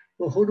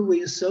 Well, who do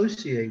we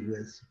associate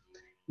with?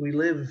 We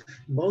live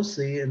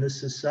mostly in a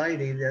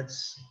society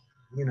that's,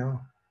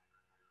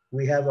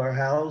 we have our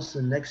house,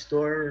 and next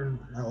door,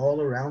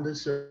 all around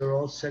us are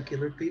all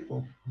secular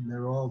people. And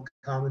they're all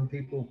common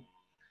people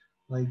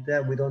like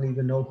that. We don't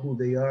even know who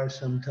they are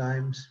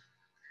sometimes.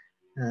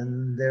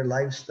 And their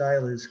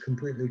lifestyle is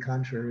completely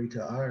contrary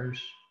to ours.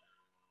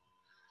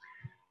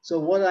 So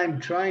what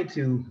I'm trying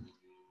to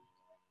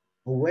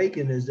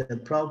awaken is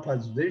that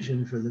Prabhupada's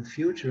vision for the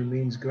future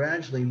means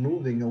gradually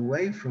moving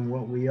away from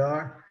what we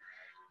are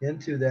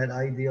into that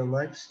ideal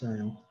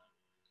lifestyle.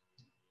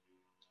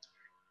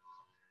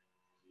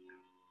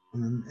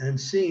 And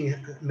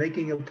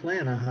making a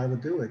plan on how to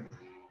do it.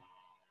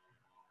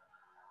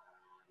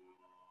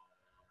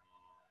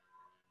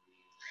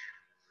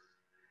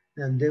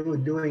 And they were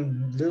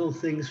doing little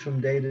things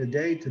from day to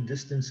day to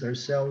distance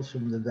ourselves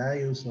from the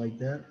values like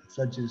that,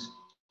 such as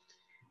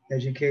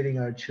educating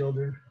our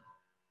children,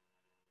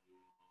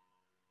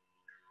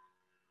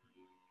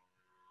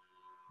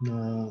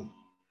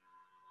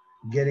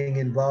 getting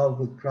involved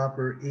with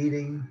proper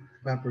eating,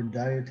 proper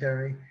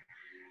dietary,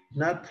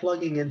 not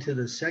plugging into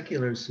the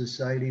secular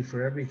society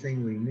for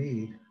everything we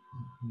need.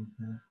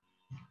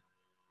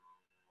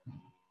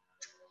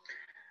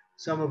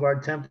 Some of our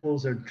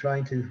temples are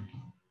trying to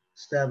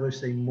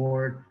establish a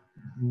more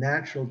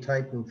natural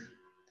type of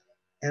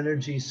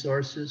energy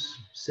sources,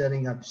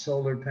 setting up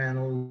solar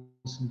panels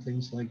and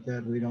things like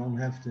that. We don't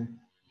have to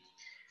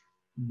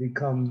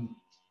become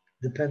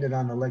dependent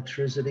on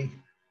electricity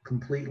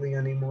completely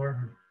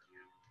anymore.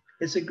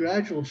 It's a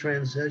gradual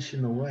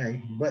transition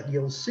away, but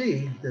you'll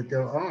see that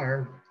there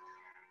are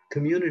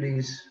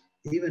communities,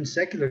 even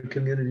secular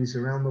communities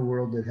around the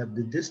world, that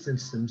have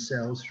distanced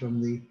themselves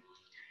from the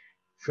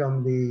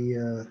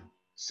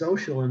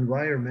social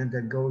environment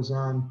that goes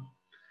on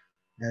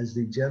as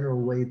the general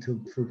way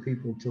for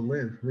people to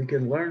live. We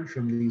can learn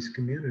from these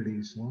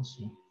communities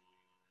also.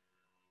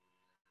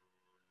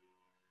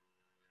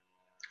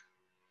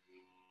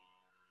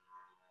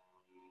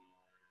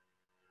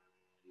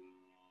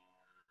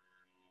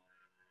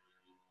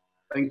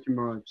 Thank you,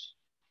 Maharaj.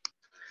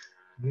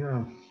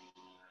 Yeah.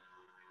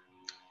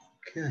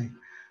 Okay.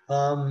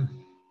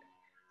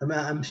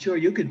 I'm sure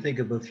you could think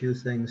of a few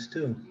things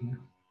too.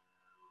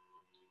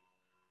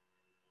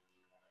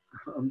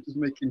 I'm just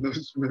making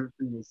notes from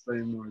everything you're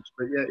saying, Maharaj.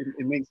 But yeah,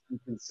 it makes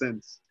complete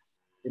sense.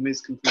 It makes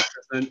complete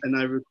sense. And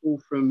I recall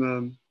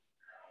from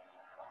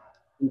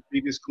in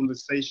previous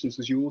conversations,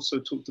 as you also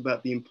talked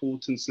about the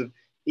importance of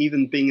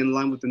even being in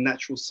line with the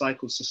natural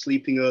cycles, so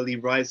sleeping early,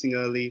 rising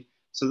early,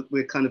 so that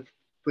we're kind of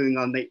putting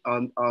our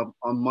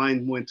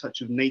mind more in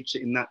touch with nature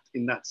in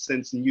that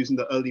sense, and using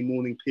the early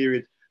morning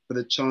period for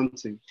the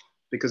chanting,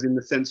 because in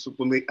the sense of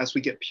as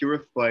we get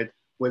purified,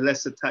 we're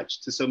less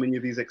attached to so many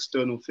of these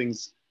external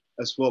things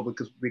as well,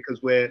 because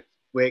we're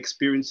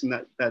experiencing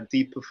that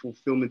deeper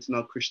fulfillment in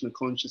our Krishna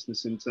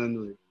consciousness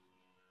internally.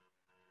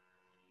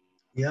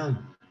 Yeah.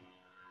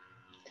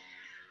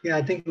 Yeah,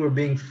 I think we're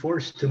being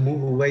forced to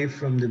move away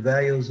from the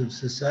values of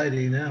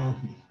society now.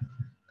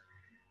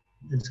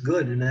 It's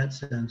good in that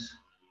sense.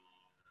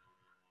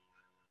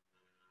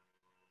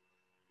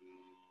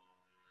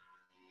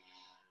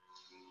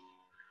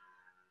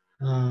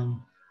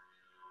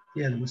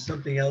 Yeah, there was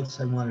something else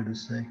I wanted to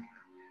say.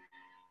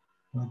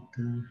 But,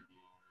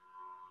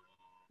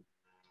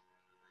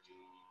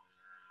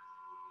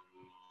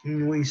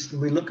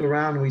 we look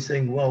around and we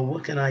think, well,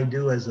 what can I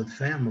do as a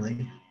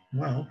family?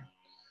 Well,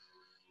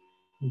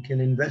 we can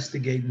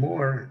investigate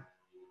more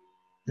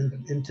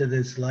into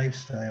this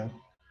lifestyle.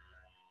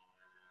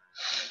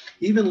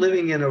 Even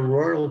living in a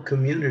rural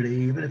community,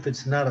 even if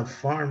it's not a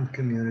farm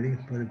community,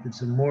 but if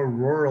it's a more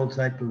rural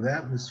type of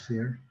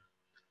atmosphere,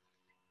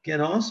 can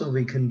also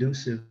be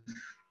conducive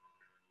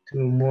to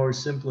a more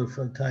simpler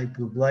type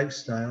of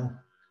lifestyle,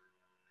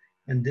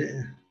 and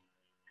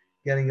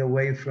getting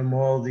away from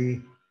all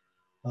the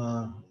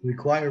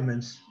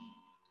requirements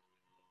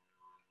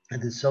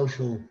that the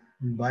social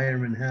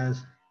environment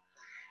has.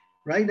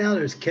 Right now,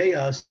 there's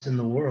chaos in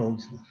the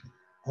world,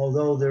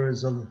 although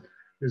there's a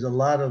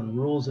lot of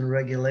rules and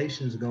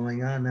regulations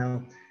going on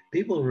now.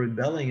 People are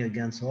rebelling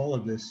against all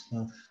of this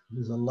stuff.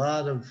 There's a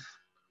lot of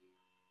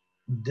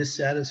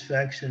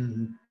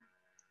dissatisfaction.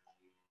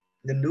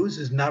 The news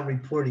is not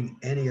reporting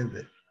any of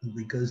it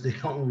because they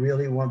don't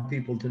really want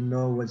people to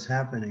know what's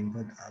happening.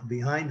 But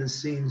behind the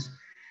scenes,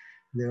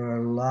 there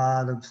are a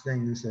lot of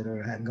things that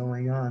are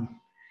going on.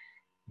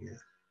 Yeah.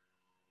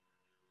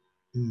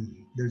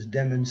 There's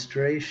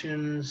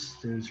demonstrations,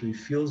 there's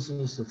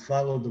refusals to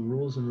follow the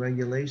rules and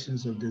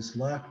regulations of this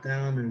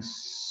lockdown. There's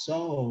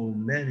so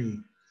many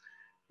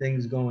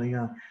things going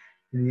on.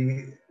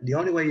 The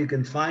only way you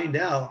can find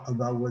out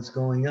about what's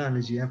going on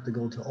is you have to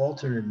go to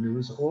alternate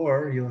news,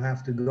 or you'll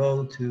have to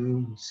go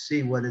to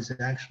see what is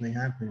actually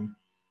happening.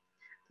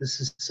 The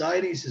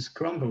societies is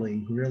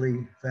crumbling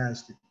really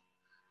fast.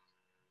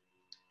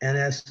 And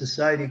as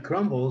society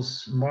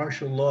crumbles,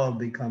 martial law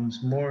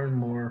becomes more and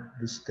more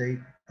the state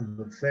of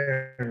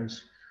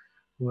affairs,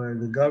 where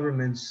the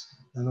governments,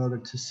 in order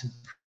to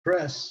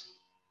suppress,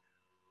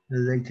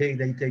 they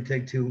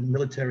take to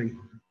military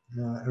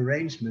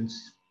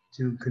arrangements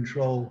to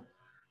control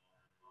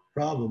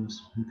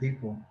problems and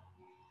people.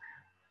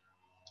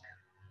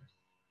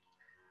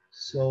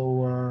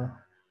 So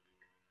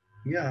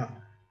yeah,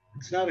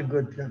 it's not a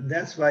good thing.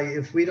 That's why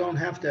if we don't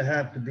have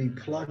to be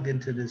plugged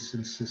into this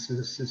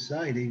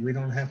society, we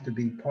don't have to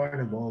be part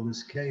of all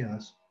this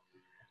chaos.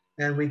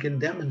 And we can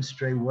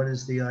demonstrate what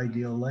is the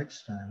ideal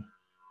lifestyle.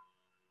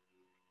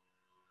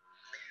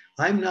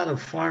 I'm not a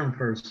farm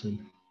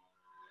person.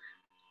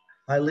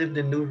 I lived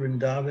in New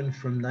Vrindavan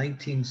from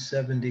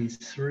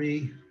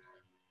 1973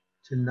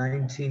 to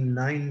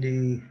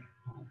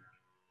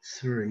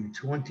 1993,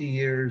 20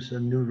 years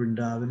in New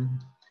Vrindavan.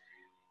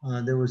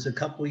 There was a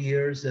couple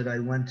years that I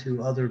went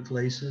to other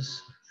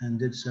places and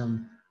did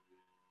some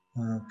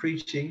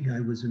preaching. I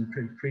was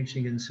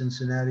preaching in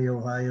Cincinnati,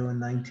 Ohio in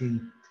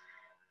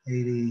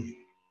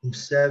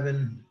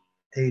 1987,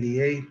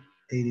 88,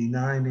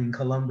 89, in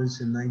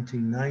Columbus in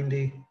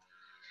 1990,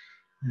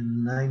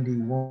 in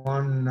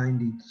 91,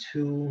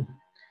 92,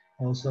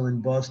 also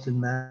in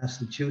Boston,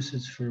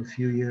 Massachusetts for a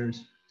few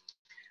years.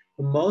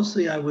 But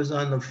mostly I was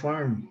on the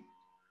farm.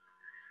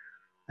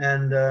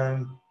 And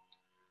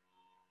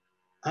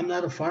I'm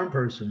not a farm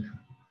person.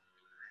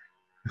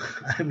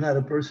 I'm not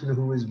a person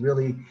who is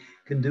really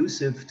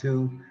conducive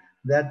to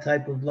that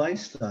type of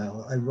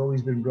lifestyle. I've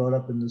always been brought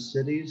up in the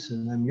cities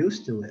and I'm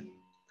used to it.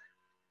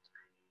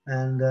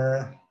 And,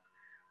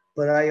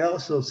 but I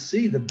also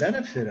see the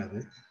benefit of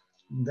it.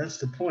 That's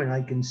the point.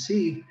 I can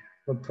see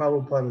what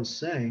Prabhupada is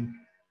saying,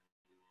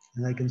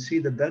 and I can see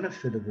the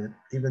benefit of it,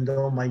 even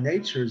though my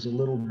nature is a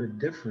little bit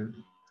different.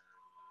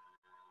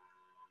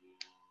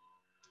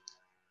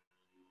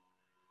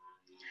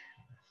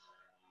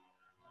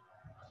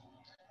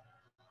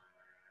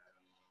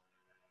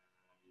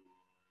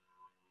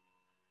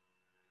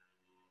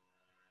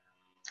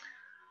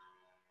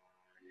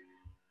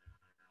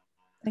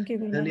 Thank you,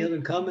 Guru Any Maharaj.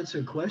 other comments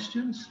or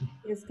questions?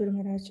 Yes, Guru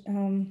Maharaj.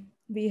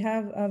 We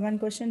have one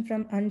question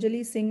from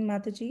Anjali Singh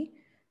Mataji.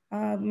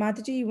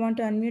 Mataji, you want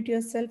to unmute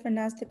yourself and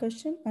ask the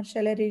question, or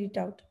shall I read it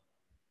out?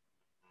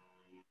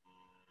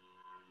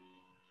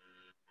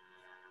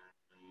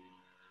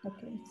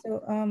 Okay,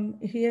 so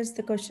here's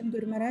the question,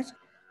 Guru Maharaj.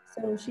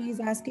 So she is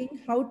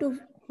asking how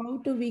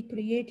do we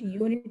create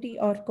unity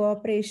or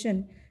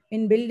cooperation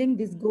in building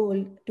this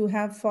goal to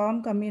have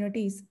farm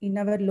communities in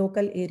our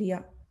local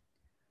area?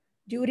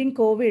 During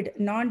COVID,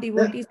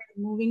 non-devotees are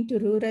moving to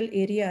rural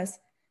areas,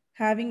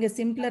 having a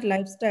simpler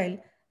lifestyle.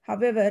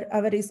 However,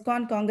 our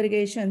ISKCON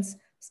congregations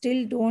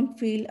still don't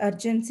feel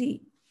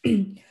urgency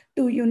to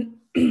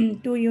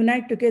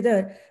unite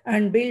together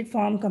and build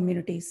farm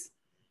communities.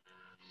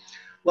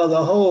 Well,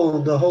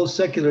 the whole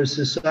secular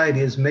society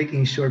is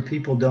making sure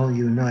people don't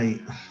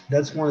unite.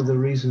 That's one of the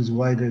reasons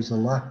why there's a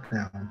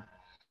lockdown,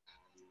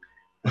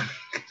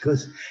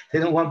 because they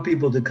don't want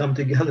people to come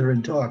together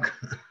and talk.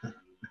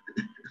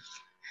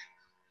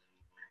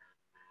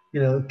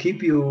 You know,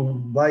 keep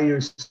you by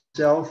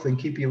yourself and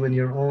keep you in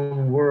your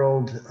own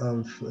world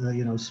of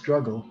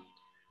struggle.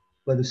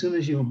 But as soon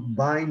as you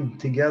bind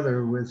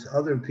together with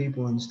other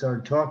people and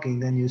start talking,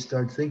 then you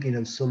start thinking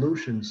of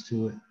solutions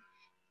to it.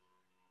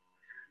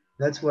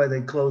 That's why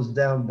they closed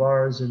down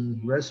bars and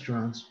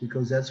restaurants,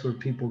 because that's where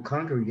people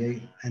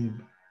congregate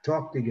and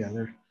talk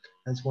together.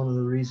 That's one of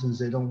the reasons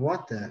they don't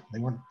want that. They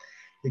want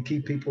to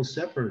keep people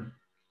separate.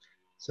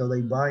 So they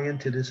buy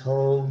into this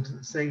whole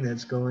thing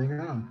that's going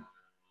on.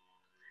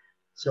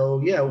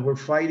 So yeah, we're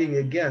fighting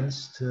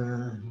against,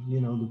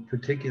 the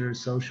particular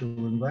social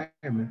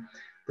environment,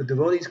 but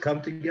devotees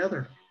come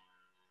together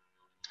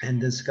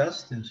and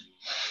discuss this.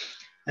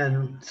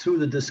 And through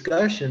the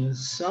discussion,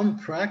 some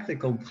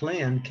practical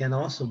plan can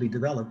also be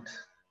developed.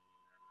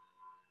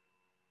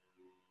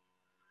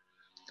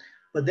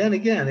 But then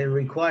again, it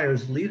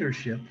requires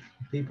leadership,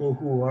 people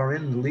who are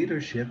in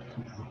leadership,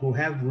 who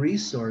have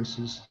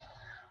resources,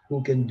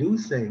 who can do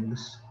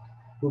things,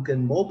 who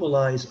can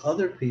mobilize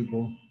other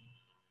people.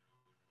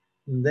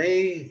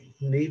 They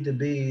need to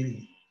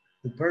be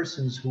the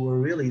persons who are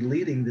really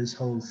leading this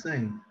whole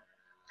thing.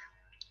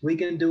 We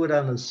can do it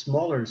on a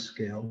smaller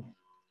scale,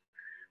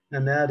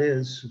 and that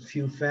is a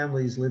few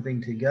families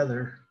living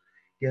together,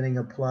 getting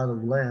a plot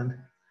of land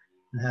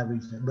and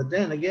having, but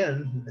then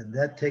again,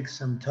 that takes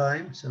some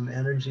time, some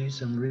energy,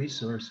 some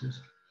resources.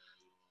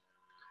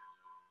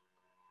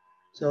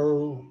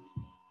 So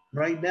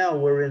right now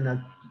we're in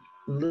a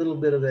little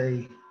bit of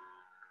a,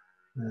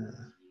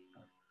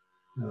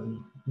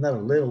 not a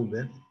little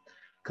bit,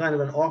 kind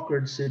of an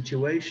awkward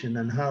situation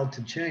on how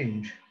to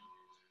change,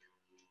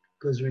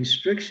 because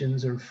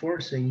restrictions are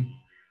forcing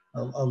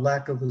a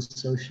lack of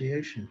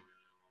association.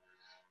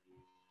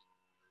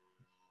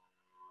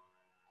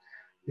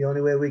 The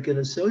only way we can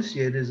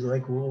associate is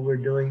like what we're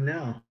doing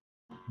now.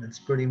 That's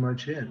pretty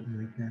much it.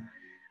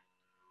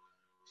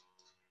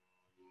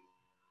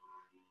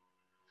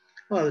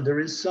 Well, there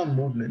is some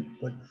movement,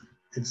 but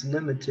it's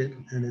limited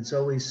and it's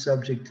always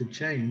subject to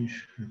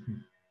change.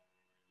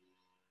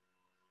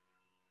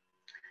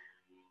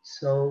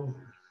 So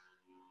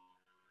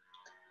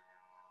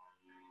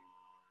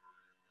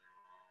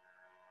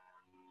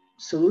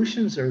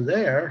solutions are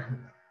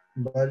there,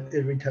 but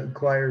it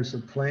requires a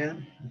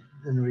plan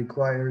and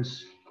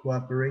requires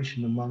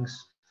cooperation amongst,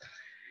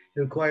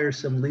 it requires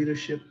some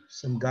leadership,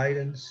 some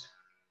guidance,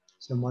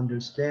 some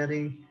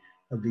understanding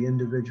of the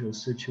individual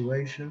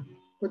situation,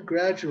 but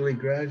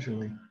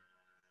gradually.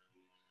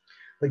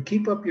 But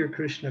keep up your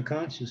Krishna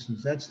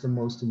consciousness. That's the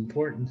most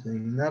important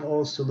thing. Not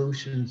all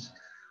solutions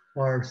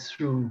are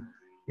through,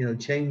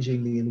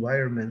 changing the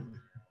environment.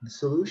 The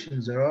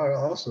solutions are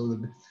also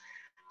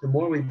the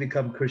more we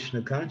become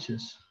Krishna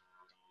conscious,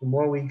 the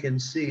more we can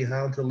see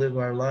how to live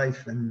our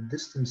life and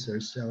distance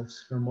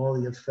ourselves from all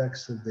the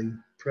effects of the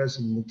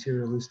present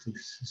materialistic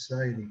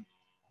society.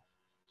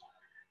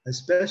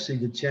 Especially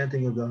the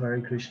chanting of the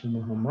Hare Krishna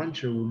Maha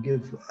Mantra will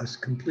give us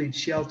complete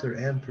shelter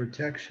and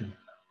protection.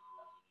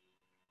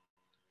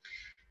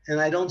 And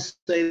I don't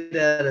say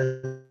that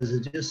as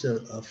just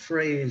a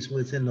phrase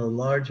within a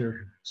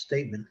larger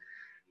statement.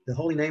 The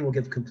holy name will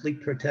give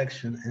complete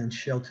protection and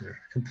shelter,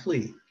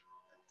 complete,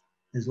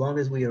 as long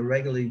as we are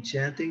regularly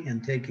chanting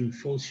and taking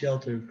full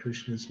shelter of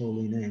Krishna's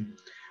holy name.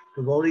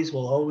 Devotees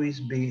will always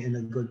be in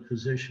a good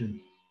position,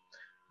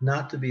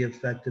 not to be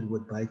affected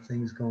by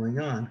things going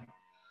on.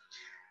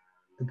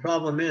 The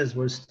problem is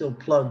we're still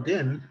plugged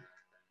in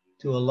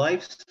to a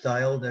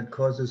lifestyle that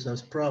causes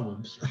us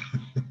problems.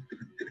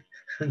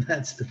 And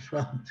that's the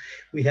problem.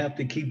 We have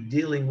to keep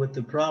dealing with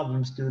the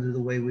problems due to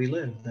the way we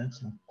live.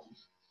 That's all.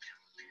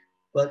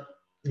 But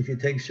if you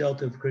take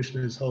shelter of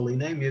Krishna's holy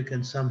name, you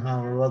can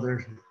somehow or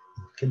other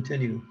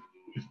continue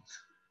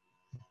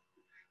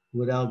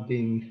without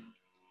being,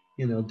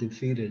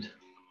 defeated.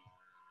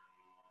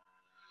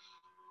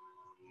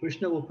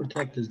 Krishna will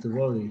protect his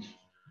devotees.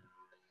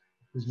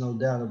 There's no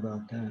doubt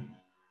about that.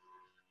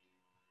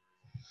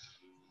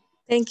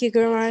 Thank you,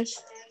 Guru Maharaj.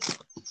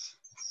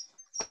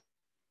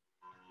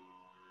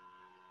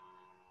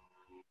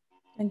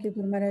 Thank you,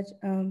 Guru Maharaj.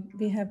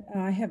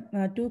 I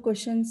have two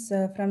questions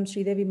from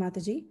Sridevi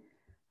Mataji.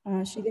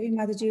 Sridevi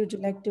Mataji, would you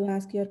like to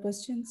ask your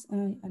questions?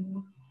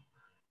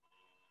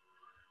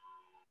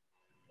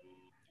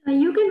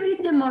 You can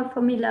read them out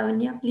for me,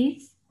 Lavanya,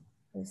 please.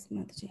 Yes,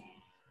 Mataji.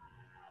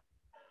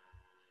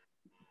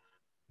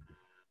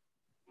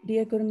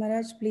 Dear Guru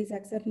Maharaj, please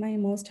accept my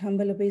most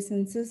humble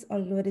obeisances.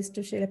 All glories to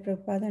Srila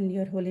Prabhupada and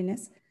your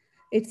holiness.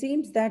 It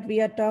seems that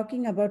we are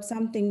talking about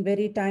something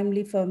very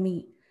timely for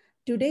me.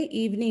 Today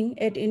evening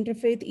at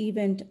Interfaith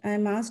event, I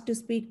am asked to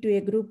speak to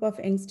a group of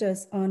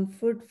youngsters on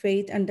food,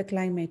 faith, and the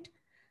climate.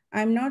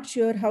 I am not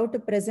sure how to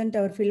present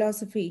our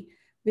philosophy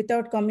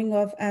without coming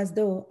off as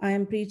though I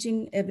am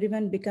preaching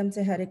everyone becomes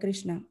a Hare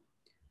Krishna.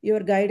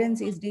 Your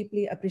guidance is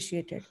deeply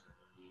appreciated.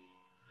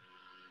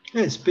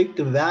 Yeah, speak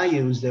the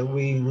values that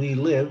we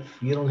live.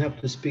 You don't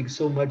have to speak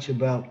so much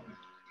about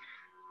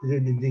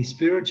the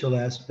spiritual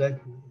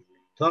aspect.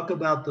 Talk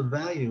about the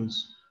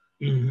values.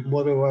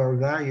 What are our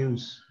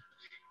values?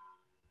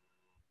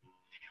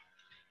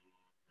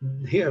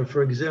 Here,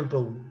 for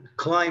example,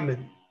 climate.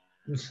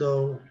 And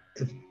so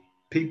if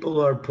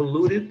people are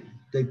polluted,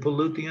 they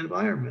pollute the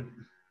environment.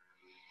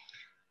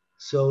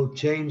 So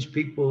change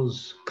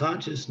people's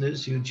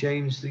consciousness, you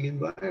change the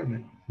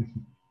environment.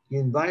 The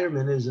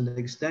environment is an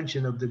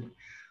extension of the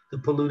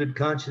polluted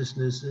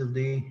consciousness of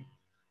the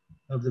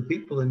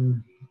people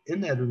in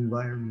that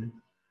environment.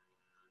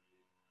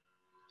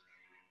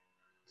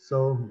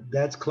 So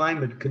that's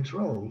climate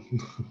control.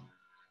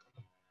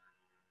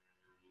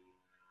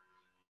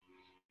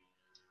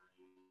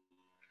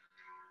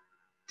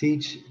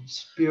 Teach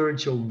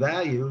spiritual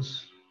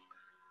values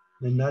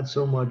and not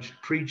so much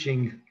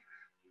preaching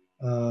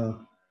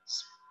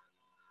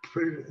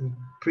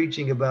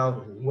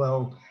about,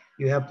 well,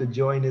 you have to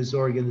join this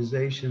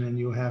organization and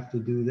you have to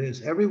do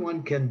this.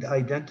 Everyone can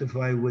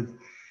identify with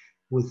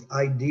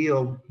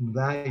ideal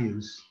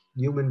values,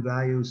 human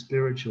values,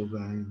 spiritual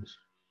values.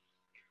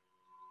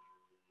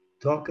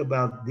 Talk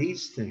about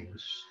these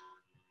things,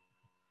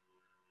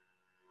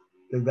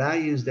 the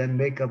values that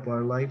make up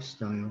our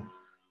lifestyle,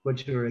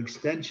 which are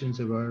extensions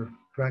of our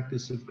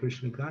practice of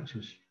Krishna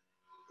consciousness.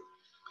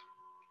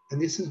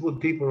 And this is what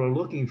people are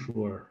looking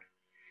for.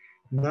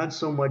 Not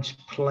so much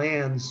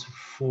plans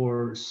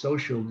for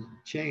social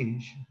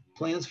change.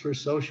 Plans for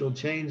social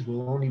change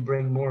will only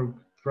bring more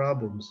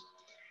problems.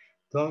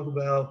 Talk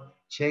about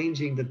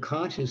changing the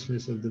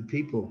consciousness of the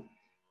people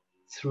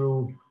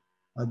through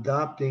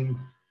adopting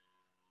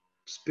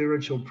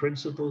spiritual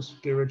principles,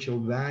 spiritual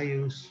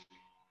values.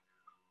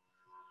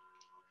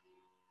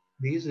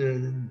 These are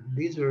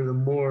the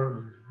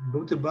more,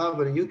 Bhuta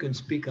Bhavana, you can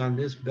speak on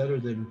this better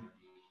than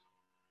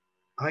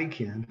I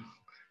can,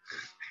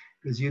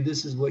 because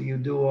this is what you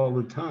do all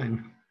the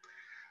time.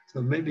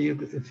 So maybe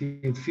if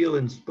you feel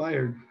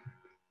inspired,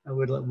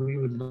 we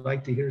would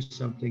like to hear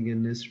something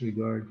in this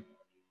regard.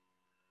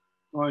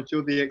 All right,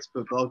 you're the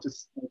expert, but I'll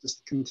just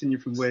continue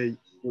from what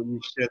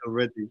you've shared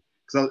already.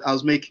 Because I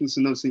was making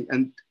some notes,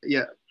 and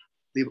yeah,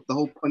 the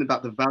whole point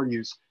about the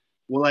values.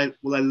 What I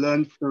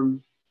learned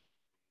from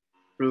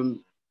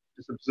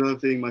just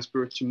observing my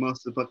spiritual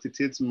master Bhakti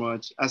Tirtha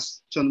Maharaj,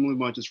 as Candramauli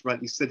Maharaj just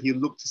rightly said, he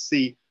looked to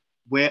see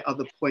where are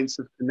the points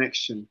of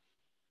connection.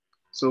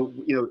 So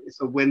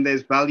so when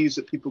there's values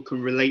that people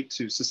can relate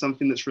to, so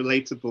something that's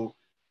relatable,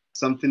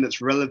 something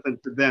that's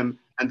relevant to them,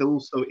 and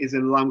also is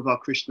in line with our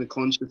Krishna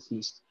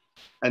consciousness.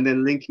 And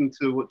then linking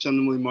to what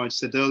Candramauli Maharaj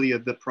said earlier,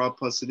 that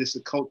Prabhupada said it's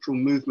a cultural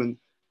movement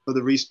for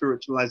the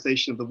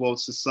re-spiritualization of the world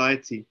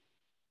society.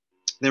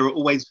 There are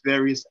always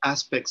various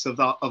aspects of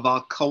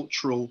our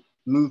cultural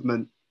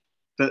movement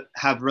that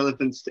have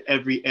relevance to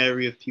every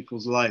area of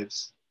people's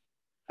lives.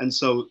 And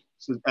so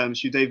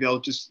Shudevi, I'll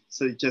just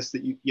suggest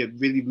that you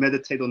really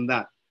meditate on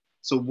that.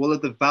 So what are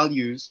the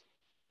values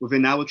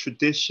within our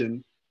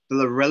tradition that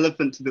are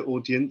relevant to the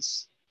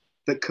audience,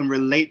 that can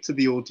relate to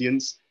the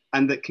audience,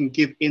 and that can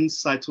give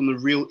insight on a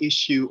real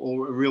issue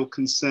or a real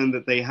concern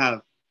that they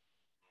have?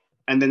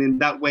 And then in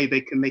that way,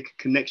 they can make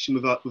a connection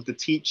with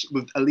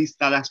at least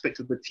that aspect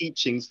of the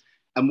teachings.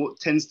 And what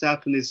tends to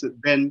happen is that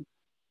then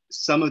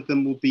some of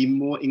them will be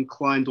more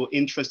inclined or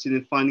interested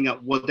in finding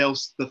out what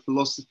else the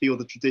philosophy or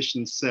the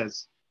tradition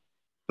says.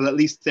 But at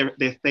least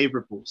they're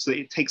favorable. So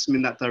it takes them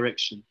in that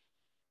direction.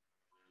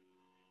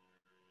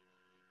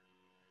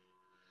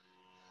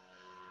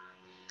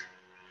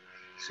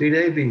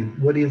 Sridevi,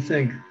 what do you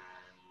think?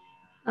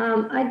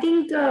 I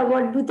think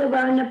what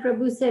Bhutavana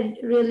Prabhu said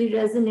really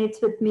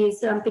resonates with me.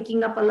 So I'm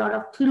picking up a lot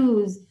of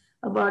clues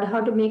about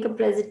how to make a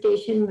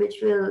presentation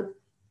which will,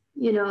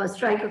 you know,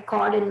 strike a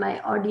chord in my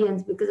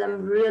audience, because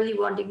I'm really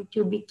wanting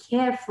to be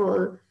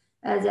careful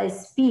as I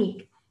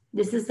speak.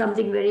 This is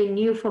something very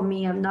new for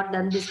me. I've not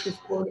done this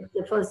before. It's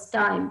the first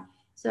time.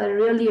 So I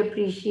really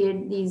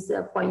appreciate these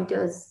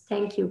pointers.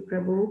 Thank you,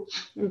 Prabhu.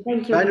 And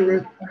thank you,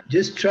 Guru.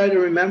 Just try to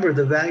remember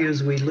the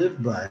values we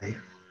live by.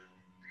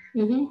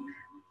 Yeah.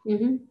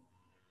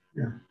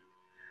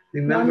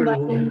 Remember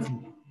Non-violence.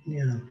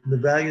 the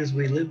values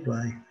we live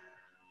by.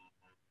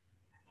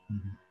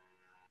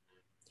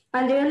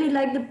 I really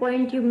like the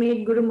point you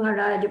made, Guru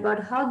Maharaj,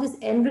 about how this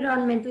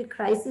environmental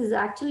crisis is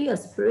actually a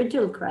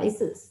spiritual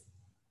crisis.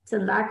 It's a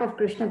lack of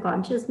Krishna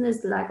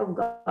consciousness, lack of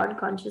God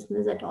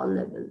consciousness at all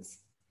levels.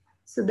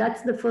 So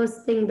that's the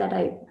first thing that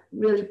I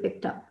really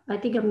picked up. I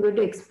think I'm going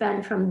to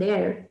expand from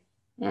there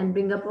and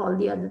bring up all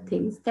the other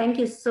things. Thank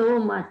you so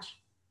much.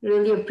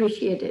 Really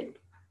appreciate it.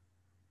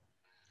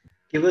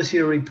 Give us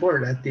your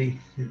report at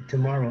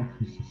tomorrow.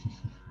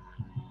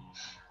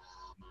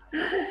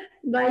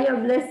 By your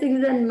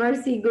blessings and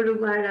mercy, Guru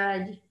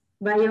Maharaj.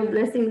 By your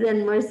blessings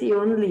and mercy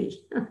only.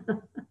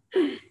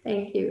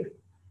 Thank you.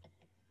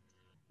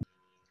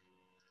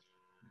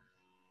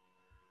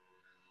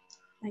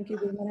 Thank you,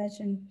 Guru Maharaj,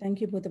 and thank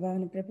you,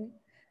 Bhutavana Prabhu.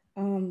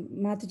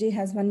 Mataji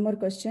has one more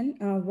question.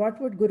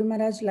 What would Guru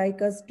Maharaj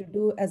like us to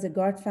do as a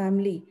God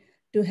family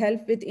to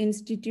help with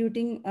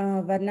instituting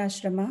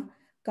Varnashrama?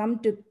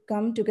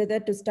 Come together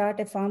to start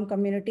a farm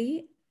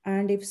community,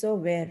 and if so,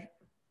 where?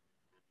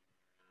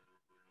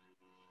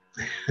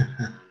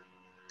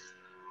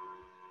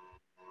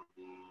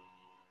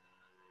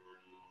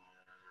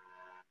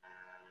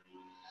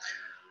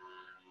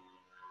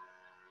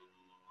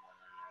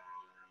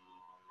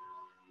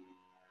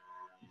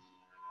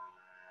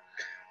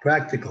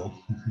 Practical.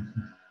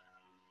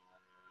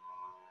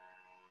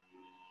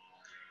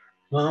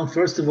 Well,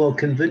 first of all,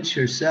 convince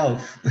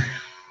yourself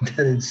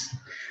that it's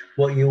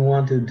what you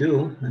want to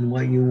do and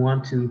what you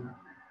want to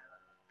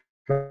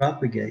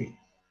propagate.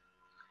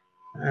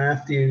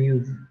 After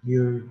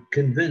you're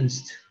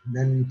convinced,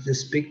 then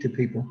just speak to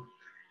people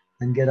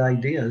and get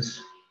ideas.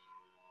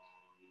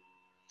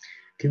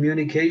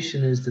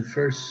 Communication is the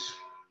first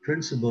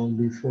principle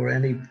before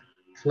any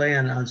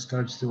plan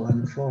starts to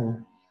unfold.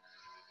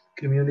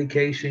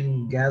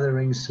 Communication,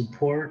 gathering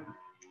support,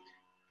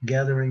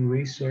 gathering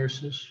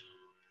resources.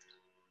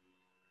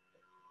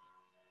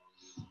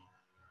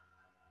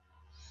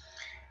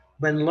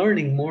 Been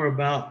learning more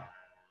about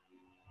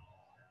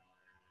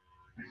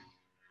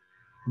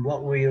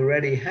what we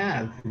already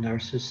have in our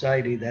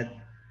society that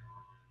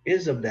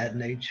is of that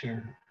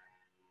nature,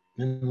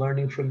 and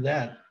learning from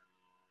that.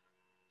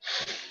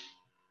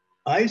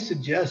 I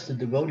suggest the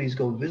devotees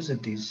go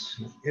visit these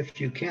if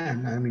you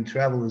can. I mean,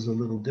 travel is a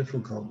little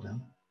difficult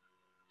now.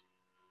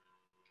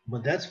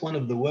 But that's one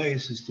of the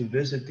ways, is to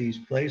visit these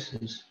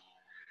places.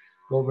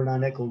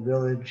 Govardhan Echo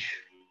Village,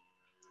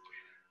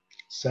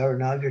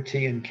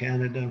 Saranagati in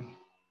Canada.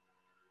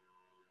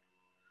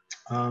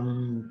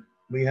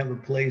 We have a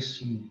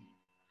place in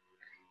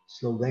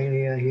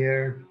Slovenia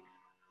here,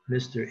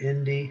 Mr.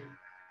 Indy.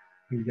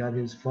 He's got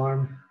his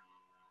farm.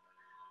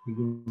 You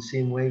can see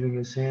him waving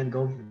his hand.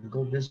 Go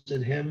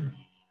visit him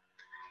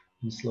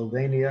in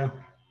Slovenia.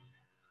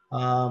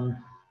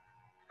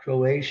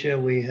 Croatia,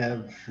 we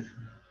have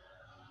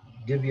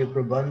Divya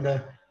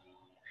Prabanda.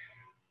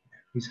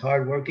 He's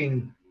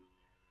hardworking.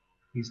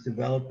 He's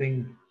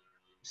developing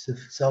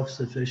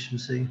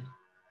self-sufficiency.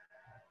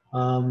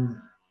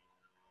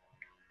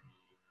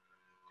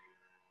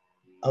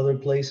 Other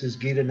places,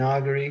 Gita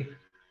Nagari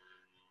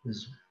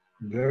is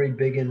very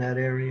big in that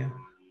area.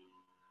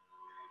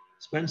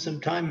 Spend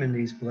some time in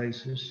these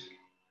places.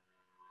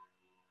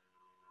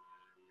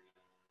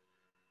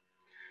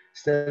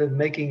 Instead of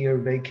making your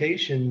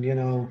vacation,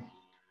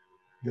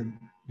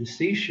 the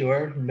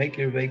seashore, make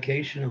your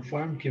vacation a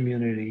farm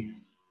community.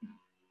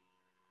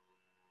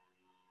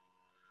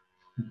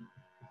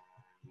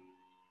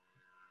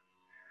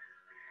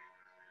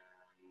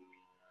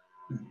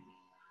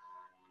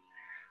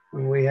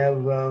 We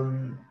have,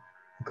 of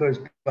course,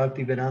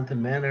 Bhaktivedanta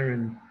Manor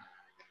in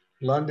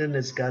London.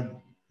 It's got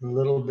a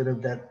little bit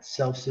of that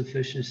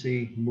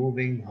self-sufficiency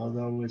moving,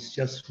 although it's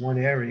just one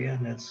area,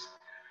 and that's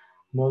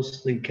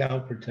mostly cow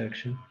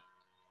protection.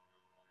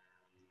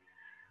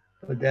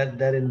 But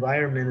that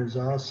environment is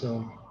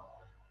also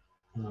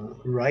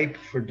ripe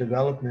for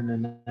development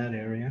in that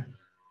area.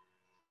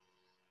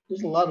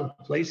 There's a lot of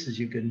places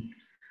you can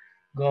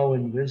go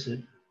and visit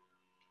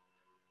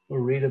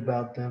or read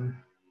about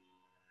them.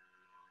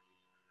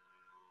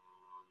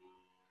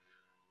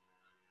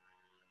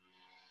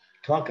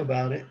 Talk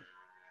about it.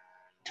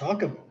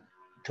 Talk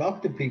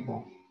to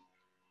people.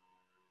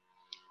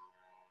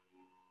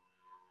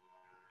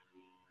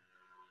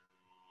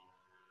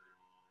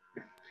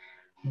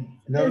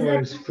 In other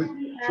words,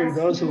 for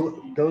those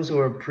who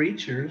are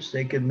preachers,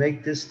 they can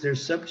make this their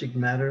subject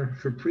matter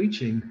for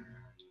preaching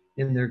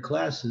in their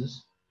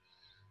classes.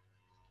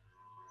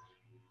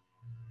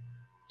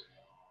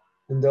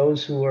 And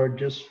those who are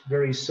just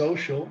very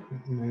social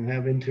and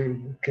have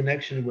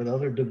interconnection with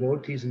other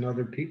devotees and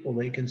other people,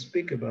 they can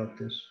speak about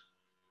this.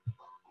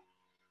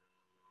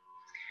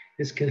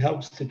 This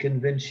helps to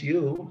convince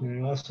you,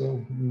 and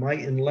also might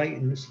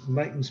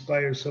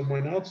inspire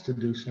someone else to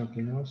do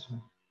something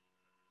also.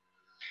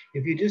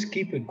 If you just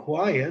keep it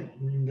quiet,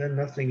 then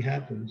nothing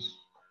happens.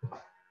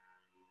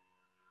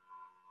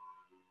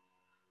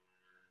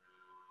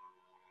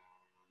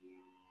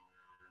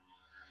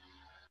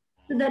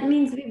 So that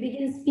means we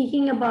begin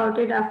speaking about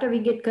it after we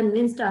get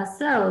convinced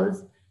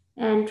ourselves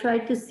and try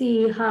to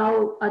see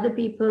how other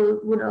people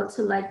would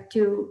also like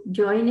to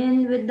join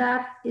in with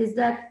that. Is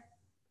that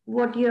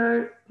what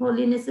Your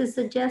Holiness is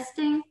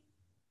suggesting?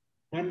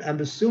 I'm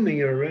assuming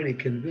you're already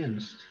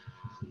convinced.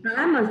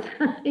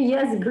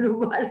 Yes, Guru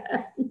Maharaj.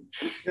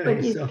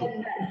 But you So,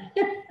 said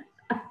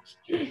that.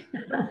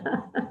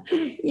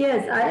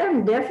 Yes, I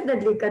am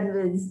definitely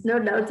convinced, no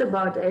doubts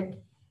about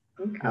it.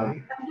 okay.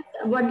 I'm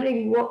just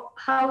wondering,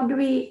 how do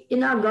we,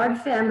 in our God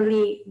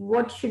family,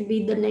 what should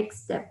be the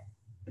next step?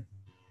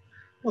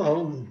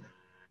 Well,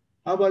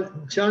 how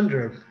about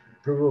Chandra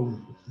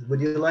Prabhu?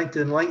 Would you like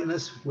to enlighten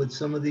us with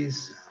some of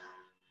these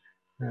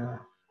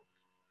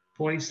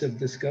points of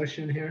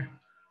discussion here?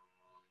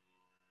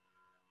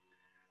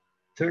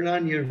 Turn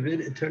on your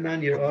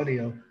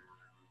audio.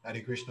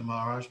 Hare Krishna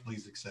Maharaj,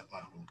 please accept my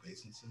humble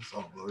obeisances.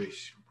 All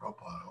glories to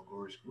Prabhupada, all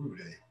glories to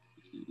Gurudev,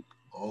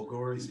 all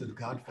glories to the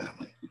God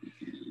family.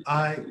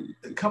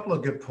 A couple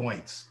of good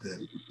points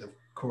that, of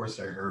course,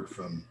 I heard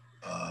from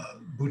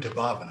Buddha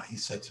Bhavana. He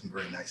said some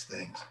very nice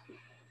things.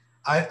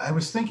 I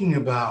was thinking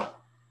about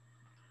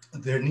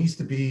there needs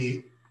to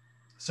be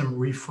some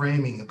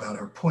reframing about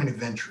our point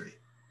of entry.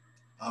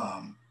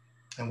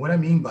 And what I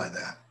mean by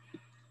that,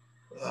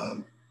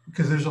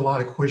 because there's a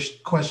lot of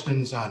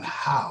questions on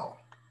how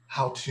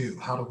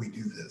do we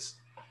do this?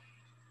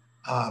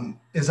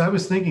 As I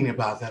was thinking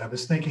about that, I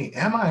was thinking,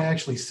 am I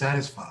actually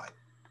satisfied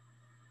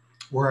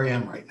where I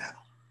am right now?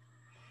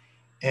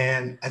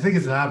 And I think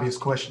it's an obvious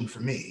question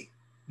for me.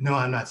 No,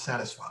 I'm not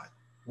satisfied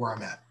where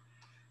I'm at.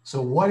 So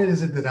what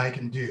is it that I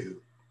can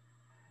do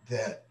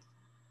that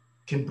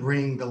can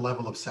bring the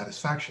level of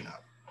satisfaction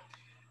up?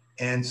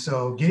 And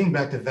so getting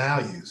back to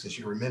values, as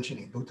you were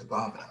mentioning, Buddha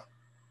Bhavana,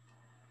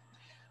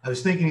 I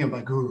was thinking of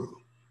my guru.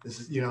 This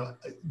is,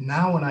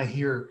 now when I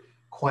hear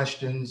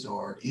questions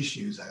or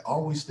issues, I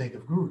always think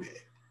of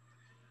Gurudev.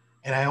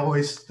 And I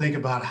always think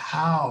about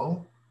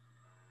how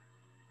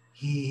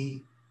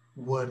he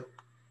would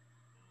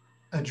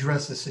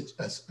address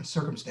a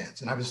circumstance.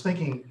 And I was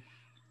thinking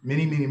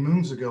many, many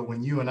moons ago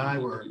when you and I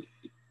were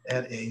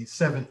at a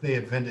Seventh-day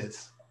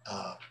Adventist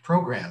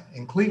program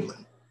in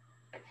Cleveland.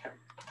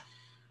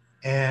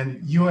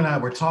 And you and I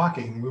were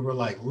talking, we were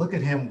like, look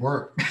at him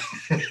work,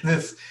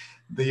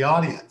 the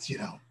audience,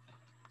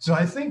 So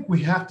I think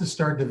we have to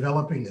start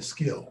developing a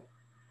skill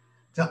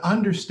to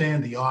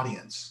understand the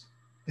audience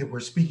that we're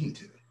speaking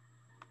to.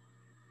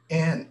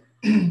 And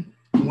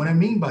what I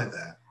mean by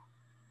that,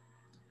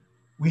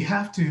 we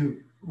have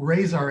to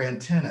raise our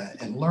antenna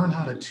and learn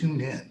how to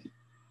tune in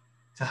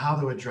to how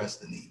to address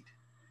the need.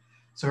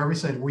 So everybody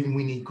said, we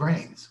need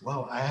grains.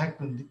 Well, I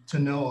happen to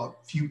know a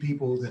few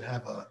people that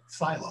have a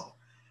silo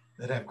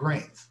that have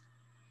grains.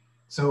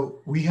 So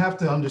we have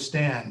to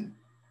understand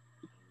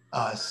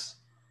us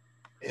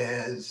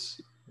as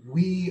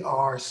we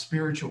are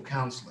spiritual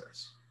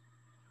counselors.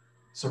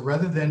 So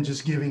rather than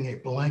just giving a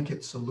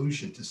blanket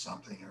solution to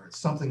something or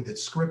something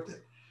that's scripted,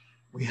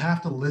 we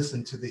have to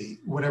listen to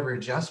whatever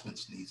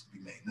adjustments needs to be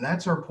made. And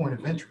that's our point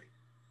of entry.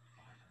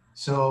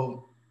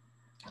 So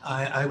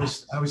I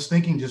was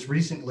thinking just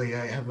recently,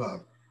 I have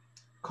a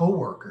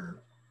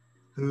coworker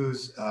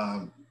who's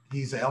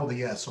he's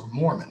LDS or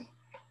Mormon.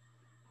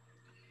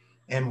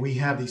 And we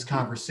have these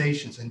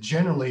conversations. And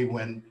generally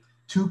when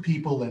two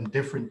people in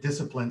different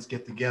disciplines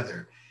get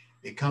together,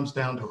 it comes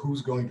down to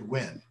who's going to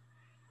win.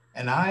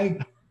 And I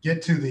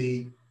get to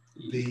the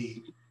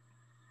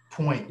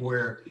point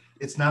where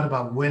it's not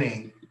about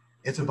winning,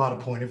 it's about a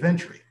point of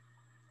entry.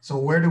 So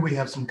where do we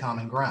have some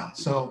common ground?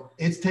 So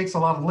it takes a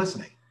lot of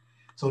listening.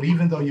 So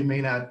even though you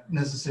may not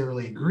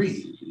necessarily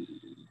agree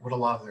with a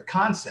lot of their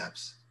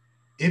concepts,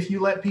 if you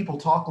let people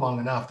talk long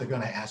enough, they're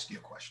going to ask you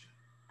a question.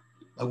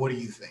 Like, what do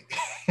you think?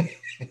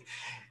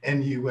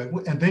 and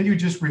then you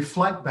just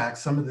reflect back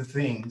some of the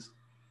things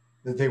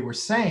that they were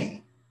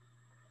saying.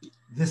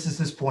 This is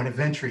his point of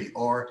entry,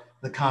 or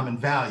the common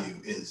value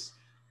is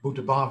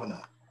Buddha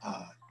Bhavana.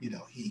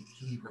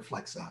 He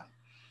reflects on.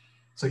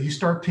 So you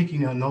start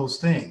picking on those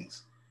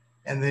things,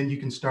 and then you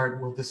can start.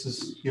 Well, this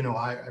is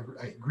I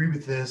agree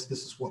with this.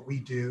 This is what we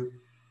do,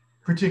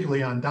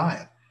 particularly on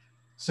diet.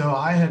 So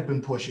I had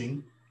been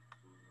pushing,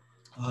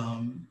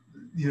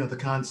 the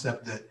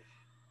concept that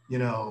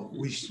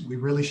we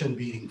really shouldn't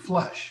be eating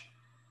flesh.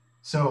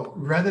 So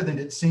rather than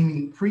it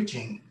seeming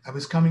preaching, I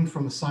was coming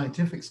from a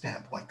scientific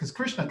standpoint, because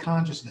Krishna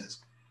consciousness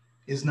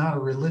is not a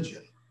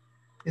religion,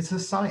 it's a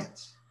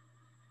science.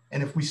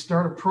 And if we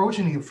start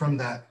approaching it from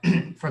that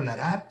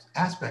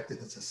aspect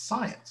that it's a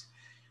science,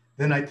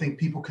 then I think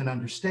people can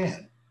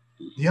understand.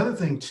 The other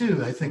thing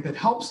too, I think that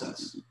helps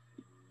us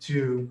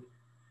to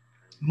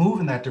move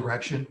in that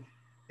direction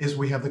is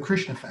we have the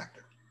Krishna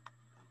factor.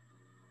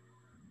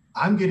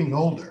 I'm getting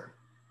older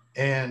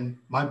and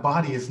my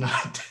body is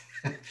not,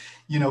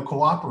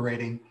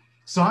 cooperating.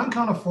 So I'm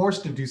kind of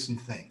forced to do some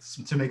things,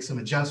 to make some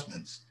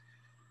adjustments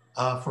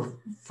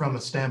from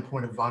a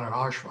standpoint of Vana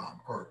Ashram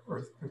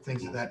or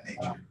things of that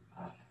nature.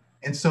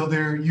 And so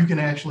there, you can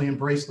actually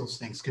embrace those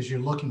things because you're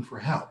looking for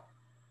help.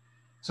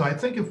 So I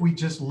think if we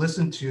just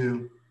listen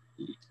to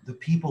the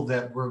people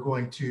that we're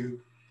going to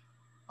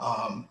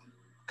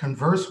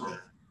converse with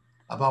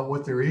about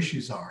what their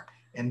issues are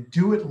and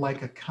do it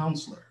like a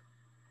counselor,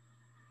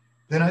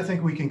 then I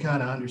think we can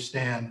kind of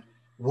understand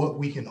what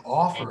we can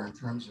offer in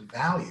terms of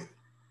value.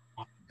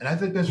 And I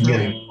think that's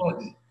really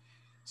important.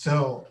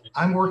 So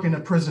I'm working in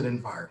a prison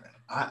environment.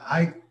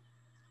 I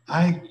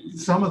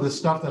some of the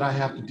stuff that I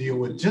have to deal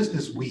with just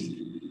this week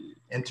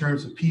in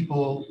terms of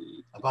people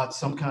about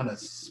some kind of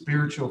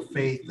spiritual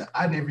faith that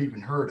I never even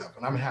heard of.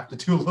 And I'm gonna have to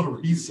do a little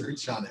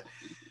research on it.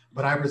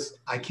 But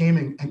I came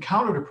and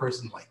encountered a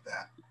person like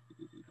that.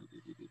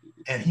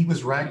 And he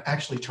was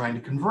actually trying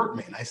to convert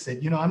me. And I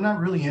said, I'm not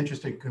really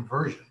interested in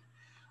conversion.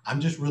 I'm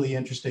just really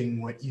interested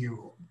in what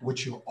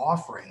you're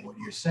offering, what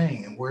you're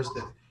saying, and where's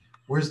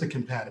the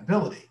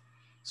compatibility.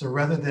 So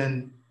rather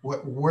than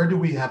where do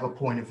we have a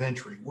point of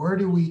entry? Where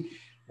do we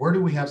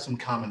have some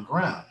common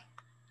ground?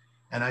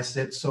 And I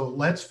said, so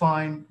let's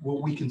find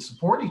what we can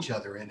support each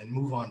other in and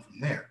move on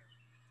from there.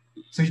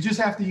 So you just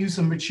have to use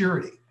some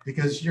maturity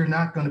because you're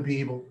not going to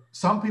be able,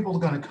 some people are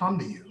going to come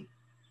to you.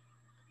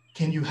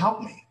 Can you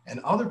help me?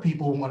 And other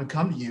people want to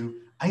come to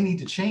you. I need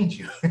to change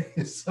you.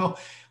 So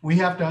we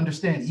have to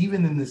understand,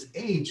 even in this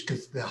age,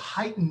 because the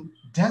heightened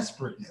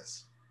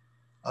desperateness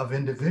of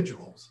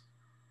individuals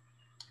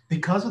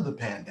because of the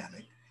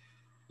pandemic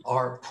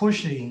are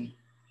pushing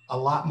a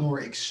lot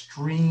more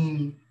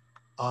extreme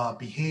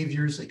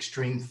behaviors,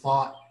 extreme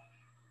thought.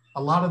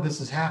 A lot of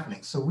this is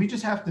happening. So we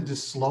just have to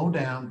just slow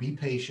down, be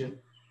patient.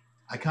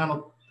 I kind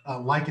of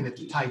liken it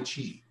to Tai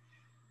Chi.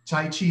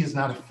 Tai Chi is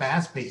not a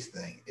fast-paced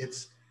thing.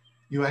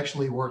 You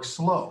actually work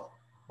slow,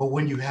 but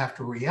when you have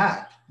to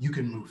react, you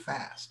can move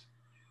fast.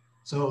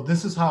 So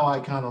this is how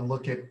I kind of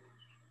look at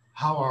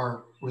how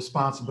our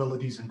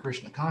responsibilities in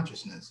Krishna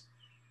consciousness.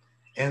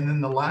 And then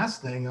the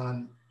last thing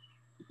on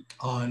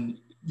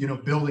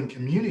building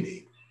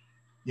community,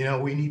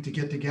 we need to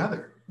get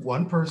together.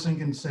 One person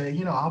can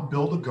say, I'll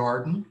build a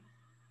garden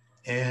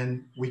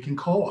and we can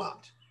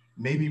co-opt.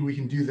 Maybe we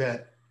can do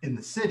that in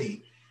the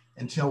city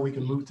until we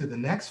can move to the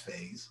next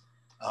phase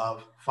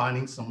of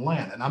finding some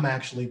land. And I'm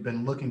actually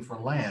been looking for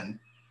land,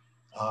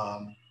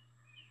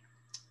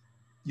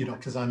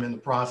 because I'm in the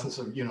process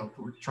of,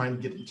 trying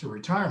to get into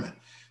retirement.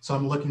 So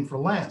I'm looking for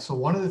land. So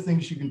one of the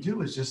things you can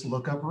do is just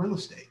look up real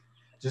estate,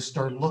 just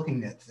start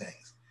looking at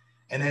things.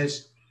 And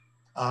as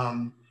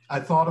I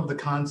thought of the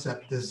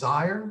concept,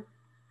 desire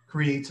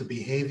creates a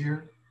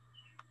behavior,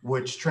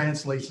 which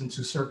translates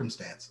into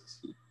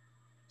circumstances.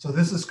 So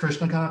this is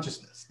Krishna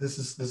consciousness.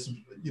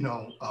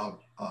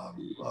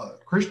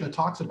 Krishna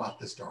talks about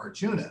this to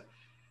Arjuna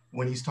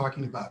when he's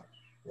talking about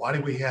why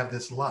do we have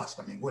this lust?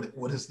 I mean,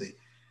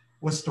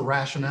 what's the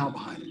rationale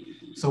behind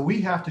it? So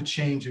we have to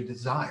change a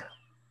desire.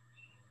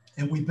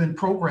 And we've been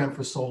programmed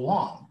for so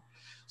long.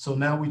 So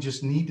now we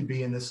just need to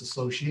be in this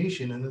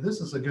association, and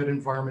this is a good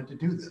environment to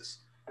do this.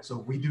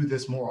 So if we do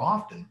this more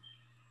often,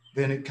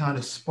 then it kind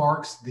of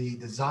sparks the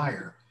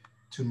desire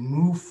to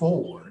move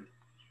forward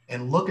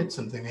and look at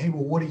something. Hey,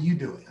 well, what are you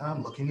doing?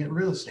 I'm looking at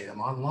real estate.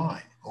 I'm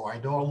online. Or I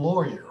know a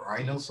lawyer, or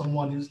I know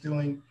someone who's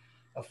doing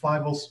a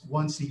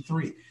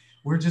 501c3.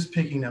 We're just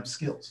picking up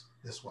skills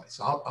this way.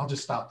 So I'll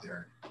just stop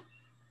there.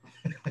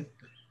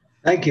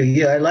 Thank you.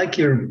 Yeah, I like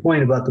your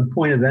point about the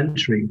point of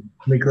entry,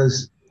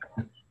 because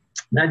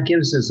that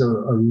gives us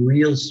a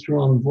real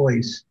strong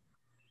voice.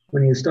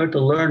 When you start to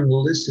learn to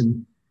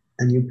listen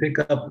and you pick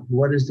up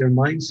what is their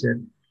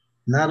mindset,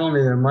 not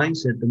only their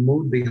mindset, the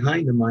mood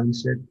behind the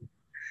mindset,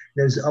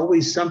 there's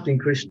always something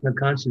Krishna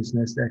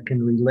consciousness that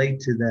can relate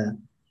to that.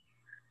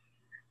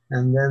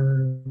 And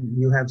then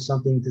you have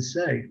something to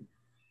say.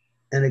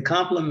 And it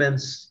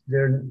complements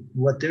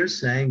what they're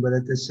saying, but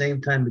at the same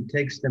time, it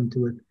takes them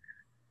to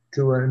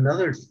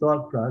another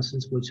thought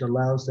process, which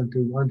allows them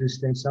to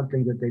understand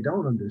something that they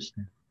don't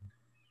understand.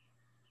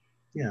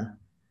 Yeah,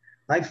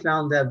 I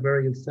found that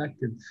very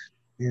effective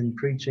in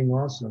preaching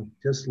also,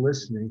 just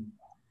listening.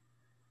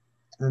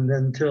 And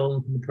then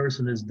until the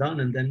person is done,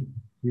 and then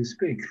you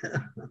speak.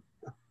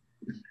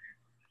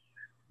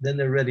 Then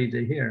they're ready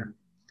to hear.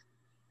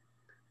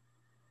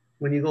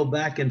 When you go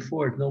back and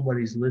forth,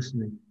 nobody's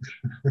listening.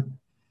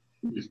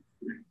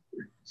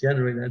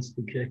 Generally, that's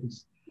the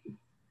case.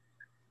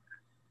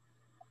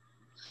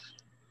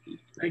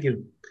 Thank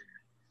you.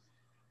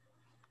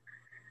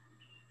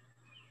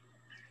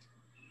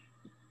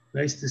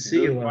 Nice to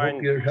see you. I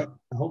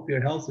hope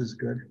your health is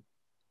good.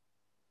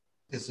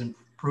 It's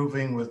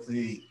improving with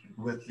the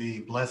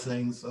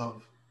blessings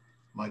of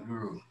my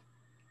guru.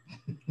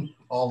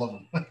 All of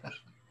them.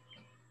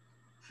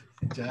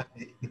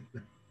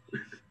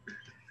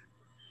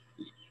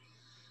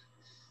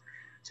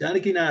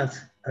 Janakinath,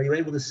 are you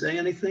able to say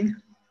anything?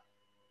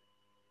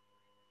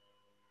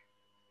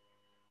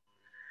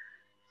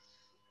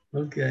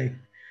 Okay.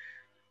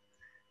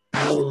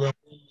 We'll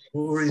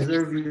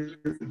reserve you.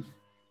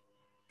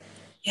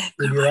 Yeah,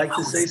 would you like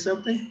to say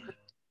something?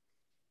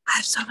 I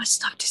have so much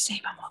stuff to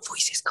say, but my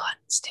voice is gone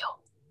still.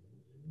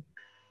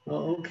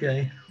 Oh,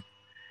 okay.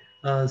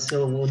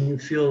 So when you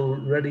feel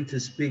ready to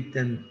speak,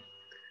 then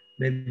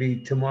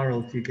maybe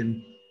tomorrow if you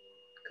can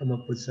come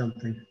up with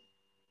something.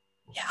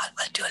 Yeah,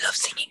 I'll do a lot of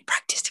singing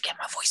practice to get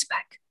my voice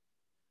back.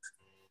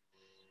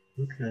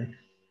 Okay.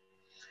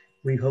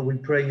 We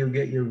pray you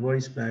get your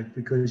voice back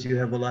because you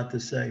have a lot to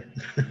say.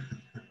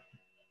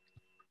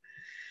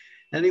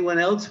 Anyone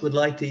else would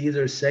like to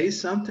either say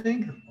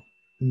something?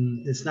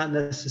 It's not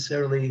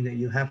necessarily that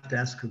you have to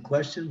ask a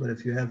question, but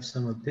if you have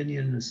some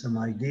opinion or some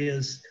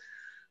ideas,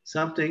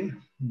 something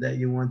that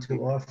you want to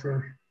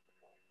offer,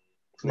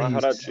 please.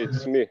 Maharaj,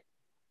 it's me.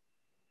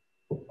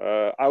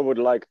 I would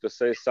like to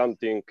say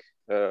something,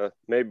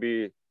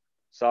 maybe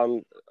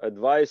some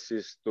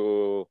advices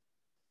to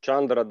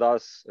Chandra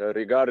Das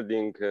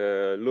regarding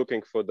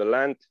looking for the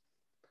land.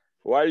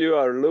 While you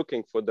are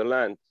looking for the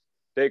land,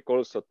 take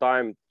also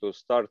time to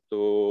start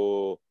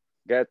to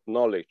get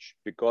knowledge,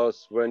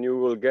 because when you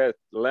will get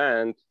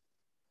land,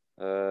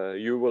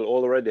 you will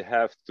already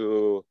have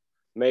to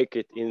make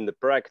it in the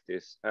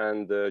practice,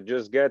 and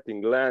just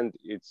getting land,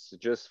 it's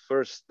just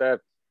first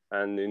step.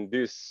 And in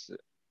this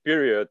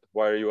period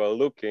where you are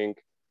looking,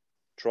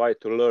 try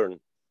to learn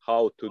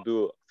how to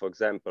do, for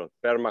example,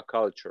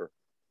 permaculture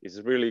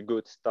is really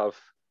good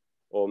stuff,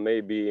 or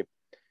maybe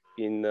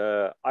in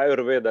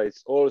Ayurveda,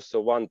 it's also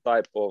one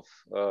type of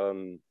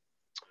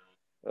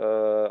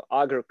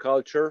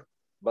agriculture,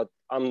 but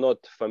I'm not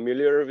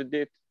familiar with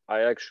it.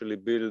 I actually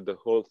build the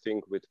whole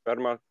thing with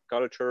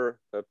permaculture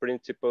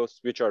principles,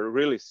 which are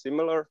really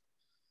similar.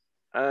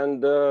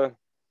 And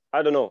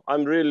I don't know,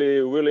 I'm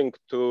really willing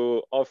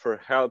to offer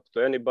help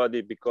to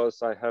anybody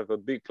because I have a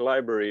big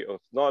library of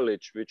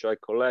knowledge, which I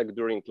collect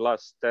during the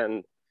last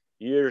 10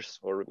 years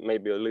or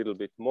maybe a little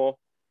bit more.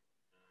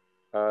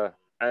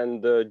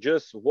 And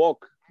just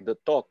walk the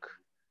talk.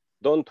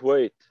 Don't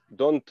wait.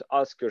 Don't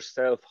ask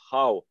yourself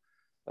how.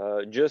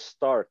 Just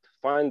start.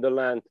 Find the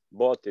land,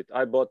 bought it.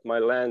 I bought my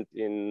land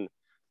in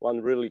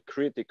one really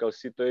critical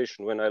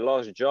situation. When I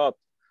lost job,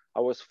 I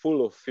was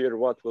full of fear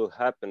what will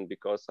happen,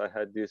 because I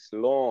had this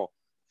loan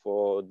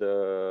for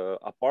the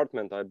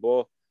apartment I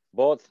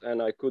bought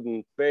and I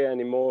couldn't pay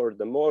anymore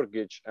the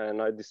mortgage.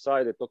 And I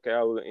decided, okay,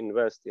 I will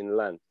invest in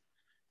land.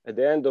 At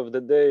the end of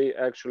the day,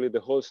 actually, the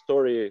whole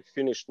story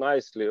finished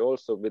nicely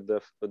also with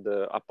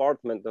the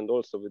apartment and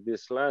also with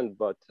this land.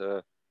 But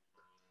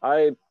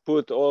I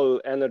put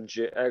all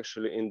energy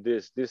actually in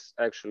this. This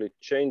actually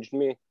changed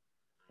me.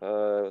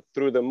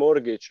 Through the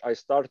mortgage, I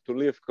started to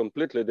live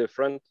completely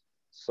different.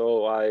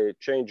 So I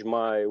changed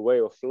my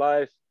way of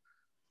life.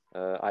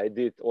 I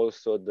did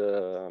also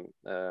the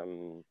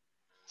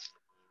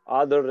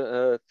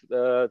other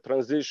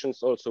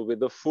transitions also with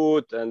the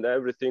food and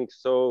everything.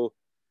 So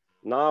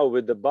now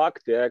with the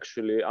Bhakti,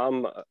 actually,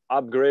 I'm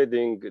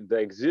upgrading the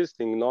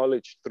existing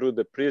knowledge through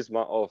the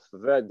prisma of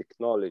Vedic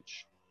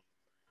knowledge.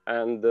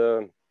 And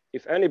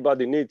if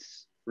anybody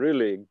needs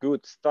really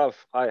good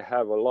stuff, I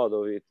have a lot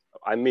of it.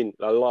 I mean,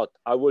 a lot.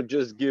 I will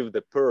just give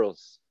the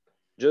pearls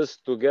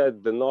just to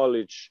get the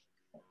knowledge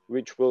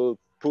which will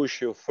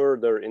push you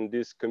further in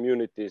these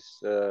communities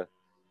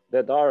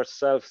that are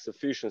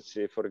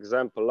self-sufficiency. For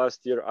example,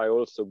 last year, I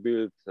also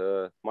built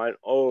my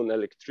own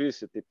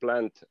electricity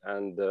plant,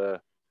 and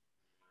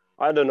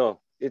I don't know,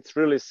 it's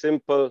really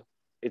simple.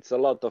 It's a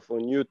lot of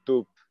on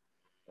YouTube.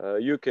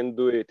 You can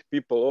do it.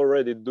 People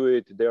already do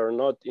it. They are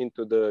not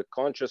into the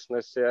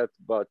consciousness yet,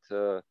 but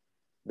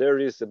there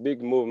is a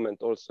big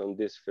movement also in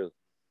this field.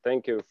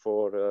 Thank you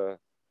for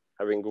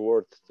having a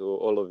word to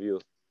all of you.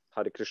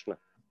 Hare Krishna.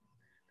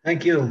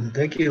 Thank you.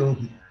 Thank you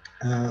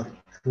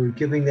for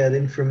giving that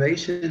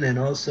information and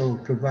also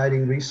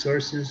providing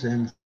resources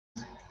and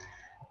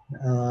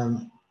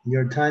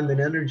your time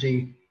and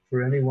energy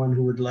for anyone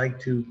who would like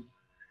to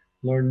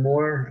learn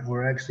more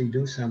or actually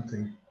do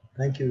something.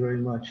 Thank you very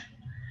much.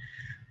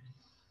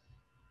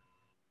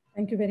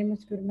 Thank you very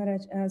much, Guru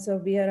Maharaj. So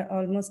we are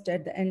almost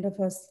at the end of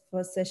our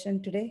first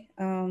session today.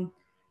 Shall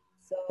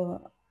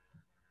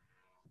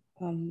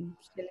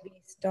we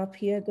stop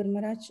here, Guru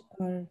Maharaj,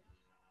 or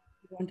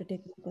you want to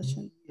take a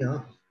question?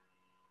 Yeah.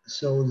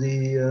 So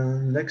the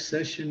next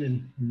session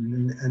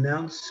and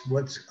announce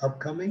what's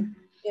upcoming.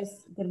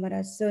 Yes, Guru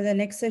Maharaj. So the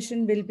next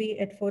session will be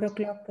at 4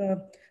 o'clock,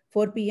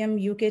 4 p.m.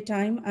 UK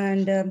time,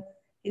 and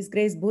His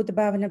Grace Bhuta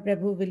Bhavana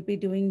Prabhu will be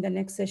doing the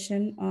next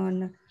session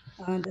on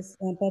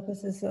the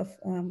purposes of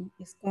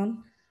ISKCON.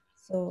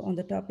 So on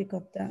the topic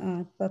of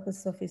the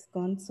purpose of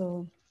ISKCON.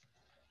 So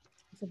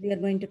we are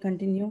going to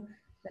continue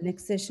the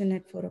next session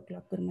at 4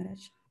 o'clock, Guru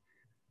Maharaj.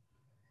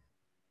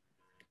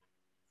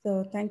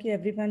 So thank you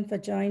everyone for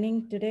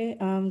joining today.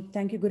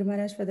 Thank you, Guru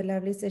Maharaj, for the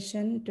lovely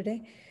session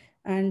today.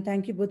 And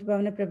thank you, Bhuta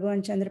Bhavana Prabhu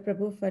and Chandra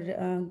Prabhu, for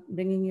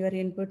bringing your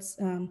inputs.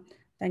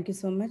 Thank you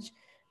so much.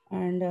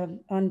 And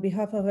on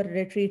behalf of our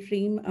retreat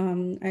team,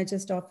 I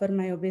just offer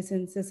my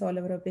obeisances, all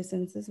our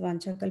obeisances.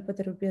 Vancha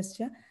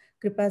kalpatarubhyascha,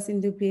 kripa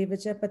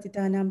sindhubhyevacha,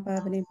 patitanam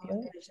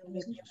pavanebhyo.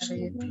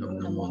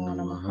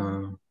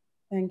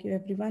 Thank you,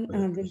 everyone.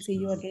 We'll see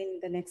you again in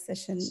the next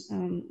session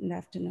in the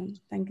afternoon.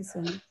 Thank you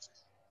so much.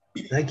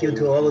 Thank you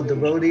to all the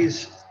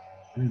devotees.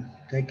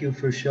 Thank you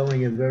for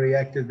showing a very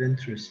active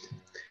interest.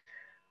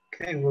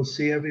 Okay, we'll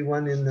see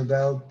everyone in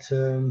about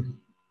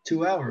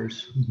 2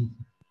 hours.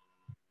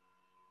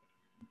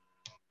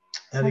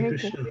 Hare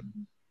Krishna.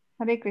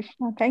 Hare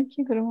Krishna. Thank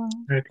you, Guru Maharaj.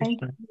 Hare Thank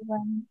Krishna. you,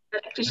 everyone.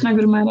 Hare Krishna,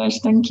 Guru Maharaj.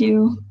 Thank you.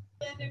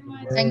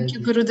 Thank you,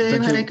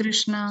 Gurudev. Hare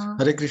Krishna.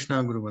 Hare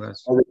Krishna, Guru Maharaj.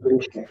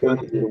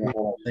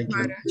 Thank you.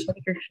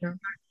 Hare Krishna.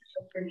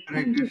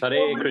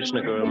 Hare Krishna,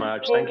 Guru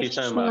Maharaj. Thank you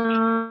so much.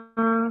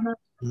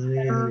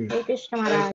 Hare Hare. Hare Krishna Maharaj.